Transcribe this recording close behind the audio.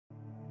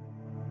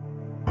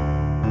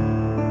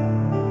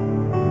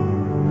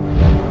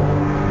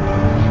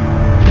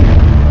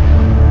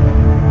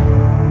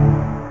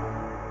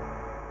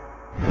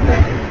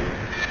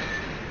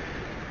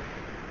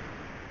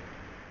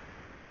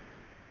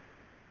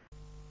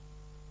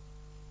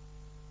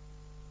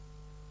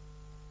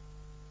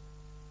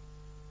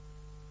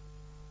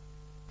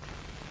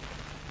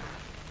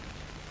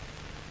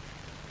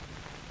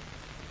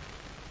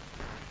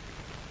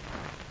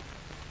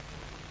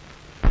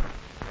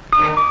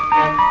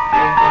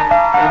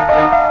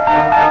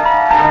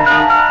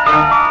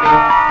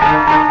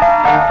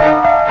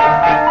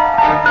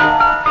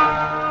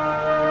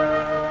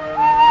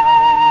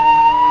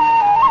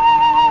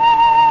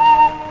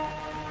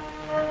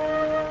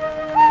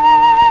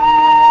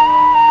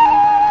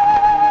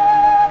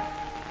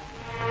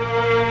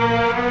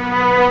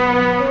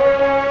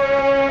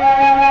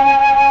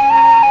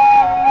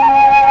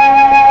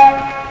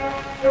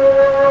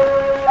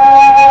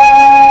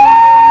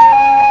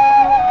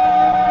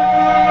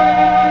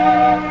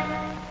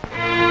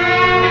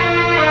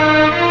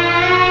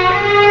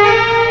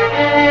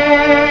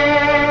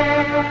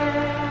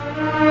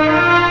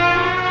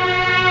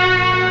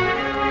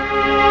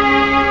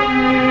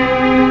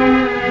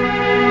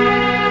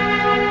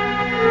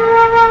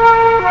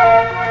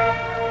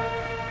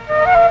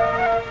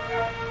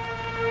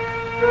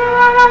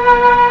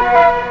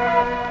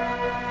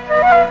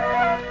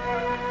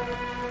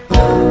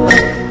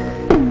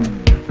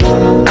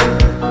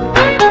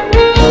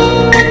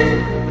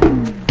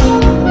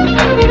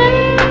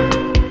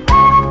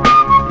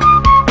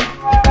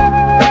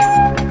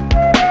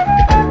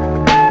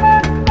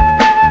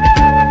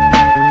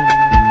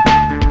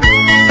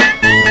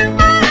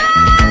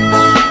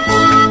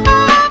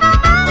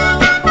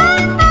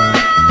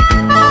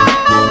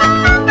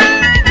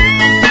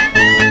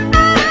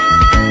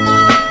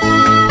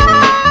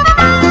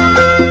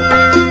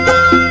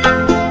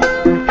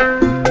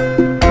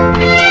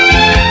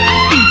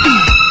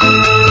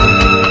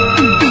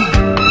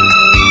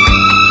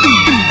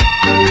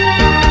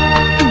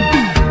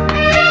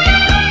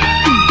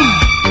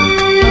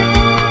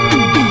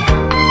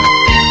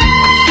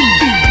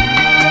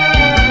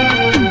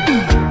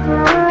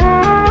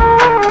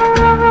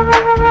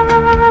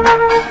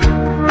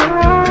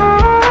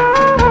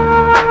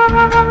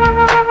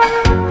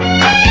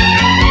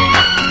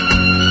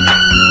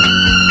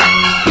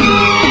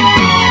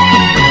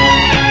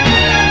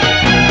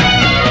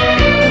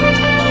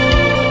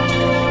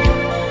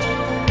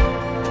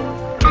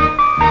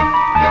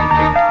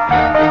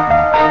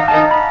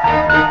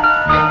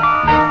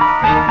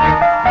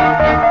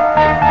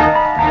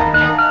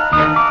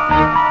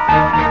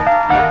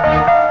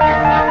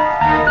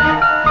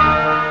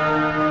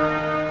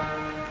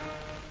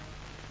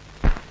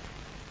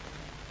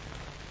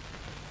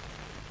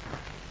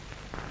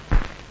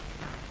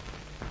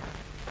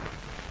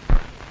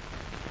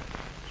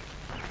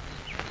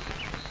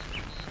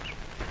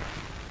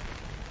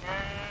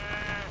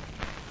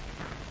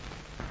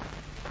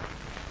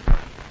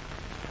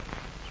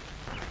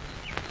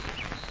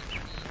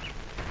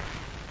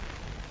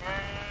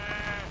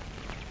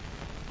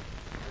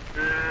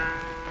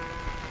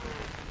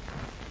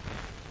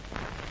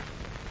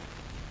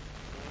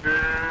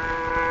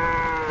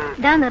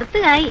ഇതാ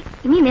നിർത്തുകയായി.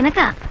 ഇനി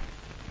നിനക്കാ.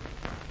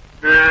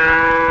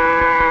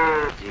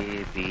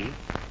 JB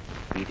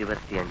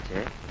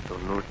 25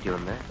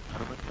 91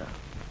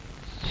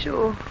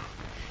 66.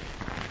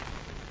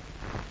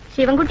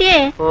 ശിവൻകുട്ടിയെ,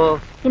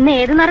 ഇന്ന്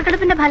ഏത്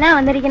നറുക്കെടുപ്പിന്റെ ഫലാ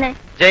വന്നിരിക്കണേ?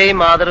 ജയ്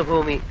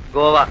മാതൃഭൂമി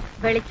ഗോവ.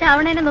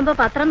 വെളിച്ചാവണേന് മുമ്പ്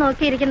പത്രം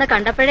നോക്കിയിരിക്കുന്ന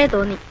കണ്ടപ്പോഴേ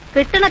തോന്നി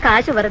കിട്ടുന്ന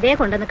കാശ് വെറുതെ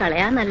കൊണ്ടുവന്ന്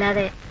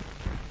കളയാന്നല്ലാതെ.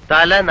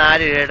 തല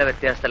 4 രൂപയുടെ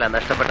വ്യത്യാസത്തിലാണ്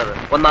നഷ്ടപ്പെട്ടത്.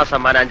 ഒന്നാം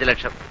സമ്മാനം 5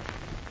 ലക്ഷം.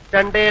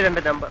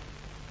 2 നമ്പർ.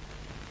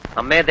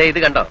 അമ്മേ ദേ ഇത്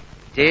കണ്ടോ?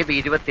 JB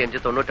 25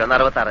 91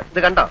 66. ഇത്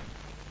കണ്ടോ?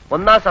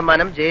 ഒന്നാം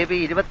സമ്മാനം JB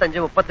 25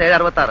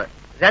 37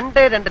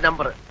 66. 2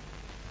 നമ്പർ.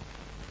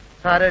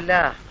 സാരമില്ല,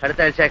 അടുത്ത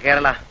ആഴ്ച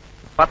കേരള.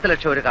 10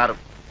 ലക്ഷം ഒരു കാറും.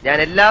 ഞാൻ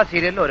എല്ലാ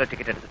സീരിയലിലും ഓരോ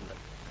ടിക്കറ്റ് എടുത്തിട്ടുണ്ട്.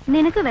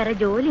 നിനക്ക് വേറെ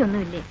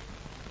ജോലിയൊന്നുമില്ലേ?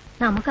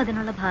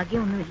 നമുക്കതിനുള്ള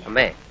ഭാഗ്യമൊന്നുമില്ല.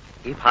 അമ്മേ,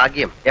 ഈ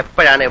ഭാഗ്യം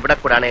എപ്പോഴാണ്, എവിടെ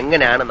കൂടാണ്,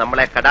 എങ്ങനെയാണ്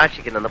നമ്മളെ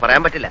കടാക്ഷിക്കുന്നതെന്ന്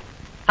പറയാൻ പറ്റില്ല.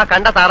 ആ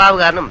കണ്ട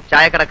താറാവുകാരനും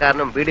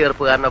ചായക്കടക്കാരനും വീടി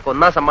എറുപ്പുകാരനും ഒക്കെ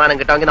ഒന്നാം സമ്മാനം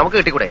കിട്ടാമെങ്കിൽ നമുക്ക്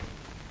കിട്ടിക്കൂടെ?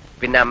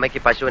 പിന്നെ അമ്മയ്ക്ക്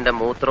പശുവിന്റെ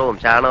മൂത്രവും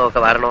ചാണകവും ഒക്കെ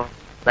വരണോ?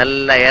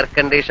 നല്ല എയർ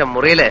കണ്ടീഷൻ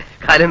മുറിയില്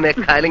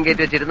കാലും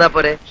കയറ്റി വെച്ചിരുന്നാ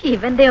പോരെ?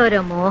 ഇവന്റെ ഓരോ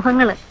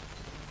മോഹങ്ങള്.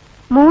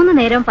 3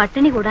 നേരം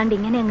പട്ടിണി കൂടാണ്ട്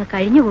ഇങ്ങനെ അങ്ങ്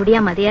കഴിഞ്ഞുകൂടിയാ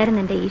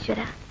മതിയായിരുന്നു എന്റെ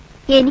ഈശ്വര.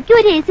 എനിക്കും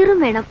ഒരു AC റൂം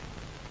വേണം.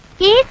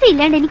 AC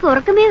ഇല്ലാണ്ട് എനിക്ക്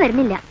ഉറക്കമേ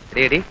വരുന്നില്ല.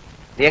 റെഡി,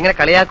 നീ എങ്ങനെ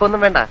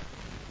കളിയാക്കൊന്നും വേണ്ട.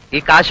 ഈ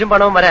കാശും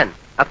പണവും വരാൻ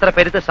അത്ര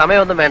പെരുത്ത്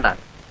സമയമൊന്നും വേണ്ട.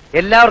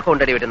 എല്ലാവർക്കും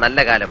ഉണ്ടടി വീട്ടിൽ നല്ല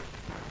കാലം.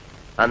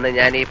 അന്ന്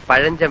ഞാൻ ഈ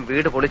പഴഞ്ചം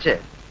വീട് പൊളിച്ച്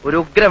ഒരു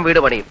ഉഗ്രം വീട്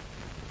പണിയും.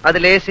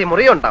 അതിൽ AC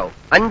മുറി ഉണ്ടാവും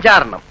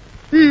 5-6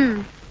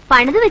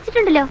 പണിത്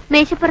വെച്ചിട്ടുണ്ടല്ലോ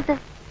മേശപ്പുറത്ത്.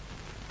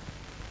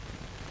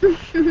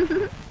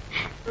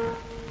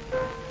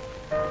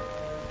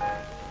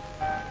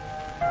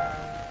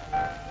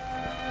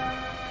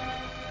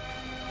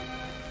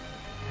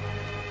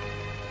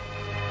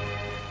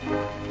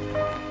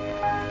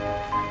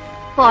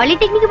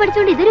 പോളിടെക്നിക്ക്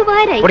പഠിച്ചോണ്ട് ഇതൊരു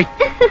ഉപകാരമായി.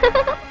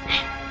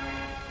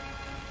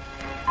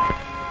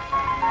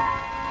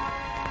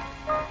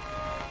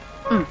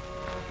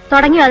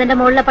 തുടങ്ങിയോ അതിന്റെ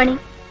മുകളിലെ പണി?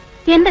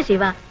 എന്റെ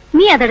ശിവ,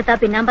 നീ അതെടുത്താ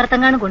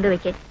പിന്നാമ്പറത്തങ്ങാണ്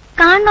കൊണ്ടുവയ്ക്കേ.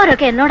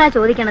 കാണുന്നവരൊക്കെ എന്നോടാ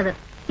ചോദിക്കണത്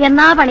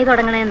എന്നാ പണി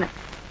തുടങ്ങണേന്ന്.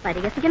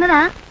 പരിഹസിക്കുന്നതാ.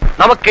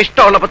 നമുക്ക്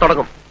ഇഷ്ടമുള്ളപ്പോ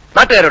തുടങ്ങും.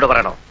 നാട്ടുകാരോട്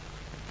പറയണോ?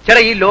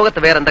 ചേട്ടാ, ഈ ലോകത്ത്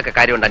വേറെ എന്തൊക്കെ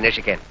കാര്യമുണ്ട്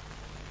അന്വേഷിക്കാൻ?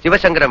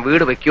 ശിവശങ്കരൻ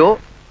വീട് വെക്കോ?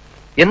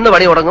 എന്ന്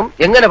പണി തുടങ്ങും?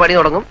 എങ്ങനെ പണി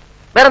തുടങ്ങും?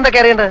 വേറെന്തൊക്കെ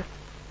അറിയണ്ടത്?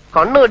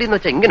 കണ്ണുകടി എന്ന്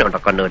വെച്ചാൽ ഇങ്ങനെ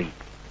ഉണ്ടോ കണ്ണുകടി?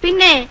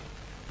 പിന്നെ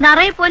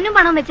നിറയെ പൊന്നും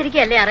പണം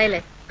വെച്ചിരിക്കല്ലേ അറയില്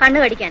കണ്ണു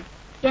കടിക്കാൻ.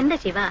 എന്റെ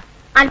ശിവ,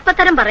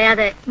 അല്പത്തരം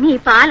പറയാതെ നീ ഈ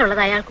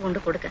പാലുള്ളത് അയാൾക്ക് കൊണ്ട്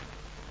കൊടുക്ക.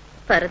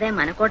 വെറുതെ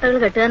മനക്കോട്ടകൾ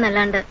കെട്ടുക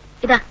എന്നല്ലാണ്ട്.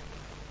 ഇതാ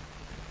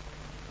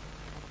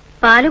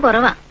പാല്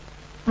കുറവാ,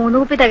 3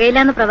 കുപ്പി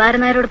തികയില്ലാന്ന്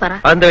പ്രഭാരനായരോട് പറ.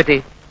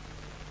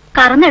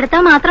 കറന്നെടുത്താ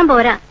മാത്രം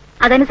പോരാ,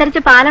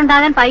 അതനുസരിച്ച്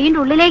പാലുണ്ടാകാൻ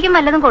പയ്യന്റെ ഉള്ളിലേക്കും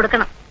വല്ലതും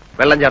കൊടുക്കണം.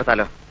 വെള്ളം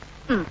ചേർത്താലോ?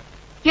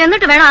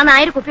 എന്നിട്ട് വേണം ആ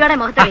 1000 കുപ്പിയോടെ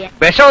മുഖത്തറിയാൻ.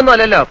 വിഷമൊന്നും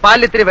അല്ലല്ലോ,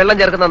 പാലിൽ ഇത്തിരി വെള്ളം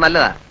ചേർക്കുന്നത്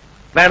നല്ലതാ.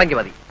 വേണമെങ്കിൽ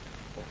മതി.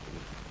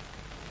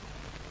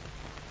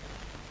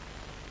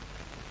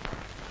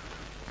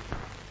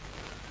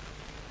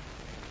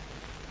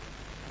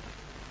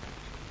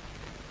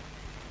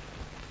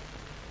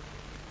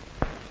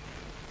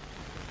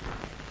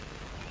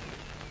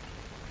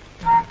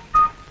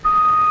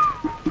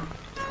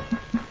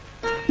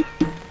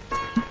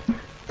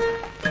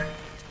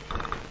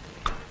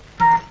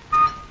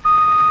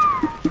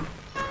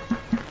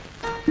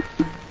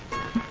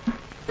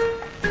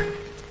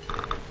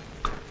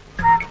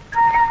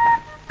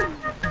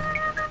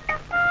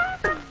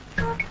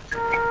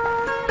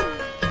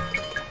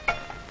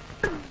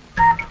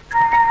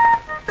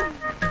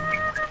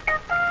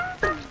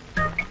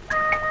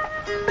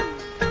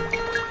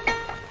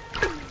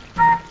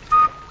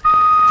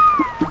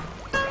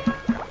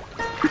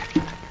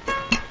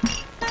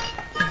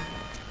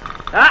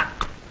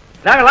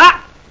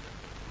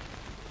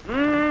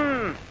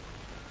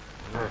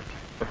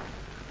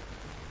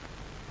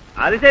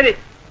 അത് ശരി,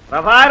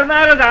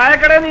 പ്രഭാരനായ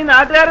ചായക്കടയിൽ നീ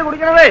നാട്ടുകാരെ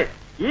കുടിക്കണതേ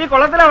ഈ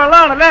കുളത്തിലെ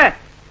വെള്ളമാണല്ലേ?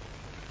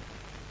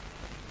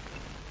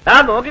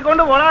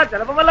 നോക്കിക്കൊണ്ട് പോടാ,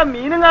 ചിലപ്പോ വല്ല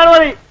മീനും കാണുമോ?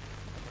 നീ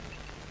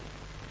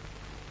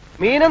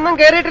മീനൊന്നും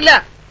കേറിയിട്ടില്ല.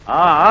 ആ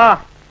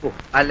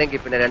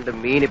അല്ലെങ്കിൽ പിന്നെ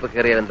 2 മീൻ ഇപ്പൊ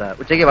കയറിയാലെന്താ?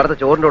 ഉച്ചയ്ക്ക് വറുത്ത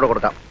ചോറിന്റെ കൂടെ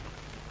കൊടുക്കാം.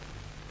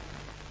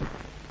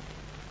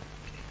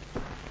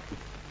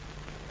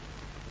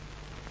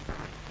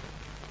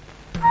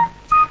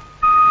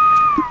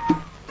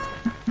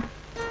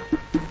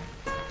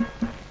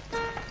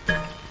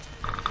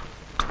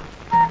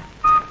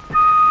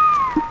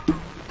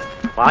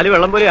 പാല്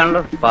വെള്ളം പോലെയാണല്ലോ.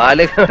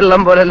 പാല്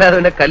വെള്ളം പോലല്ല,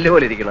 അതിന്റെ കല്ല്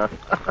പോലെ ഇരിക്കണം.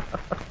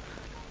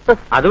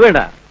 അത് വേണ്ട,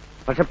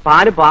 പക്ഷെ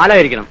പാല്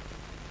പാലായിരിക്കണം.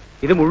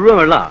 ഇത് മുഴുവൻ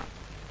വെള്ള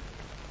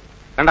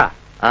കണ്ട.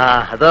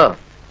 അതോ,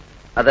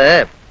 അത്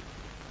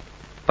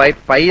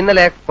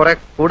ഇന്നലെ കുറെ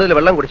കൂടുതൽ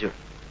വെള്ളം കുടിച്ചു.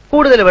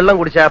 കൂടുതൽ വെള്ളം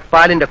കുടിച്ചാ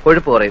പാലിന്റെ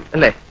കൊഴുപ്പ് കുറയും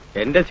അല്ലേ?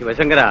 എന്റെ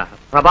ശിവശങ്കര,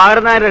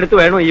 പ്രഭാകരൻ നായരുടെ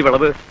അടുത്ത് വേണോ ഈ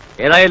വിളവ്?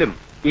 ഏതായാലും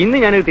ഇന്ന്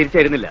ഞാനിത് തിരിച്ചു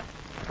തരുന്നില്ല.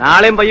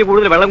 നാളെയും പയ്യെ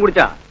കൂടുതൽ വെള്ളം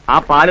കുടിച്ചാ ആ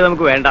പാല്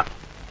നമുക്ക് വേണ്ട.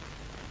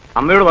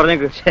 അമ്മയോട്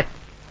പറഞ്ഞേക്ക്.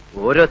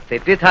 ഓരോ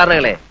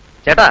തെറ്റിദ്ധാരണകളെ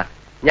ചേട്ടാ.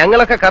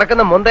 ഞങ്ങളൊക്കെ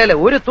കറക്കുന്ന മൊന്തയില്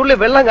ഒരു തുള്ളി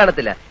വെള്ളം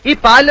കാണത്തില്ല. ഈ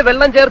പാലില്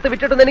വെള്ളം ചേർത്ത്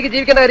വിട്ടിട്ടൊന്നും എനിക്ക്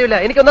ജീവിക്കേണ്ട കാര്യമില്ല.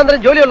 എനിക്ക് ഒന്നാം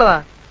തരം ജോലിയുള്ളതാ.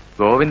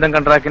 ഗോവിന്ദൻ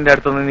കൺട്രാക്ടിന്റെ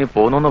അടുത്തൊന്ന് നീ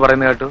പോന്നു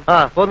പറയുന്നത് കേട്ടു.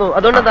 പോന്നു.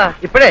 അതുകൊണ്ടെന്താ,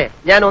 ഇപ്പോഴേ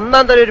ഞാൻ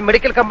ഒന്നാം തരം ഒരു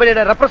മെഡിക്കൽ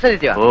കമ്പനിയുടെ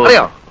റെപ്രസെന്റേറ്റീവാ.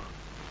 അറിയോ?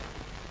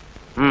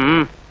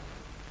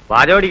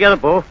 പാചകം അടിക്കാതെ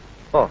പോ.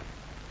 ഓ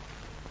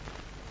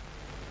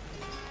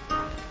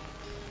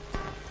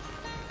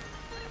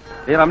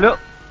റംലു,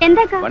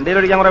 എന്താ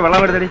വണ്ടിയിലൊടിക്കാൻ കുറെ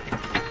വെള്ളം എടുത്തടി.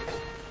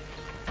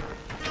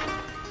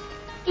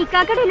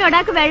 ഇക്കാക്കടെ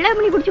ലൊടാക്ക് വെള്ളം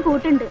മണി കുടിച്ച്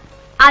കൂട്ടുണ്ട്.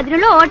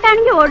 അതിനുള്ള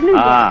ഓട്ടാണെങ്കിൽ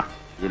ഓടുന്നുണ്ട്.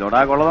 ഈ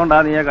ലൊടാക്കുള്ളതുകൊണ്ടാ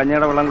നീ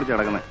കഞ്ഞിയുടെ വെള്ളം കുടിച്ച്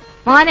കിടക്കുന്നത്.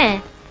 മോനെ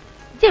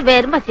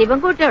വരുമ്പോ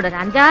ശിവൻകുട്ടിയോട്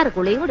 5-6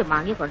 കുളിയും കൂടി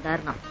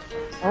വാങ്ങിക്കൊണ്ടുവരണം.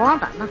 ഓൻ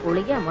തന്ന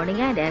കുളിക്കാൻ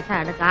മുണിങ്ങാൻ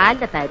രസമാണ്.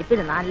 കാലിന്റെ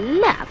തരിപ്പിന്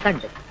നല്ല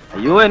അക്കണ്ട്.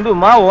 അയ്യോ എന്റെ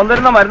ഉമ്മ, ഓൻ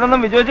തരുന്ന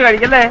മരുന്നൊന്നും വിജയിച്ച്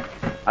കഴിക്കല്ലേ.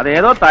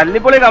 അതേതോ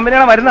തല്ലിപ്പൊളി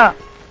കമ്പനിയാണ് മരുന്നാ.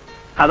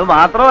 അത്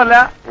മാത്രമല്ല,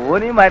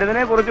 ഓൻ ഈ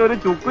മരുന്നിനെ കുറിച്ച് ഒരു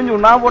ചുക്കും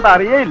ചുണ്ണാൻ പോട്ട്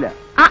അറിയേയില്ല.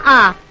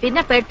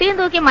 പിന്നെ പെട്ടിയും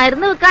തൂക്കി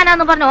മരുന്ന്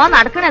വിൽക്കാനാന്ന് പറഞ്ഞു ഓൻ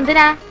നടക്കണ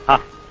എന്തിനാ?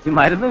 ഈ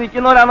മരുന്ന്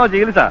വിൽക്കുന്നവരാണോ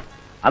ചികിത്സ?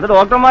 അത്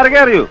ഡോക്ടർമാർക്കേ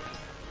അറിയൂ.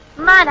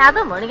 എന്നാലും അത്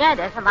മുണിങ്ങാൻ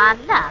രസം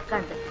നല്ല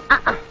ആക്കണ്ട്.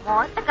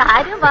 മോന്റെ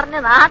കാര്യം പറഞ്ഞ്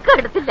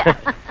നാക്കെടുത്തില്ല.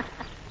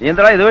 നീ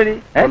എന്താ ഇതുവഴി?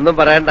 ഒന്നും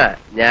പറയണ്ട,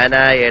 ഞാൻ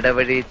ആ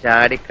ഇടവഴി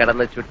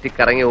ചാടിക്കടന്ന്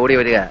ചുറ്റിക്കറങ്ങി ഓടി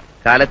വരിക.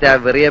 കാലത്തെ ആ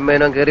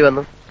വെറിയമ്മേനോ കയറി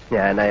വന്നു.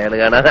 ഞാൻ അയാൾ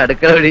കാണാതെ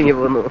അടുക്കള ഒഴുങ്ങി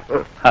പോന്നു.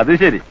 അത്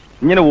ശരി,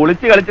 ഇങ്ങനെ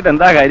ഒളിച്ചു കളിച്ചിട്ട്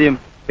എന്താ കാര്യം?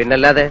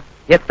 പിന്നല്ലാതെ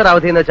എത്ര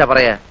അവധിയെന്ന് വെച്ചാ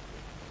പറയാ.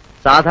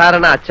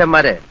 സാധാരണ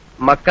അച്ഛന്മാര്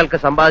മക്കൾക്ക്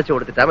സമ്പാദിച്ചു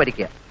കൊടുത്തിട്ടാ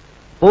മരിക്കുക.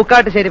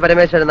 പൂക്കാട്ടുശ്ശേരി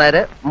പരമേശ്വരൻ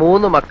നായര്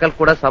 3 മക്കൾ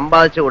കൂടെ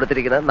സമ്പാദിച്ചു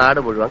കൊടുത്തിരിക്കുന്ന നാട്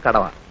മുഴുവൻ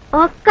കടവാ.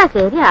 ഒക്കെ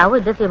ശരിയാവും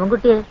എന്റെ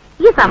ശിവൻകുട്ടിയെ,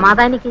 ഈ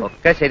സമാധാനിക്ക്.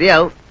 ഒക്കെ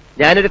ശരിയാവും.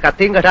 ഞാനൊരു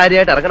കത്തിയും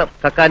കഠാരിയായിട്ട് ഇറങ്ങണം,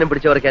 കക്കാനും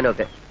പിടിച്ചു പറിക്കാനും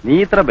ഒക്കെ. നീ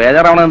ഇത്ര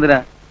ബേജാറാവണം എന്തിനാ?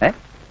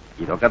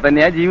 ഇതൊക്കെ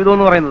തന്നെയാ ജീവിതം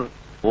എന്ന് പറയുന്നത്.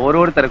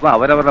 ഓരോരുത്തർക്കും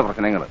അവരവരുടെ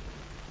പ്രശ്നങ്ങൾ.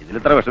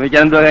 ഇതിലിത്ര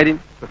വിഷമിക്കാൻ എന്തോ കാര്യം?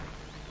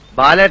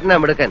 ബാലേട്ടനെ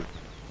മിടുക്കൻ.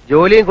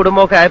 ജോലിയും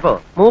കുടുംബമൊക്കെ ആയപ്പോ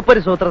മൂപ്പര്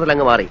സൂത്രത്തിൽ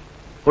അങ്ങ് മാറി.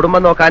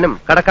 കുടുംബം നോക്കാനും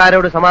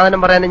കടക്കാരോട്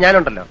സമാധാനം പറയാനും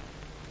ഞാനുണ്ടല്ലോ.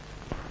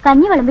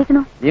 കഞ്ഞി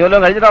വിളമ്പിക്കണോ? നീ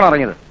വല്ലതും കഴിച്ചിട്ടാണോ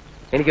ഇറങ്ങിയത്?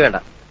 എനിക്ക് വേണ്ട.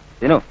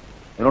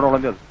 എന്നോട്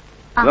വിളമ്പിയത്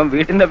ഇവൻ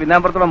വീട്ടിന്റെ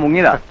പിന്നാമ്പുറത്തുള്ള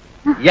മുങ്ങിയതാ.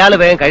 ഇയാള്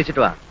വേഗം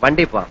കഴിച്ചിട്ട് വാ,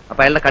 വണ്ടി പോവാം.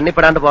 അപ്പൊ അയാളുടെ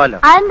കണ്ണിപ്പെടാണ്ട് പോവാലോ.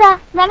 അതെന്താ,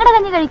 ഞങ്ങളുടെ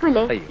കഞ്ഞി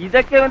കഴിക്കൂലേ?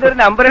 ഇതൊക്കെ ഇവന്റെ ഒരു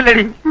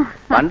നമ്പറല്ലേടി.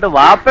 പണ്ട്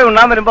വാപ്പ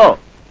ഉണ്ണാൻ വരുമ്പോ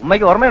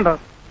ഉമ്മയ്ക്ക് ഓർമ്മയുണ്ടോ?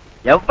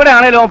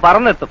 എവിടെയാണേലും അവൻ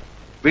പറന്നെത്തും,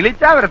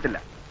 വിളിച്ചാ വരത്തില്ല.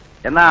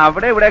 എന്നാ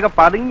അവിടെ ഇവിടെയൊക്കെ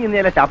പതുങ്ങി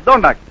ഇന്നലെ ശബ്ദം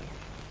ഉണ്ടാക്കി.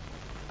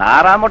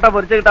 താറാമുട്ട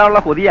പൊരിച്ചു കിട്ടാനുള്ള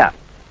കൊതിയാ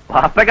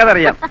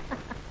വാപ്പയ്ക്കതറിയാം.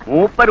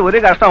 മൂപ്പര് ഒരു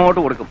കഷ്ടം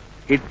അങ്ങോട്ട് കൊടുക്കും.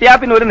 കിട്ടിയാ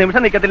പിന്നെ ഒരു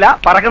നിമിഷം നിൽക്കത്തില്ല,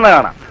 പറക്കുന്ന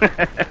കാണാം.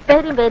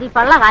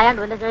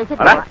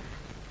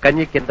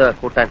 കഞ്ഞിക്ക് എന്താ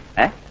കൂട്ടാൻ?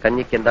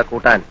 കഞ്ഞിക്ക് എന്താ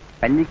കൂട്ടാൻ?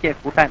 കഞ്ഞിക്ക്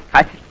കൂട്ടാൻ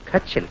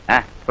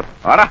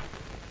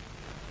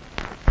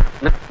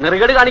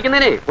നെറുകേട്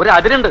കാണിക്കുന്നതിനെ ഒരു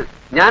അതിരുണ്ട്.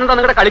 ഞാനെന്താ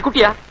നിങ്ങളുടെ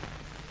കളിക്കുട്ടിയാ?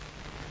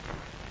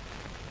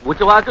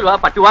 പൂച്ചവാക്കിൽ വാ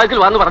പറ്റുവാക്കിൽ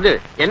വാന്ന് പറഞ്ഞ്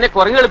എന്നെ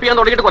കുരങ്ങെളുപ്പിക്കാൻ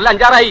തുടങ്ങിയിട്ട് കൊല്ലം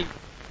 5-6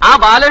 ആ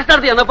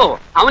ബാലകൃഷ്ണടുത്ത് ചെന്നപ്പോ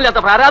അവനില്ലാത്ത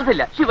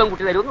പ്രാരാബ്ധമില്ല.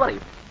 ശിവൻകുട്ടി തരുമെന്ന്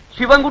പറയും.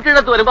 ശിവൻകുട്ടിയുടെ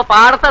അടുത്ത് വരുമ്പോ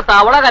പാടത്തെ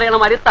തവള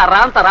കരയണമാതിരി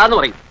തറാന്ന്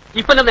പറയും.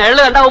 ഇപ്പൊ എന്റെ നേളിൽ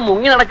കണ്ടാവും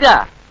മുങ്ങി നടക്കുക.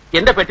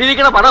 എന്റെ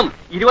പെട്ടിരിക്കണ പണം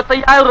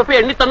 25,000 രൂപ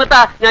എണ്ണി തന്നിട്ടാ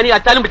ഞാൻ ഈ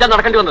അച്ചാലും പിച്ചാൻ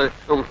നടക്കേണ്ടി വന്നത്.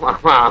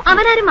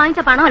 അവരാരും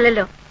വാങ്ങിച്ച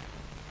പണമല്ലല്ലോ.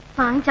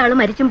 വാങ്ങിച്ച ആള്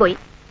മരിച്ചും പോയി.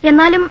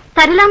 എന്നാലും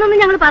തരില്ലാന്നൊന്നും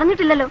ഞങ്ങൾ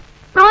പറഞ്ഞിട്ടില്ലല്ലോ.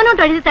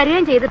 പ്രോനോട്ട് എഴുതി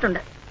തരികയും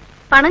ചെയ്തിട്ടുണ്ട്.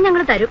 പണം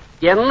ഞങ്ങൾ തരും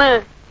എന്ന്.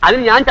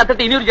 അതിന് ഞാൻ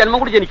ചത്തിട്ട് ഇനിയൊരു ജന്മം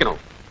കൂടി ജനിക്കണോ?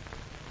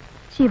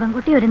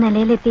 ശിവൻകുട്ടി ഒരു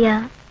നിലയിലെത്തിയ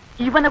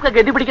ഇവനൊക്കെ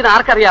ഗതി പിടിക്കുന്ന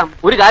ആർക്കറിയാം?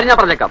 ഒരു കാര്യം ഞാൻ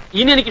പറഞ്ഞേക്കാം,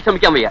 ഇനി എനിക്ക്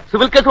ശ്രമിക്കാൻ വയ്യ.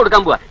 സിവിൽ കേസ്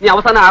കൊടുക്കാൻ പോവാ. നീ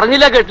അവസാനം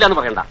അറിഞ്ഞില്ല കേട്ടില്ല എന്ന്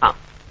പറയണ്ട.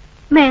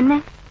 മേന്നെ,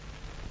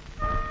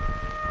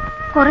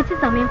 കുറച്ച്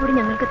സമയം കൂടി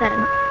ഞങ്ങൾക്ക്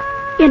തരണം.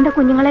 എന്റെ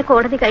കുഞ്ഞുങ്ങളെ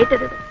കോടതി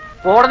കയറ്റരുത്.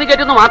 കോടതി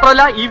കയറ്റുന്നു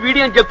മാത്രമല്ല, ഈ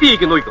വീഡിയോ ഞാൻ ജപ്തി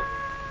ചെയ്യിക്കും. നോക്കൂ.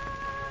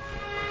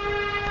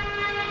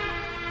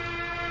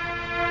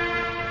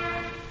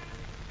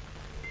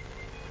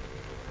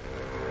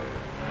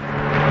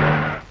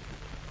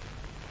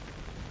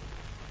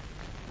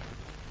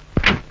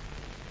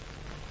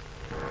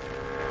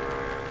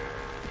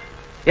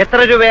 എത്ര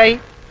രൂപയായി?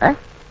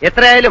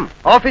 എത്രയായാലും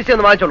ഓഫീസിൽ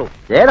ഒന്ന് വാങ്ങിച്ചോളൂ.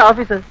 ഏത്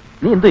ഓഫീസ്?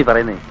 നീ എന്തോ ഈ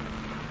പറയുന്നേ?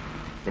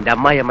 നിന്റെ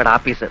അമ്മായി അമ്മയുടെ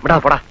ആഫീസ്. ഇവിടെ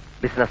പോടാ,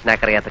 ബിസിനസ്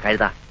അറിയാത്ത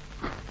കഴുതാ.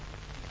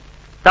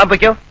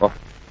 താമസിക്കോ? ഓ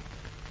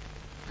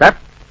സാർ,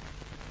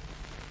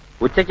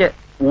 ഉച്ചയ്ക്ക്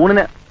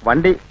ഊണിന്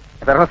വണ്ടി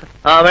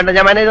വേണ്ട,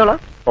 ഞാൻ മാനേജ് ചെയ്തോളാം.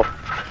 ഓ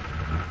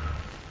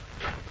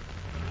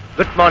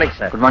good morning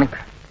sir. Good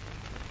morning.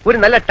 ഒരു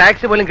നല്ല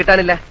ടാക്സി പോലും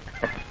കിട്ടാനില്ല.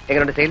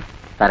 എങ്ങനെയുണ്ട് സെയിൽ?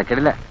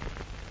 തരക്കേടില്ല.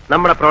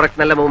 നമ്മുടെ പ്രോഡക്റ്റ്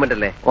നല്ല മൂവ്മെന്റ്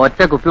അല്ലേ? ഒറ്റ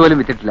കുപ്പി പോലും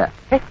വിറ്റിട്ടില്ല.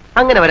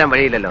 അങ്ങനെ വരാൻ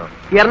വഴിയില്ലല്ലോ.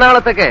 ഈ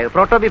എറണാകുളത്തൊക്കെ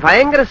പ്രോട്ടോബി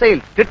ഭയങ്കര സെയിൽ,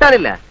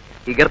 കിട്ടാനില്ല.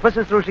 ഈ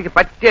ഗർഭശുശ്രൂഷയ്ക്ക്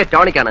പറ്റിയ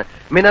ടോണിക്കാണ്.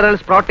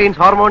 മിനറൽസ്, പ്രോട്ടീൻസ്,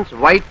 ഹോർമോൺസ്,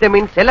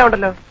 വൈറ്റമിൻസ് എല്ലാം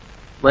ഉണ്ടല്ലോ.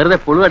 വെറുതെ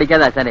പുഴു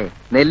അടിക്കാതെ അച്ഛനെ,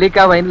 നെല്ലിക്ക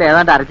വൈനിൽ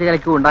ഏതാണ്ട് അരച്ചു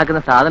കലക്കി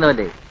ഉണ്ടാക്കുന്ന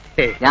സാധനമല്ലേ.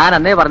 ഞാൻ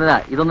അന്നേ പറഞ്ഞതാ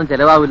ഇതൊന്നും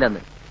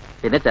ചെലവാവില്ലെന്ന്.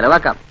 പിന്നെ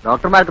ചെലവാക്കാം,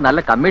 ഡോക്ടർമാർക്ക് നല്ല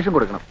കമ്മീഷൻ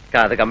കൊടുക്കണം.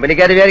 അത്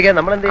കമ്പനിക്കാർ വിചാരിക്കാൻ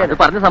നമ്മൾ എന്ത് ചെയ്യാൻ?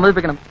 പറഞ്ഞ്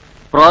സമ്മതിപ്പിക്കണം.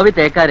 പ്രോവി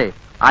തേക്കാര്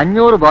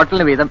 500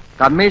 ബോട്ടിലിന് വീതം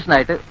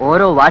കമ്മീഷനായിട്ട്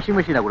ഓരോ വാഷിംഗ്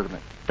മെഷീനാണ്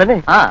കൊടുക്കുന്നത്. തന്നെ?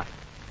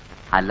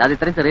 അല്ലാതെ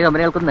ഇത്രയും ചെറിയ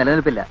കമ്പനികൾക്കൊന്നും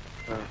നിലനിൽപ്പില്ല.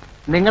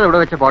 നിങ്ങൾ ഇവിടെ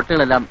വെച്ച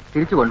ബോട്ടിലുകളെല്ലാം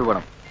തിരിച്ചു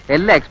കൊണ്ടുപോകണം.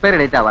 എല്ലാം എക്സ്പയറി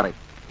ഡേറ്റ് ആവാറ്.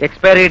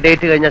 എക്സ്പയറി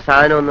ഡേറ്റ് കഴിഞ്ഞ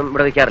സാധനം ഒന്നും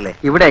ഇവിടെ വിൽക്കാറില്ലേ?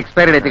 ഇവിടെ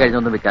എക്സ്പയറി ഡേറ്റ്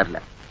കഴിഞ്ഞൊന്നും വിൽക്കാറില്ല.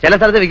 ചില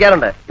സ്ഥലത്ത്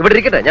വിൽക്കാറുണ്ട്. ഇവിടെ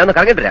ഇരിക്കട്ടെ, ഞാൻ ഒന്ന്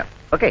കറങ്ങിട്ട് വരാം.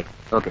 Okay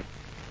okay.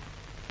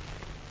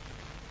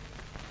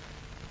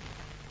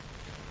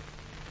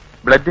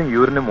 ബ്ലഡും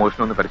യൂറിനും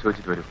മോഷനും ഒന്ന്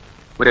പരിശോധിച്ചിട്ട് വരൂ.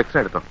 ഒരു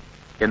എക്സ്റേ എടുത്തോ,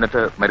 എന്നിട്ട്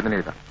മരുന്നിന്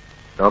എഴുതാം.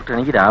 ഡോക്ടർ,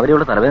 എനിക്ക്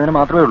രാവിലെയുള്ള തലവേദന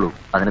മാത്രമേ ഉള്ളൂ.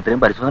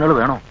 അതിനിത്രയും പരിശോധനകൾ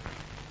വേണോ?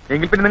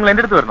 എങ്കിൽ പിന്നെ നിങ്ങൾ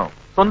എന്റെ അടുത്ത് വരണോ?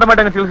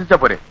 സ്വന്തമായിട്ട് അങ്ങ് ചികിത്സിച്ചാ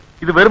പോരെ.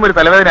 ഇത് വെറും ഒരു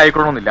തലവേദന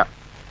ആയിക്കൊള്ളണമെന്നില്ല.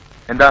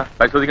 എന്താ,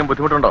 പരിശോധിക്കാൻ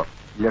ബുദ്ധിമുട്ടുണ്ടോ?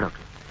 ഇല്ല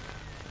ഡോക്ടർ.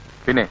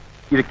 പിന്നെ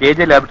ഇത് KJ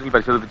ലാബറട്ടറിയിൽ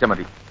പരിശോധിപ്പിച്ചാൽ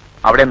മതി.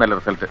 അവിടെ നല്ല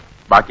റിസൾട്ട്,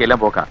 ബാക്കിയെല്ലാം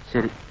പോക്കാം.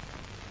 ശരി.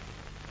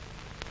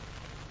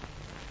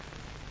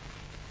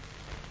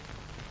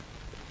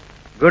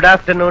 Good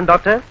afternoon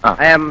doctor.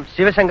 I am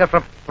Sivasankar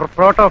from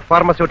proto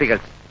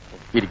pharmaceuticals.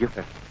 ഇരിക്കും.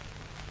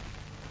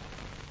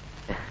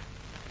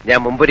 ഞാൻ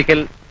മുമ്പൊരിക്കൽ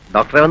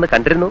ഡോക്ടറെ വന്ന്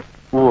കണ്ടിരുന്നു.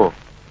 ഓ,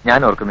 ഞാൻ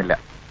ഓർക്കുന്നില്ല.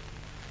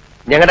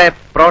 ഞങ്ങളുടെ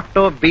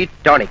പ്രോട്ടോ ബീറ്റ്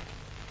ടോണിക്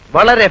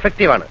വളരെ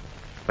എഫക്റ്റീവാണ്.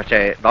 പക്ഷേ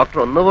ഡോക്ടർ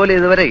ഒന്നുപോലെ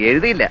ഇതുവരെ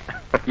എഴുതിയില്ല.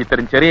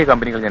 ഇത്തരം ചെറിയ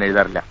കമ്പനികൾ ഞാൻ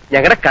എഴുതാറില്ല.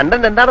 ഞങ്ങളുടെ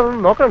കണ്ടന്റ്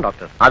എന്താണെന്ന് നോക്കണം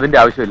ഡോക്ടർ. അതിന്റെ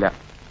ആവശ്യമില്ല.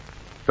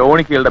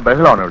 ടോണിക്കുകളുടെ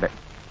ബഹളമാണ് ഇവിടെ.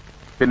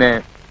 പിന്നെ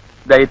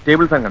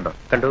ടേബിൾ ഫാൻ കണ്ടോ?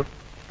 കണ്ടു.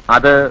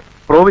 അത്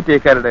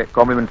പ്രോവിറ്റേക്കാരുടെ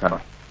കോംപ്ലിമെന്റ്സ് ആണ്.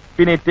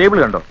 പിന്നെ ഈ ടേബിൾ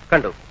കണ്ടോ?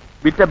 കണ്ടു.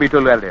 ബിറ്റ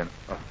ബീറ്റോളുകാരുടെയാണ്.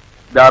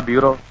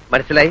 ബ്യൂറോ.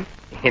 മനസ്സിലായി,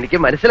 എനിക്ക്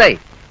മനസ്സിലായി.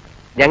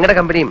 ഞങ്ങളുടെ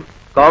കമ്പനിയും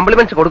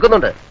കോംപ്ലിമെന്റ്സ്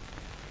കൊടുക്കുന്നുണ്ട്.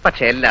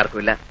 പക്ഷെ എല്ലാവർക്കും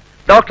ഇല്ല.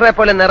 ഡോക്ടറെ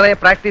പോലെ നിറയെ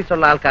പ്രാക്ടീസ്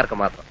ഉള്ള ആൾക്കാർക്ക്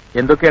മാത്രം.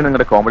 എന്തൊക്കെയാണ്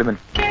നിങ്ങളുടെ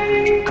compliments?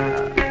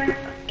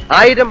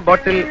 1000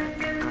 bottle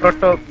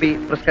Proto B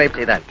prescribe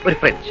ചെയ്താൽ ഒരു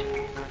ഫ്രിഡ്ജ്,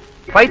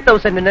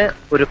 5000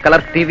 ഒരു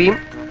കളർ ടിവിയും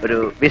ഒരു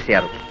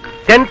VCR,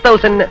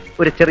 10,000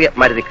 ഒരു ചെറിയ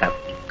Maruti car.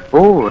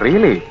 Oh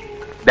really,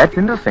 that's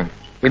interesting.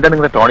 എന്താ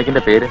നിങ്ങളുടെ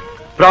ടോണിക്കിന്റെ പേര്?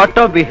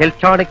 Proto B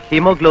ഹെൽറ്റോണിക്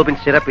haemoglobin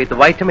syrup with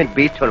vitamin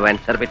B12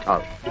 and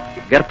സെർവിറ്റോൾ.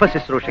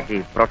 ഗർഭശുശ്രൂഷയ്ക്ക്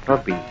proto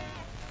B.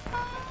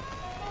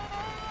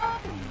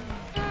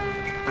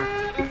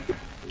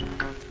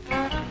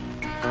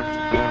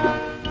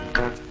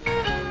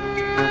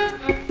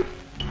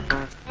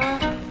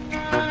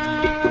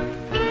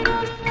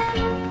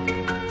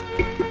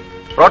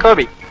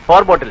 പ്രോട്ടോബി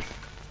 4 bottles.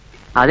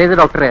 അതേത്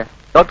ഡോക്ടറെ?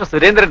 ഡോക്ടർ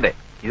സുരേന്ദ്രന്റെ.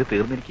 ഇത്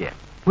തീർന്നിരിക്കുക.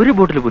 ഒരു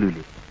ബോട്ടിൽ പോലും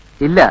ഇല്ലേ?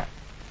 ഇല്ല,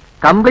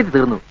 കംപ്ലീറ്റ്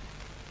തീർന്നു.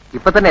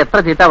 ഇപ്പൊ തന്നെ എത്ര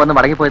ചീട്ടാ വന്ന്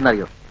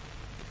മടങ്ങിപ്പോയെന്നറിയോ?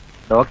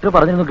 ഡോക്ടർ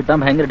പറഞ്ഞിരുന്നു കിട്ടാൻ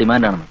ഭയങ്കര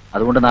ഡിമാൻഡാണെന്ന്.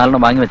 അതുകൊണ്ട്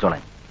 4 വാങ്ങി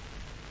വെച്ചോളാം.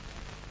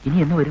 ഇനി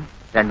എന്ന് വരും?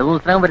 2-3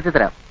 ദിവസത്തിനകം വരുത്തി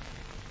തരാം.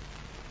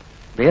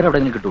 വേറെ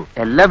എവിടെയെങ്കിലും കിട്ടുമോ?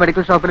 എല്ലാ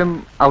മെഡിക്കൽ ഷോപ്പിലും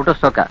ഔട്ട് ഓഫ്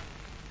സ്റ്റോക്കാ.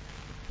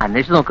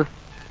 അന്വേഷിച്ച് നോക്ക്.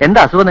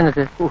 എന്താ അസുഖം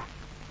നിങ്ങൾക്ക്?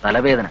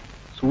 തലവേദന.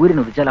 സൂര്യൻ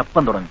ഉദിച്ചാൽ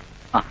അപ്പം തുടങ്ങും.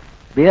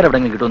 വേറെ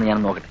എവിടെയെങ്കിലും കിട്ടുമെന്ന്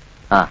ഞാൻ നോക്കട്ടെ.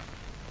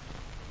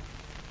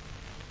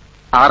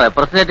 ആ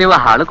റെപ്രസെന്റേറ്റീവ്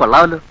ആള്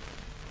കൊള്ളാമല്ലോ.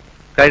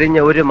 കഴിഞ്ഞ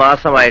 1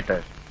 മാസമായിട്ട്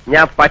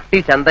ഞാൻ പട്ടി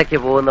ചന്തയ്ക്ക്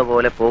പോകുന്ന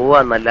പോലെ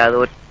പോവാന്നല്ലാതെ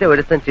ഒറ്റ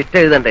ഒരുത്തൻ ചിറ്റ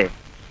എഴുതണ്ടേ.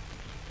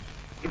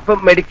 ഇപ്പൊ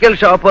മെഡിക്കൽ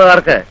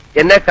ഷോപ്പുകാർക്ക്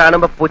എന്നെ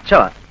കാണുമ്പോ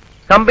പുച്ഛമാ.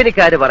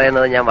 കമ്പനിക്കാര്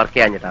പറയുന്നത് ഞാൻ വർക്ക്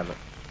ചെയ്യാഞ്ഞിട്ടാണ്.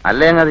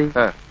 അല്ലേ അങ്ങതി,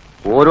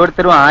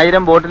 ഓരോരുത്തരും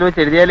 1000 ബോട്ടിൽ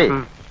വെച്ച് എഴുതിയാലേ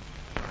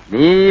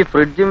നീ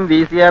ഫ്രിഡ്ജും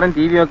VCRും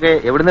ടിവിയും ഒക്കെ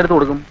എവിടെ നിന്ന് എടുത്ത്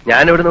കൊടുക്കും?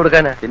 ഞാൻ എവിടുന്ന്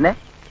കൊടുക്കാനാ? പിന്നെ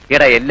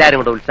ഈടാ എല്ലാരും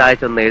കൂടെ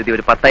ഉത്സാഹിച്ചൊന്ന് എഴുതി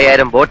ഒരു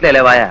 10,000 ബോട്ടിൽ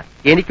ഇലവായ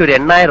എനിക്കൊരു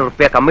 8,000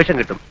 റുപ്യ കമ്മീഷൻ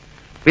കിട്ടും.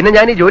 പിന്നെ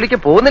ഞാൻ ഈ ജോലിക്ക്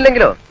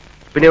പോകുന്നില്ലെങ്കിലോ?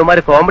 പിന്നെ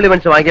ഇവന്മാര്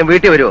കോംപ്ലിമെന്റ്സ് വാങ്ങിക്കാൻ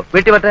വീട്ടിൽ വരുമോ?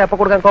 വീട്ടിൽ പറ്റേ അപ്പൊ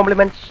കൊടുക്കാൻ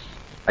കോംപ്ലിമെന്റ്സ്.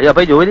 അയ്യോ,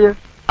 അപ്പൊ ഈ ജോലി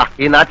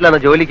ഈ നാട്ടിലാണ്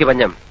ജോലിക്ക്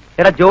പഞ്ഞം.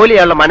 എടാ ജോലി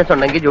ചെയ്യാനുള്ള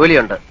മനസ്സുണ്ടെങ്കിൽ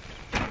ജോലിയുണ്ട്.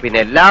 പിന്നെ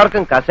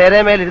എല്ലാവർക്കും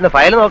കസേരമേലിരുന്ന്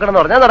ഫയൽ നോക്കണം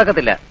എന്ന് പറഞ്ഞാൽ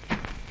നടക്കത്തില്ല.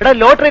 എടാ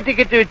ലോട്ടറി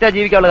ടിക്കറ്റ് വിറ്റാ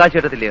ജീവിക്കാനുള്ള കാശ്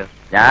കിട്ടത്തില്ലയോ?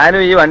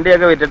 ഞാനും ഈ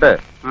വണ്ടിയൊക്കെ വിറ്റിട്ട്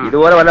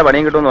ഇതുപോലെ വല്ല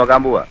പണിയും കിട്ടുമെന്ന് നോക്കാൻ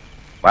പോവാ.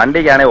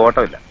 വണ്ടിക്കാണെങ്കിൽ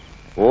ഓട്ടോ ഇല്ല.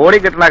 ഓടി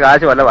കിട്ടുന്ന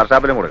കാശ് വല്ല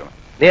വർഷാപ്പിലും കൊടുക്കണം.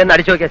 നീ ഒന്ന്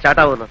അടിച്ചു നോക്കിയാ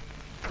ചാട്ടാവുന്നു.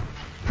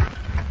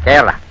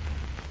 കേരള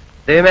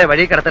ദൈവമേ,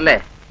 വഴി കിടത്തല്ലേ.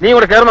 നീ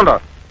ഇവിടെ കയറുന്നുണ്ടോ?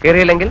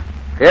 കേറിയില്ലെങ്കിൽ?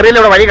 കേറിയില്ല,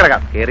 ഇവിടെ വഴി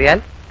കിടക്കാം. കേറിയാൽ?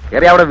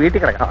 കേറി അവിടെ വീട്ടിൽ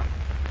കിടക്കാം.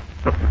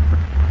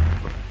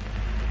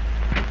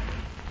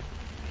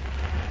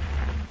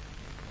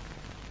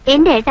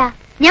 എന്റെ ഏട്ടാ,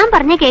 ഞാൻ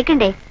പറഞ്ഞ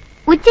കേക്കണ്ടേ?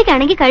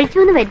 ഉച്ചയ്ക്കാണെങ്കിൽ കഴിച്ചു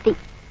എന്ന് വരുത്തി.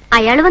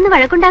 അയാൾ വന്ന്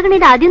വഴക്കുണ്ടാക്കണ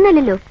ഇത്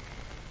ആദ്യമൊന്നല്ലല്ലോ.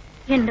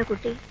 എന്റെ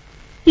കുട്ടി,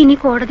 ഇനി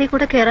കോടതി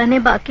കൂടെ കയറാനേ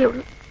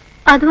ബാക്കിയുള്ളൂ.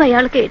 അതും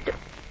അയാൾ കേട്ടു.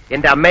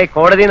 എന്റെ അമ്മയെ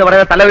കോടതി എന്ന്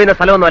പറയുന്ന തല വീഴുന്ന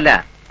സ്ഥലമൊന്നുമല്ല.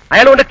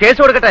 അയാൾ കൊണ്ട് കേസ്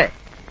കൊടുക്കട്ടെ.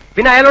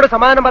 പിന്നെ അയാളോട്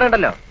സമാധാനം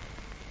പറയണ്ടല്ലോ.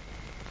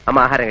 അമ്മ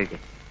ആഹാരം കഴിക്കേ.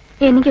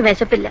 എനിക്ക്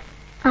വിശപ്പില്ല.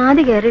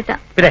 ആദ്യം കേറിട്ടാ.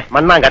 പിന്നെ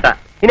മണ്ണാൻ കേട്ടാ.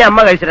 ഇനി അമ്മ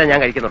കഴിച്ചിട്ടാ ഞാൻ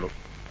കഴിക്കുന്നുള്ളൂ.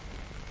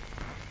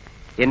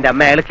 എന്റെ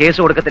അമ്മ അയാൾ കേസ്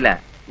കൊടുക്കത്തില്ല.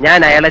 ഞാൻ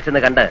അയാളെ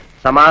ചെന്ന് കണ്ട്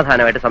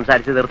സമാധാനമായിട്ട്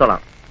സംസാരിച്ച്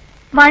തീർത്തോളാം.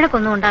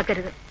 വഴക്കൊന്നും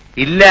ഉണ്ടാക്കരുത്.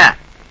 ഇല്ല,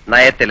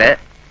 നയത്തില്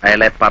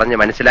അയാളെ പറഞ്ഞ്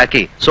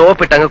മനസ്സിലാക്കി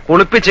സോപ്പിട്ടങ്ങ്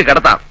കുളിപ്പിച്ച്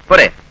കിടത്താം.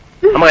 പോരെ?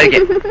 അമ്മ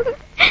കഴിക്കേ.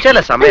 ചില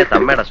സമയത്ത്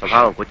അമ്മയുടെ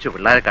സ്വഭാവം കൊച്ചു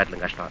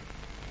പിള്ളേരെക്കാട്ടിലും കഷ്ടമാണ്.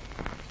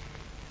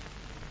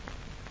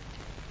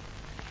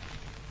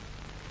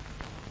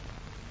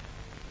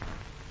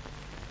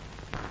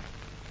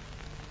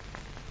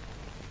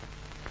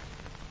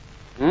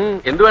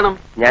 എന്ത് വേണം?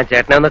 ഞാൻ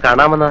ചേട്ടനെ ഒന്ന്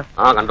കാണാമെന്നാ.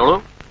 കണ്ടോളൂ.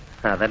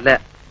 അതല്ല.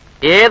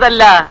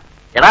 ഏതല്ല?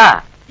 എടാ,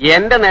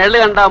 എന്റെ നിഴല്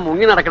കണ്ട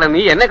മുങ്ങി നടക്കണ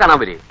നീ എന്നെ കാണാൻ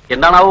വരെ.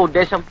 എന്താണാവോ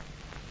ഉദ്ദേശം?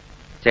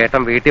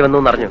 ചേട്ടൻ വീട്ടിൽ വന്നു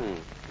എന്നറിഞ്ഞു.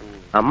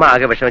 അമ്മ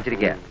ആകെ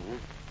വിഷമിച്ചിരിക്കുക.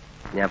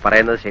 ഞാൻ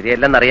പറയുന്നത്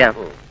ശരിയല്ലെന്നറിയാം.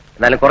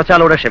 എന്നാലും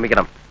കുറച്ചാളൂടെ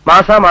ക്ഷമിക്കണം.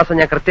 മാസാമാസം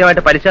ഞാൻ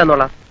കൃത്യമായിട്ട് പലിശ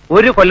തന്നോളാം.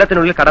 1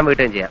 കൊല്ലത്തിനുള്ളിൽ കടം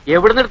വീട്ടുകയും ചെയ്യാം.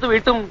 എവിടുന്നെടുത്ത്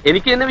വീട്ടും?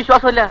 എനിക്ക് എന്നെ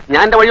വിശ്വാസമല്ല.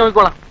 ഞാൻ എന്റെ വഴി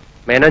നോക്കിക്കോളാം.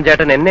 മേനോൻ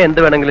ചേട്ടൻ എന്നെ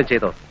എന്ത് വേണമെങ്കിലും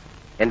ചെയ്തോ.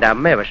 എന്റെ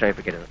അമ്മയെ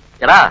വിഷമിപ്പിക്കരുത്.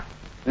 എടാ,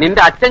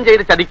 നിന്റെ അച്ഛൻ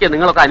ചെയ്ത് ചതിക്ക്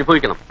നിങ്ങളൊക്കെ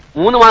അനുഭവിക്കണം.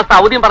 3 മാസത്തെ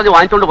അവധിയും പറഞ്ഞ്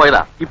വാങ്ങിച്ചോണ്ട്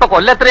പോയതാ. ഇപ്പൊ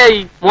കൊല്ലത്രയായി.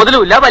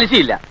 മുതലുമില്ല,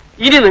 പലിശയില്ല.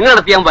 ഇനി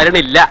നിങ്ങളടുത്ത് ഞാൻ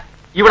വരണില്ല.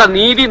 ഇവിടെ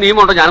നീതി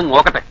നിയമമുണ്ടോ ഞാനും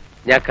നോക്കട്ടെ.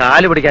 ഞാൻ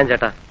കാല് പിടിക്കാൻ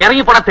ചേട്ടാ.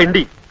 ഇറങ്ങിപ്പോടാ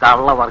തെണ്ടി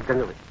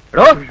കള്ളവർഗ്ഗങ്ങൾ.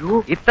 എടോ,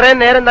 ഇത്രയും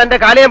നേരം തന്റെ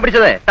കാല് ഞാൻ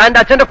പിടിച്ചത് തന്റെ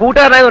അച്ഛന്റെ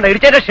കൂട്ടുകാരനായതുകൊണ്ട്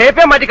ഇടിച്ചതിന്റെ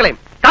ഷേപ്പേ മാറ്റിക്കളയും.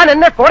 താൻ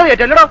എന്നെ കോടതി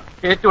കയറ്റല്ലോ.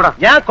 ഏറ്റൂടാ.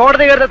 ഞാൻ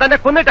കോടതി കയറുന്നത് തന്നെ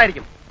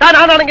കൊന്നിട്ടായിരിക്കും. താൻ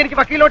ആണാണെങ്കിൽ എനിക്ക്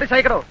വക്കീലോട്ട്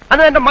സഹിക്കണോ?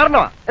 അന്ന് എന്റെ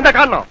മരണമാ. എന്താ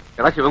കാണണോ?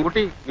 എടാ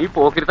ശിവൻകുട്ടി, നീ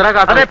പോക്കിരുത്തരാ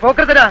കാട്ടെ. അതെ,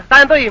 പോക്കരത്തിനാ. താൻ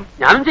എന്തോ ചെയ്യും?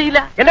 ഞാനും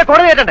ചെയ്യില്ല. എന്നെ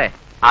കോടതി കയറ്റണ്ടേ?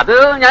 അത്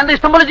ഞാൻ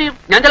ഇഷ്ടം പോലെ ചെയ്യും.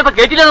 ഞാൻ ചിലപ്പോ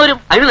കേട്ടില്ലെന്ന് വരും.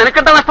 അതിന്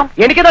നിനക്കെന്താ നഷ്ടം?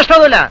 എനിക്ക്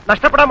നഷ്ടമൊന്നുമില്ല.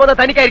 നഷ്ടപ്പെടാൻ പോകുന്ന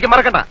തനിക്കായിരിക്കും.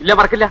 മറക്കണ്ട. ഇല്ല,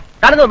 മറക്കില്ല.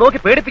 കാണുന്നോ നോക്കി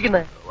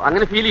പേടിപ്പിക്കുന്നത്?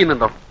 അങ്ങനെ ഫീൽ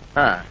ചെയ്യുന്നുണ്ടോ?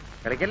 ആ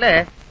കളിക്കല്ലേ.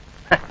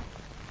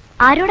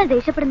 ആരോടാ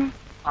ദേഷ്യപ്പെടുന്നേ?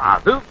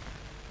 അത്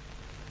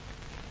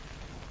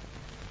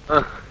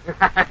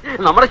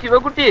നമ്മുടെ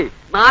ശിവകുട്ടി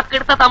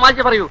നാക്കെടുത്ത തമാശ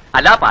പറയൂ.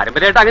 അല്ല,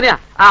 പാരമ്പര്യമായിട്ട് അങ്ങനെയാ.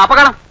 അപ്പൊ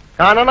കാണാം.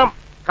 കാണണം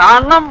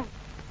കാണണം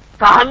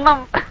കാണണം.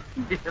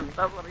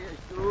 എന്താ പറയാ,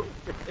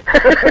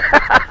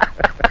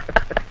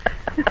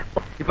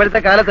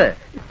 ഇപ്പോഴത്തെ കാലത്ത്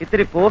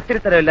ഇത്തിരി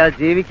പോക്കിരിത്തരമില്ലാതെ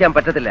ജീവിക്കാൻ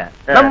പറ്റത്തില്ല.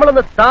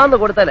 നമ്മളൊന്ന് താന്ന്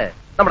കൊടുത്താലേ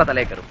നമ്മുടെ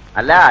തലയിൽ കയറും.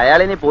 അല്ല, അയാൾ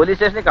ഇനി പോലീസ്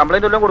സ്റ്റേഷനിൽ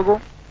കംപ്ലൈന്റ് വല്ലതും കൊടുക്കും?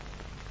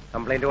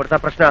 കംപ്ലൈന്റ് കൊടുത്താ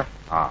പ്രശ്ന.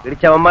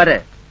 ഇടിച്ചവന്മാര്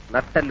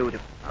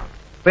നട്ടല്ലൂരും.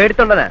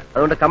 പേടിത്തൊണ്ടനാ,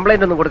 അതുകൊണ്ട്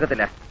കംപ്ലൈന്റ് ഒന്നും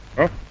കൊടുക്കത്തില്ല.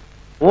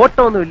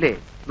 ഓട്ടം ഒന്നും ഇല്ലേ?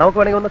 നമുക്ക്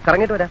വേണമെങ്കിൽ ഒന്ന്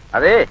കറങ്ങിട്ട് വരാം.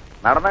 അതെ,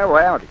 നടന്നങ്ങ്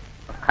പോയാ മതി.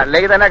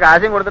 അല്ലെങ്കിൽ തന്നെ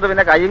കാശും കൊടുത്തിട്ട്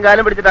പിന്നെ കയ്യും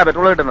കാലും പിടിച്ചിട്ടാ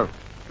പെട്രോൾ കിട്ടുന്നത്.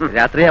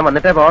 രാത്രി ഞാൻ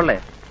വന്നിട്ടേ പോകണല്ലേ.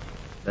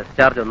 ബസ്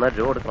ചാർജ് 1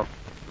 രൂപ കൊടുക്കണം.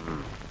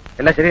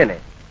 എല്ലാം ശരി തന്നെ.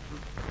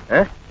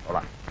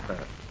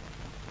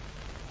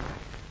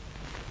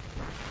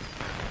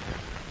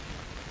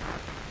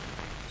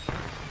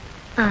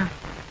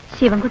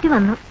 ശിവൻകുട്ടി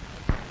വന്നു.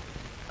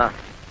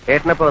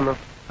 ഏട്ടനപ്പോ വന്നു.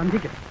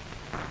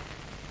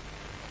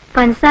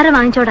 പഞ്ചസാര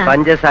വാങ്ങിച്ചോടാ.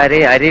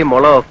 പഞ്ചസാരയും അരിയും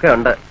മുളകും ഒക്കെ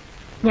ഉണ്ട്.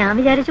 ഞാൻ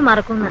വിചാരിച്ചു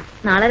മറക്കുന്നു.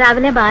 നാളെ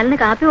രാവിലെ ബാലന്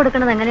കാപ്പി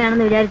കൊടുക്കണത്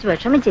എങ്ങനെയാണെന്ന് വിചാരിച്ചു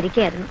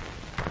വിഷമിച്ചിരിക്കായിരുന്നു.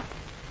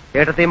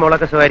 ഏട്ടത്തെയും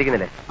മോളൊക്കെ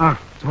സുഖമായിരിക്കുന്നില്ലേ?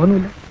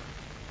 സുഖമൊന്നുമില്ല.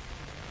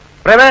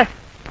 പ്രേമേ,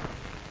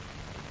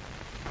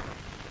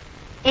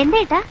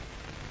 എന്തേട്ടാ?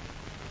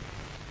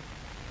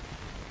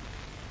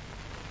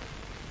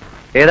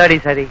 ഏതാടി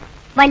സാരി?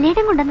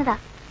 വല്യേട്ടൻ കൊണ്ടുവന്നതാ.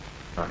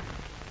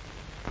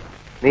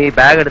 നീ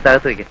ബാഗ് എടുത്ത്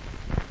അകത്ത് വയ്ക്ക.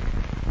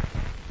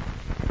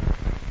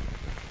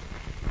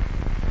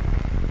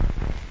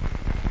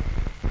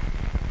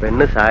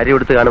 പെണ്ണ് സാരി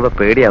ഉടുത്ത് കാണുമ്പോ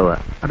പേടിയാവുക.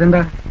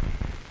 അതെന്താ?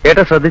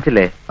 ഏട്ടാ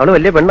ശ്രദ്ധിച്ചില്ലേ? അവള്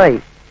വലിയ പെണ്ണായി.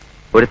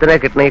 ഒരുത്തനെ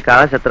കിട്ടണമെങ്കിൽ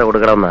കാശ് എത്ര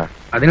കൊടുക്കണമെന്നാ?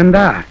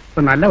 അതിനെന്താ,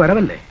 ഇപ്പൊ നല്ല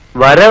വരവല്ലേ?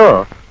 വരവോ?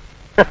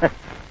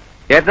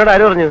 ഏട്ടനോട്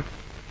ആര് പറഞ്ഞു?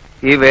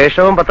 ഈ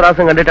വേഷവും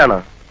പത്രാസും കണ്ടിട്ടാണോ?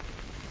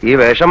 ഈ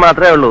വേഷം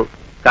മാത്രമേ ഉള്ളൂ.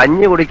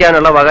 കഞ്ഞി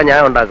കുടിക്കാനുള്ള വക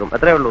ഞാൻ ഉണ്ടാക്കും,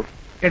 അത്രേ ഉള്ളൂ.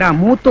 എടാ,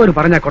 മൂത്തോര്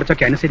പറഞ്ഞാൽ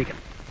കുറച്ചൊക്കെ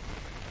അനുസരിക്കണം.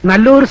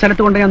 നല്ലൊരു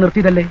സ്ഥലത്ത് കൊണ്ട് ഞാൻ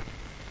നിർത്തിയതല്ലേ.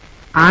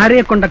 ആരെ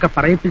കൊണ്ടൊക്കെ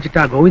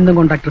പറയിപ്പിച്ചിട്ടാ ഗോവിന്ദൻ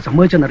കോൺട്രാക്ടർ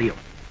സമ്മതിച്ചെന്നറിയോ?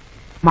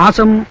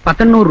 മാസം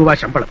 1,800 രൂപ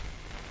ശമ്പളം.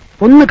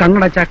 ഒന്ന്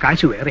കണ്ണടച്ചാ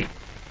കാശ് വേറെ.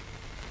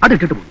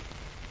 അതിട്ടിട്ട് പോയി.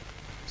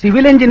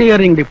 സിവിൽ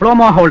എഞ്ചിനീയറിംഗ്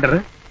ഡിപ്ലോമ ഹോൾഡർ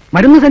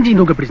മരുന്ന് സഞ്ചിയും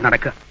തൂക്കി പിടിച്ച്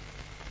നടക്കുക.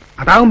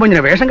 അതാവുമ്പോ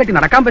ഇങ്ങനെ വേഷം കെട്ടി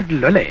നടക്കാൻ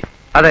പറ്റില്ലല്ലോ അല്ലേ?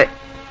 അതെ,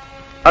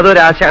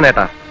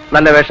 അതൊരാശാനേട്ടാ,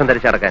 നല്ല വേഷം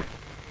ധരിച്ചിറക്കാൻ.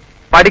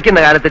 പഠിക്കുന്ന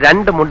കാലത്ത്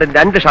 2 മുണ്ടും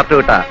 2 ഷർട്ടും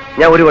ഇട്ടാ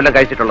ഞാൻ 1 കൊല്ലം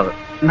കഴിച്ചിട്ടുള്ളത്.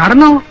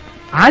 നടന്നോ?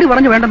 ആര്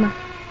പറഞ്ഞു വേണ്ടെന്ന്?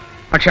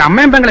 പക്ഷെ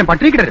അമ്മയും പെങ്ങളെയും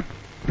പട്ടിണിക്കിടരുത്,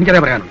 എനിക്കതേ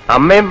പറയാനുള്ളൂ.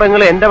 അമ്മയും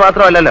പെങ്ങളും എന്റെ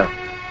മാത്രമല്ലല്ലോ.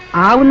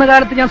 ആവുന്ന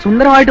കാലത്ത് ഞാൻ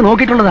സുന്ദരമായിട്ട്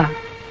നോക്കിയിട്ടുള്ളതാ.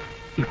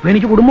 ഇപ്പൊ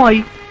എനിക്ക്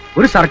കുടുംബമായി.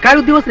 ഒരു സർക്കാർ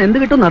ഉദ്യോഗസ്ഥന് എന്ത്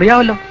കിട്ടുമെന്ന്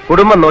അറിയാമല്ലോ.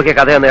 കുടുംബം നോക്കിയ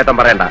കഥയൊന്നും ഏട്ടൻ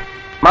പറയണ്ട.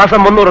 മാസം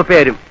 300 രൂപ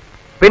വരും.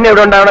 പിന്നെ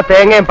ഇവിടെ ഉണ്ടാവണ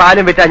തേങ്ങയും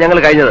പാലും വിറ്റാ ഞങ്ങൾ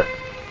കഴിഞ്ഞത്.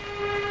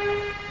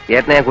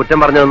 ഏട്ടനെ ഞാൻ കുറ്റം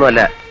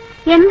പറഞ്ഞതൊന്നുമല്ല.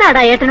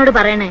 എന്താടാ ഏട്ടനോട്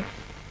പറയണേ?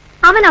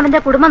 അവൻ അവന്റെ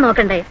കുടുംബം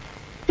നോക്കണ്ടേ?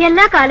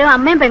 എല്ലാ കാലവും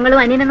അമ്മയും പെങ്ങളും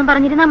അനിയനെന്നും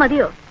പറഞ്ഞിരുന്നാ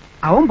മതിയോ?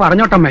 അവൻ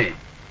പറഞ്ഞോട്ടമ്മേ,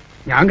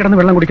 ഞാൻ കിടന്ന്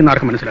വെള്ളം കുടിക്കുന്ന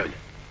ആർക്കും മനസ്സിലാവില്ല.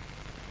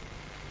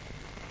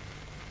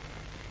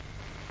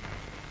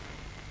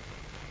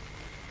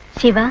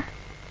 ശിവ,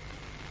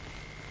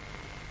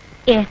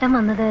 ഏട്ടൻ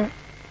വന്നത്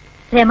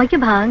രമയ്ക്ക്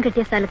ഭാഗം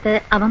കിട്ടിയ സ്ഥലത്ത്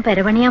അവൻ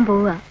പെരപണിയാൻ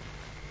പോവുക.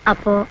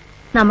 അപ്പോ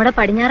നമ്മുടെ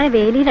പടിഞ്ഞാറെ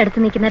വേലിയിലടുത്ത്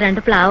നിൽക്കുന്ന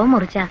 2 പ്ലാവ്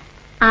മുറിച്ച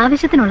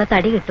ആവശ്യത്തിനുള്ള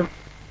തടി കിട്ടും.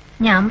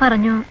 ഞാൻ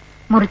പറഞ്ഞു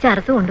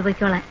മുറിച്ചറുത്ത്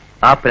കൊണ്ടുപോയിക്കോളാൻ.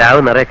 ആ പ്ലാവ്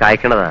നിറയെ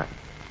കായ്ക്കണതാ.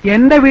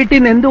 എന്റെ വീട്ടിൽ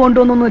നിന്ന് എന്ത്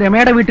കൊണ്ടുവന്നു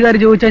രമയുടെ വീട്ടുകാർ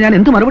ചോദിച്ചാൽ ഞാൻ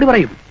എന്ത് മറുപടി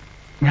പറയും?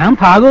 ഞാൻ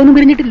ഭാഗമൊന്നും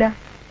പിരിഞ്ഞിട്ടില്ല.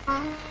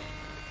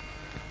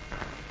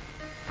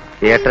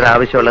 ഏട്ടന്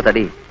ആവശ്യമുള്ള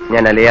തടി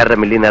ഞാൻ അലിയാറുടെ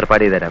മില്ലിൽ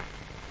ഏർപ്പാട് ചെയ്ത് തരാം.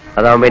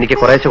 അതാവുമ്പോ എനിക്ക്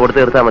കുറേശ്ശെ കൊടുത്തു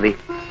തീർത്താൽ മതി.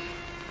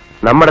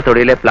 നമ്മുടെ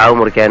തൊടിയിലെ പ്ലാവ്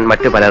മുറിക്കാൻ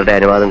മറ്റു പലരുടെ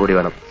അനുവാദം കൂടി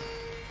വേണം.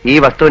 ഈ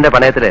വസ്തുവിന്റെ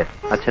പണയത്തില്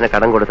അച്ഛന്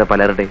കടം കൊടുത്ത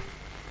പലരുടെയും.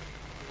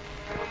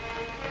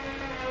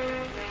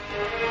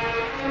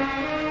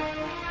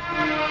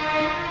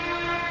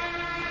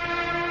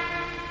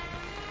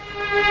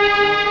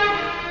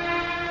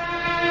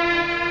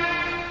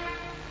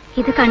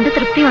 ഇത് കണ്ട്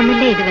തൃപ്തി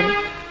വന്നില്ലേ ഇതുവരെ?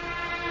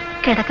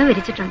 കിടക്ക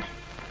വിരിച്ചിട്ടുണ്ട്.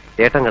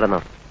 ഏട്ടൻ കിടന്നോ?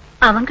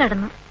 അവൻ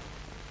കിടന്നു.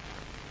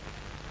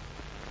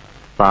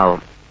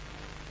 പാവം,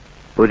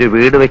 ഒരു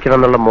വീട് വെക്കണം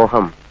എന്നുള്ള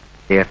മോഹം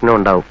ഏട്ടനും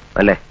ഉണ്ടാവും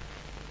അല്ലേ?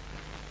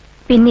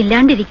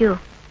 പിന്നില്ലാണ്ടിരിക്കുവോ?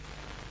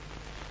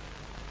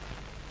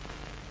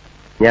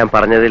 ഞാൻ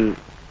പറഞ്ഞതിൽ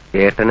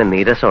ഏട്ടന്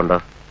നീരസമുണ്ടോ?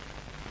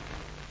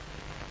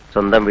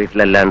 സ്വന്തം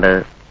വീട്ടിലല്ലാണ്ട്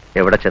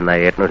എവിടെ ചെന്നാ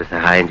ഏട്ടനൊരു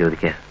സഹായം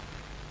ചോദിക്കുക?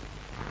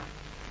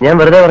 ഞാൻ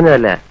വെറുതെ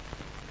പറഞ്ഞതല്ല.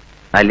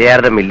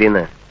 അലിയാറുടെ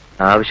മില്ലിന്ന്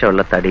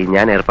ആവശ്യമുള്ള തടി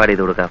ഞാൻ ഏർപ്പാട്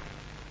ചെയ്ത് കൊടുക്കാം.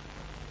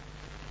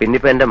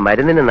 പിന്നിപ്പോ എന്റെ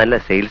മരുന്നിന് നല്ല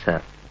സെയിൽസാ.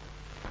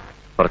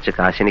 കുറച്ച്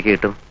കാശ് എനിക്ക്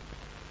കിട്ടും.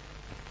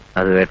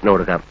 അത് ഏട്ടന്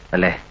കൊടുക്കാം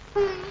അല്ലേ?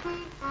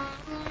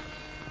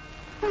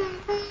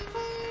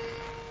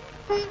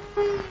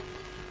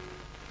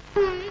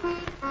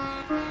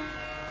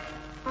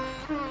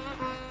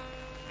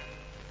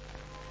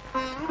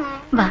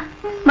 വാ,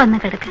 വന്ന്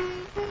കിടക്ക്.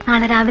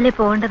 നാളെ രാവിലെ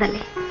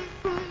പോകേണ്ടതല്ലേ?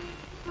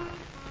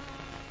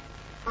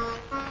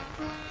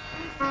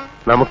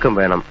 നമുക്കും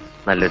വേണം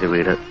നല്ലൊരു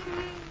വീട്.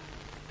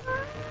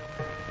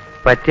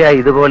 പറ്റിയ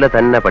ഇതുപോലെ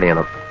തന്നെ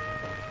പണിയണം.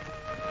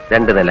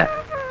 2 നില.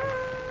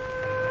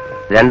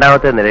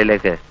 2ാമത്തെ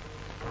നിലയിലേക്ക്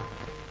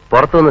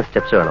പുറത്തുനിന്ന്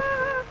സ്റ്റെപ്സ് വേണം.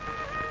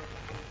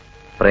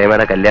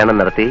 പ്രേമയുടെ കല്യാണം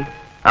നടത്തി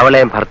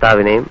അവളെയും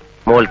ഭർത്താവിനെയും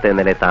മുകളിലത്തെ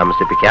നിലയിൽ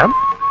താമസിപ്പിക്കാം.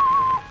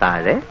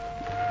 താഴെ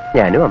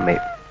ഞാനും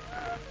അമ്മയും.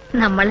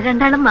 നമ്മൾ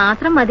രണ്ടാളും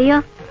മാത്രം മതിയോ?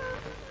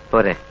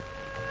 പോരെ?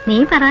 നീ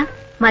പറ,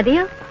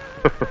 മതിയോ?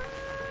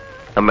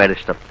 അമ്മയുടെ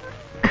ഇഷ്ടം.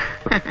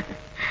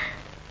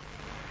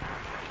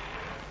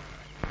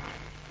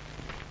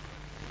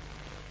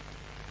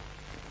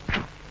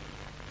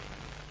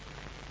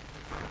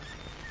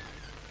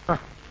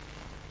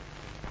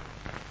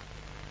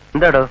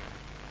 എന്താടോ?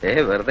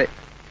 വെറുതെ.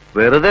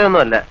 വെറുതെ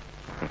ഒന്നുമല്ല.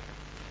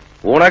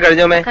 ഊണാ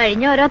കഴിഞ്ഞോമേ?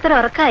 കഴിഞ്ഞ ഓരോരുത്തർ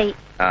ഉറക്കായി.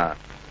 ആ,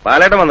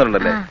 പാലേട്ടൻ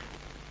വന്നിട്ടുണ്ടല്ലേ?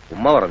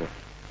 ഉമ്മ പറഞ്ഞു.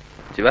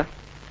 ശിവ,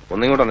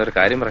 ഒന്നിങ്ങോട്ട് വന്നൊരു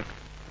കാര്യം പറ.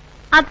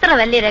 അത്ര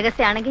വലിയ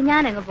രഹസ്യമാണെങ്കിൽ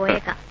ഞാൻ അങ്ങ്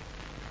പോയേക്കാം.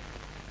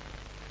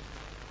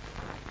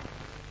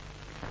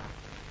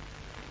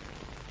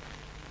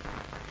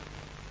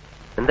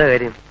 എന്താ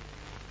കാര്യം?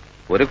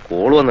 ഒരു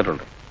കോള്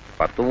വന്നിട്ടുണ്ട്.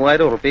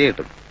 10,000 ഉറുപ്പിക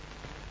കിട്ടും.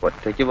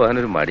 ഒറ്റയ്ക്ക്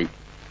പോകാനൊരു മടി.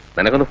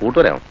 നിനക്കൊന്ന്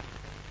കൂട്ടുവരാമോ?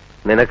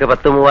 നിനക്ക്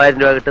 10,000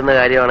 രൂപ കിട്ടുന്ന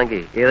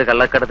കാര്യമാണെങ്കിൽ ഏത്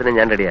കള്ളക്കടത്തിനും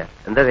ഞാൻ റെഡിയാ.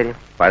 എന്താ കാര്യം?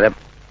 പഴം.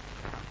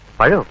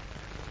 പഴോ?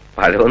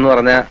 പഴമെന്ന്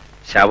പറഞ്ഞ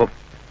ശവം.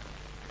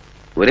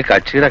 ഒരു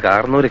കക്ഷിയുടെ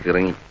കാർന്നൂര്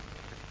കിറങ്ങി.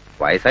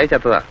 വയസ്സായി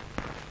ചത്തതാ.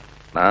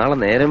 നാളെ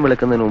നേരം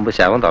വെളുക്കുന്നതിന് മുമ്പ്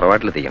ശവം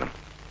തറവാട്ടിലെത്തിക്കണം.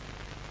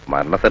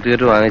 മരണ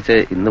സർട്ടിഫിക്കറ്റ് വാങ്ങിച്ച്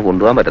ഇന്ന്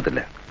കൊണ്ടുപോകാൻ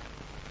പറ്റത്തില്ല.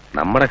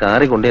 നമ്മുടെ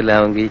കാറി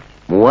കൊണ്ടില്ലാമെങ്കിൽ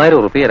 3,000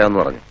 ഉറുപ്പിക തരാമെന്ന്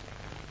പറഞ്ഞു.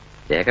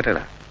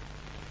 കേക്കട്ടെടാ.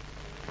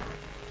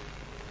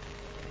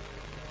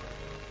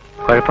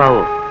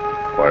 കുഴപ്പാവോ?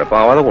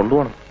 കുഴപ്പമാവാതെ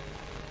കൊണ്ടുപോകണം.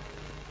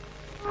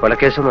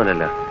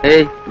 കൊലക്കേസൊന്നുമല്ലല്ലോ?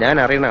 ഏയ്, ഞാൻ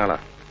അറിയുന്ന ആളാ.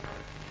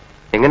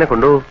 എങ്ങനെ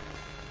കൊണ്ടുപോകും?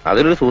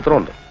 അതിലൊരു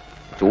സൂത്രമുണ്ട്.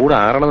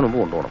 ചൂടാറണതിന് മുമ്പ്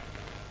കൊണ്ടുപോകണം.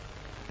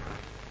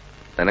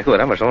 നിനക്ക്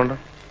വരാൻ വിഷമമുണ്ടോ?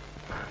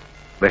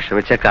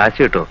 വിഷമിച്ച കാശ്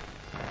കിട്ടോ?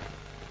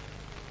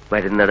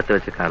 വരുന്നിടത്ത്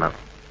വെച്ച് കാണാം.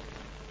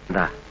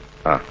 എന്താ?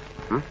 ആ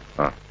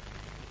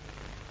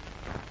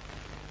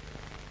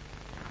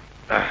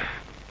ആ,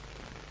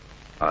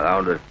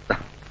 അതാണ്ട്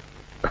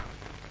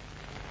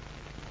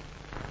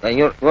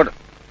ഇങ്ങോട്ട്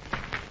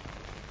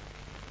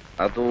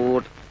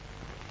അതോട്ട്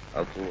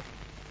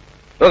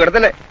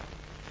കിടത്തല്ലേ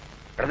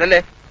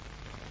കിടത്തല്ലേ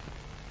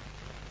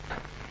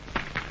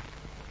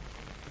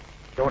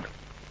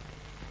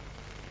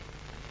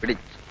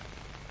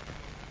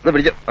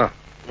പിടിച്ചോ. ആ,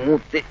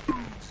 മൂത്തി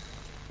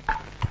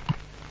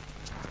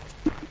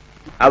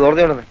അത്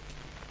ഓർമ്മ.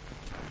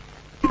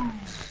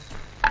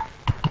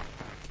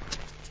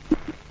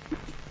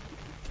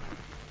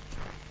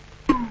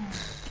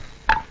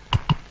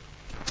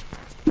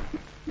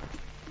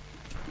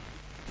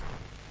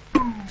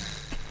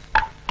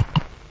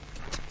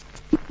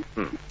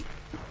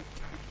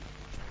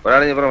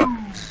 ഒരാളെ നീ പറഞ്ഞ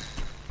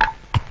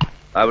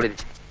അവിടെ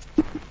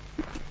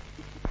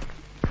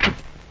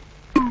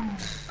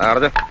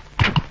അടച്ചോ.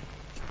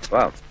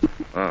 വാ.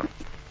 ആ,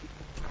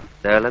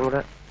 ശകലം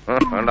കൂടെ.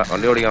 വേണ്ട,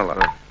 വണ്ടി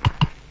ഓടിക്കാനുള്ള.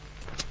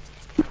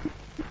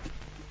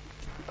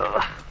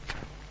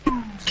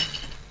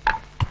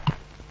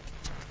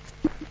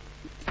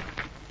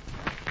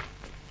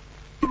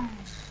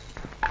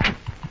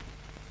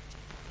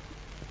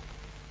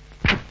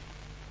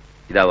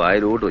 ഇതാ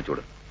വായിലോട്ട്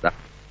വെച്ചോട്.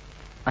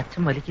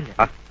 അച്ഛൻ വലിക്കില്ല.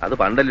 അത്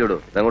പണ്ടല്ലേ ഇടൂ.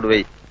 ഇതങ്ങോട്ട്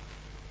പോയി.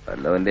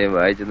 വല്ലവന്റെയും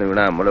വായിച്ചെന്ന്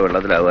വീണാ നമ്മള്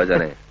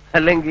വെള്ളത്തിലാവാച്ചാനെ.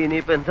 അല്ലെങ്കിൽ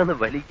ഇനിയിപ്പോ എന്താന്ന്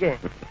വലിക്കേ?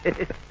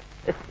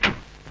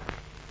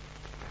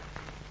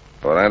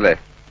 ഉറങ്ങല്ലേ?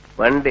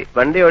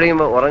 വണ്ടി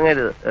ഓടിക്കുമ്പോ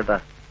ഉറങ്ങരുത് കേട്ടാ.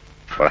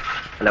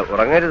 അല്ല,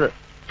 ഉറങ്ങരുത്.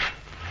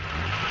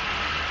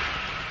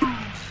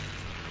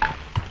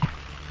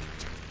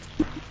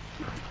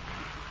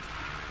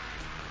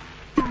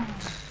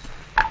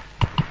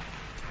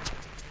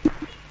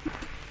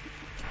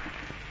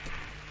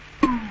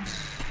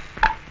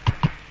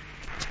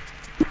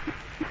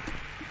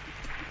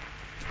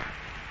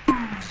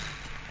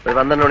 ഒരു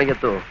 12 മണിക്ക്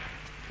എത്തുമോ?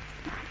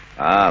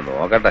 ആ,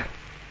 നോക്കട്ടെ.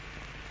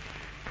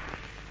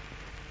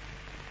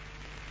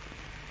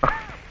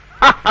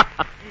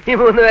 ഈ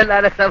 3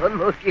 പേരുടെ ശവം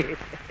നോക്കി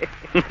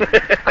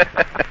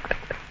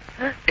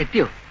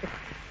എത്തിയോ?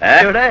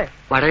 ഇവിടെ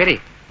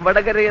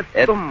വടകരയിൽ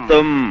എത്തും.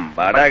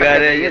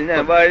 വടകരയിൽ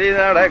ഞാൻ വഴി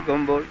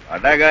നടക്കുമ്പോൾ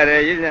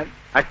വടകരയിൽ ഞാൻ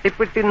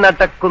അട്ടിപ്പിട്ടി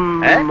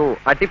നടക്കുന്നു.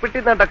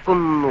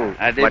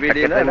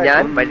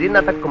 ഞാൻ വഴി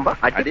നടക്കുമ്പോ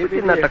അട്ടിപ്പിട്ടി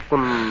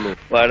നടക്കുന്നു.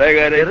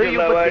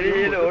 വടകരയിലുള്ള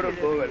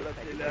വഴിയിലോടുമ്പോ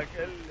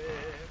വെള്ളത്തിലാക്കല്ലേ.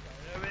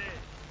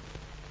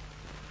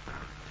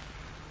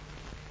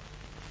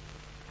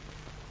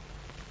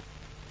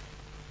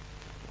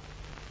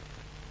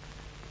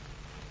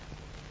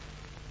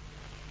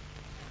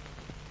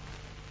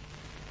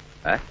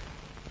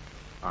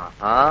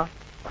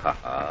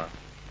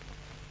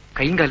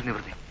 കൈയും കാലും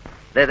നിവർത്തി.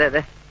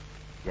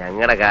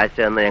 ഞങ്ങളുടെ കാശ്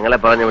തന്ന് ഞങ്ങളെ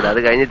പറഞ്ഞു വിടും. അത്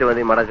കഴിഞ്ഞിട്ട്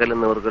മതി മടക്കലും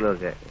നൂർക്കലും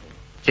ഒക്കെ.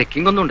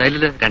 ചെക്കിംഗ് ഒന്നും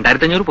ഉണ്ടായില്ലല്ലോ.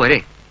 2,500 പോരെ?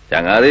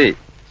 ചങ്ങാതി,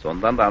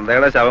 സ്വന്തം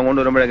തന്തയുടെ ശവം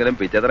കൊണ്ടുവരുമ്പോഴെങ്കിലും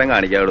പിച്ചത്തരം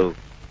കാണിക്കാടൂ.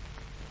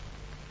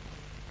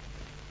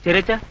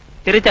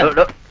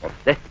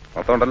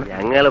 മൊത്തമുണ്ടല്ലോ.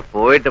 ഞങ്ങള്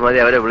പോയിട്ട് മതി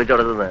അവരെ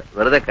വിളിച്ചോടുന്നത്.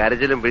 വെറുതെ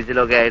കരച്ചിലും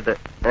പിടിച്ചിലും ഒക്കെ ആയിട്ട്.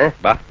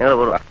 ഞങ്ങള്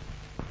പോവാ.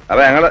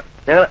 അപ്പൊ ഞങ്ങള്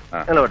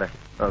പോട്ടെ.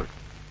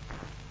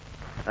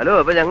 ഹലോ,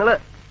 അപ്പൊ ഞങ്ങള്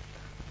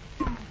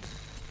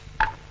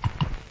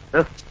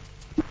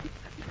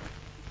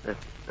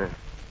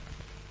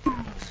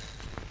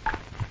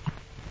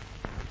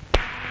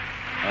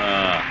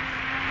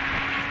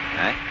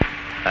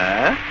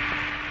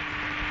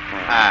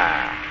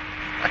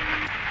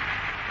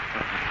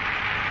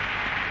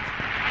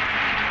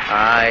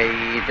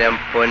ആയിരം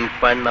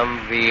പൊൻപണം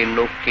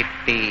വീണു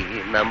കിട്ടി,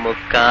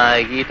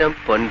 നമുക്കായിരം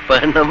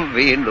പൊൻപണം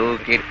വീണു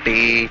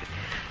കിട്ടി.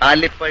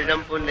 ആലിപ്പഴം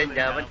പുല്ലെ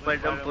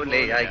ഞാവൽപ്പഴം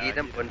പുല്ലെ,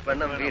 ആയിരം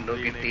പൊൻപണം വീണു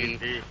കിട്ടി.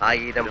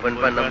 ആയിരം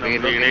പൊൻപണം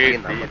വീണു കിട്ടി,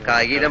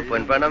 നമുക്കായിരം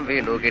പൊൻപണം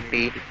വീണു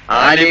കിട്ടി.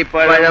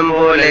 ആലിപ്പഴം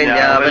പോലെ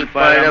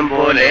ഞാവൽപ്പഴം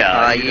പോലെ,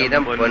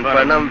 ആയിരം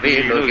പൊൻപണം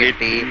വീണു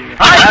കിട്ടി.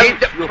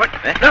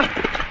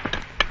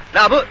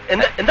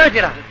 എന്താ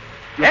പറ്റിയടാ?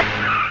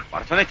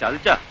 പറച്ചനെ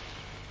ചതിച്ച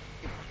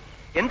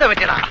എന്താ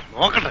പറ്റിയടാ?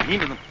 നോക്കണ്ട നീ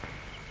നിന്നും.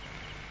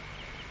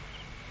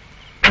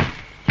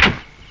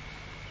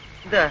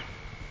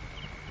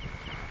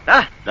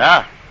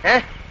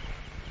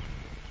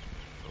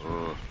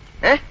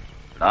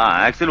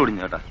 ആക്സിൽ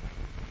ഒടിഞ്ഞു കേട്ടാ.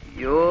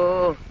 അയ്യോ,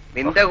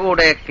 നിന്റെ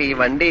കൂടെയൊക്കെ ഈ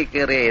വണ്ടി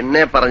കയറി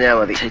എന്നെ പറഞ്ഞാ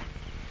മതി.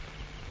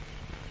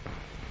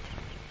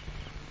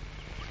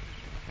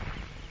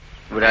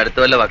 ഇവിടെ അടുത്ത്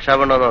വല്ല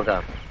വർക്ക്ഷോപ്പ് ഉണ്ടോ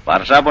നോക്കാം.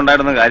 വർക്ക്ഷോപ്പ്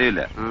ഉണ്ടായിരുന്ന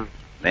കാര്യമില്ല.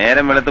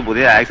 നേരം വെളുത്ത്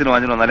പുതിയ ആക്സിൽ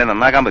വാങ്ങിച്ചു വന്നാലേ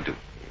നന്നാക്കാൻ പറ്റൂ.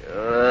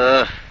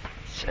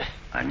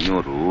 500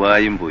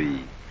 രൂപയും പോയി,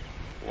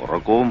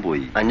 ഉറക്കവും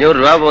പോയി. 500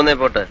 രൂപ പോകുന്നേ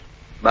പോട്ട്,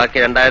 ബാക്കി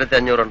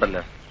 2500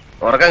 ഉണ്ടല്ലോ.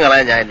 ഉറക്കം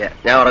കളയാൻ ഞാനില്ല,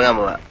 ഞാൻ ഉറങ്ങാൻ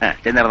പോവാ.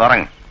 ചെന്നേരം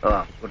ഉറങ്ങ. ഓ,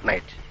 ഗുഡ്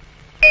നൈറ്റ്.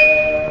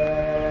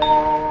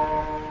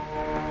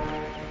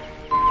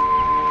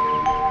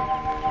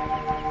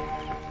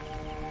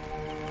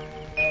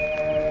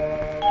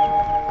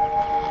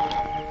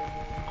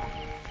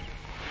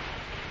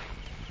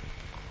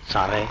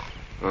 സാറേ,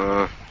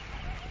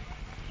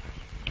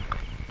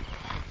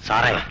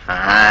 സാറേ,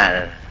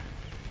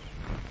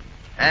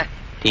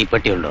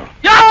 തീപ്പെട്ടിയുണ്ടോ?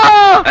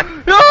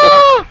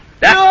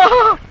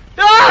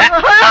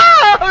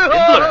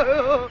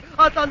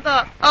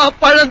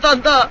 പഴം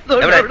തന്ത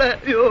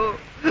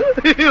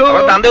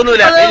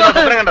തന്തയൊന്നുമില്ല.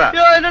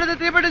 എന്നോട്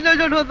തീപ്പെട്ടി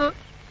ചോദിച്ചോണ്ട് വന്നു.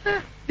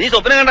 നീ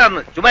സ്വപ്നം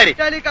കണ്ടാന്ന് ചുമ്മാരി.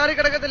 ഞാൻ ഈ കാറി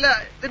കിടക്കത്തില്ല,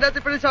 ഇതിന്റെ അകത്ത്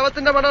ഇപ്പോഴും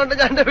ശവത്തിന്റെ പണം ഉണ്ട്.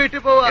 ഞാൻ എന്റെ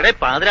വീട്ടിൽ പോവാ.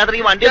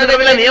 പാതിരാത്രിക്ക് വണ്ടി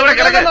നീ ഇവിടെ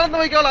കിടക്കാൻ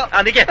നോക്കിക്കോളാം.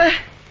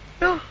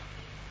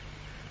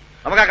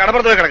 നമുക്ക് ആ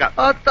കടപ്പുറത്ത് പോയി കിടക്കാം.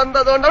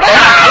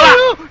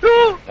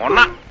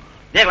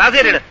 ഞാൻ ക്ലാസ്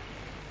കയറിയിട്.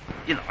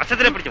 ഈ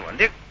നാശത്തിനെ പിടിച്ചു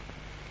വണ്ടി.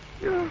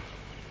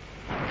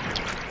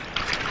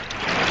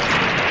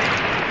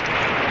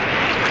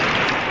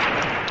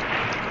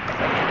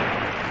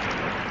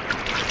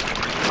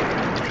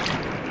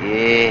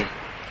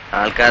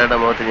 ആൾക്കാരുടെ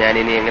മുഖത്ത് ഞാൻ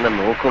ഇനി എങ്ങനെ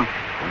നോക്കും?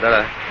 എന്താ,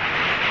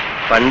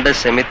 പണ്ട്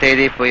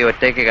സെമിത്തേരി പോയി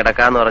ഒറ്റയ്ക്ക്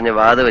കിടക്കാന്ന് പറഞ്ഞ്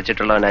വാത്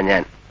വെച്ചിട്ടുള്ളവനാ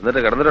ഞാൻ. എന്നിട്ട്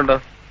കിടന്നിട്ടുണ്ടോ?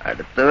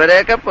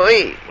 അടുത്തവരെയൊക്കെ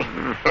പോയി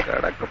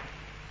കിടക്കും.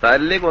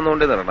 തല്ലി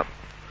കൊന്നുകൊണ്ടേ തരണം.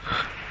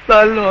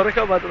 നല്ല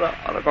ഉറക്കാൻ പറ്റുക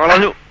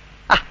കളഞ്ഞു.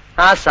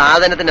 ആ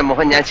സാധനത്തിന്റെ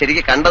മുഖം ഞാൻ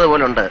ശരിക്കും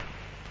കണ്ടതുപോലെ ഉണ്ട്.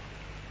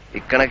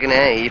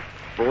 ഇക്കണക്കിന് ഈ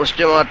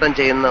പോസ്റ്റ്മോർട്ടം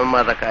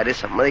ചെയ്യുന്നവന്മാരുടെ കാര്യം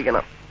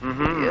സമ്മതിക്കണം.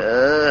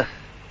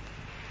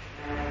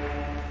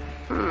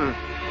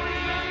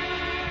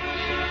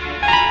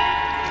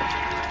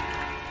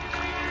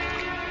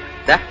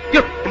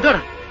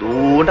 എന്താണ്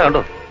ദൂണ്ട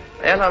കണ്ടോ?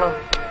 അയാളാണോ?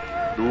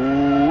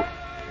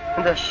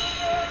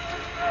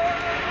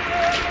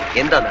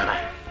 എന്താ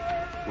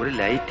ഒരു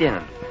ലൈറ്റ് ഞാൻ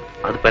കണ്ടു,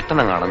 അത്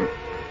പെട്ടെന്ന് കാണുന്നു.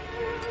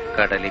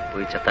 കടലിൽ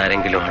പോയി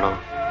ചത്താരെങ്കിലും ആണോ?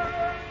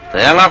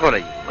 തേങ്ങാക്കൊല.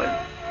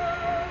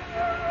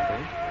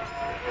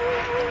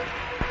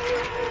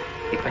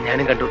 ഇപ്പൊ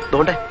ഞാനും കണ്ടു.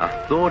 ദോണ്ടേ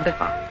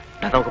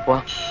നമുക്ക്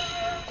പോവാം.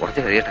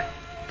 കുറച്ച് കഴിയട്ടെ,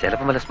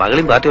 ചിലപ്പോ വല്ല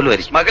സ്മഗ്ലിംഗ് പാർട്ടി വല്ലതും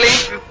ആയിരിക്കും.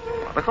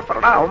 അതൊക്കെ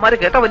പറഞ്ഞാ അവന്മാര്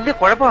കേട്ടാ വലിയ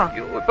കുഴപ്പമാ.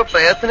 ഇപ്പൊ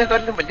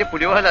പ്രയത്നക്കാരിലും വലിയ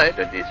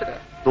പുലിവാലായിട്ടോ ടീച്ചറാ.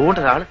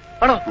 ദൂണ്ടൊരാള്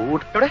ആണോ?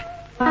 എവിടെ?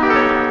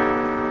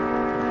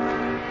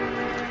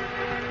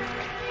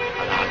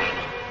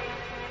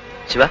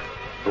 ശിവ,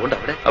 ദൂണ്ട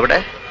അവിടെ അവിടെ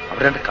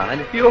അവിടെ 2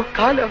 കാല്. അയ്യോ,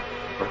 കാലോ?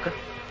 നോക്ക്.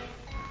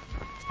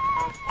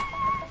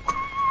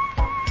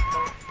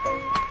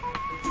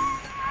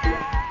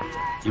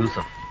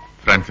 Yusuf,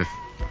 Francis,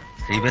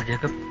 സീബർ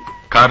Jacob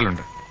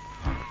കാറിലുണ്ട്.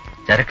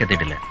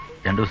 ചരക്കെത്തിയിട്ടില്ല,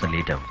 2 ദിവസം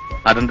ലേറ്റ് ആവും.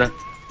 അതെന്താ?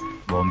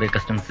 ബോംബെ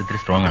കസ്റ്റംസ് ഇത്തിരി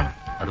സ്ട്രോങ് ആണ്,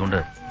 അതുകൊണ്ട്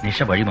നിഷ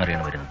വഴി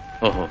മാറിയാണ് വരുന്നത്.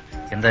 ഓഹോ.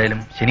 എന്തായാലും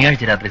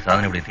ശനിയാഴ്ച രാത്രി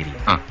സാധനം ഇവിടെ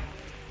എത്തിയിരിക്കും.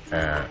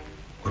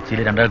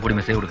 കൊച്ചിയിൽ 2 ആൾ കൂടി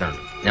മെസ്സേജ്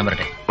കൊടുക്കാനുണ്ട്. ഞാൻ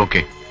പറട്ടെ?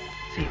 ഓക്കെ.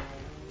 സി.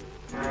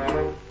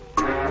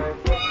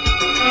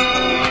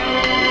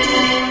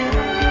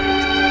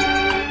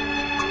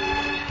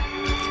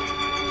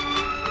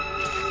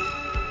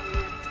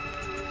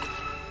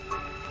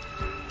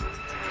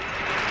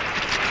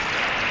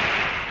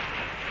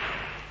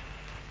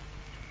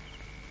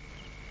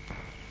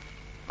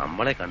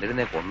 നമ്മളെ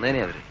കണ്ടിരുന്നേ കൊന്നേനെ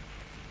അവര്.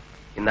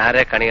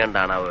 ഇന്നാരെ കണി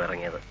കണ്ടാണാവോ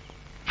ഇറങ്ങിയത്?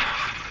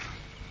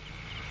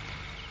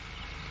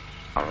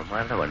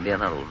 അവന്മാരുടെ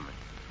വണ്ടിയാന്നാ തോന്നുന്നത്.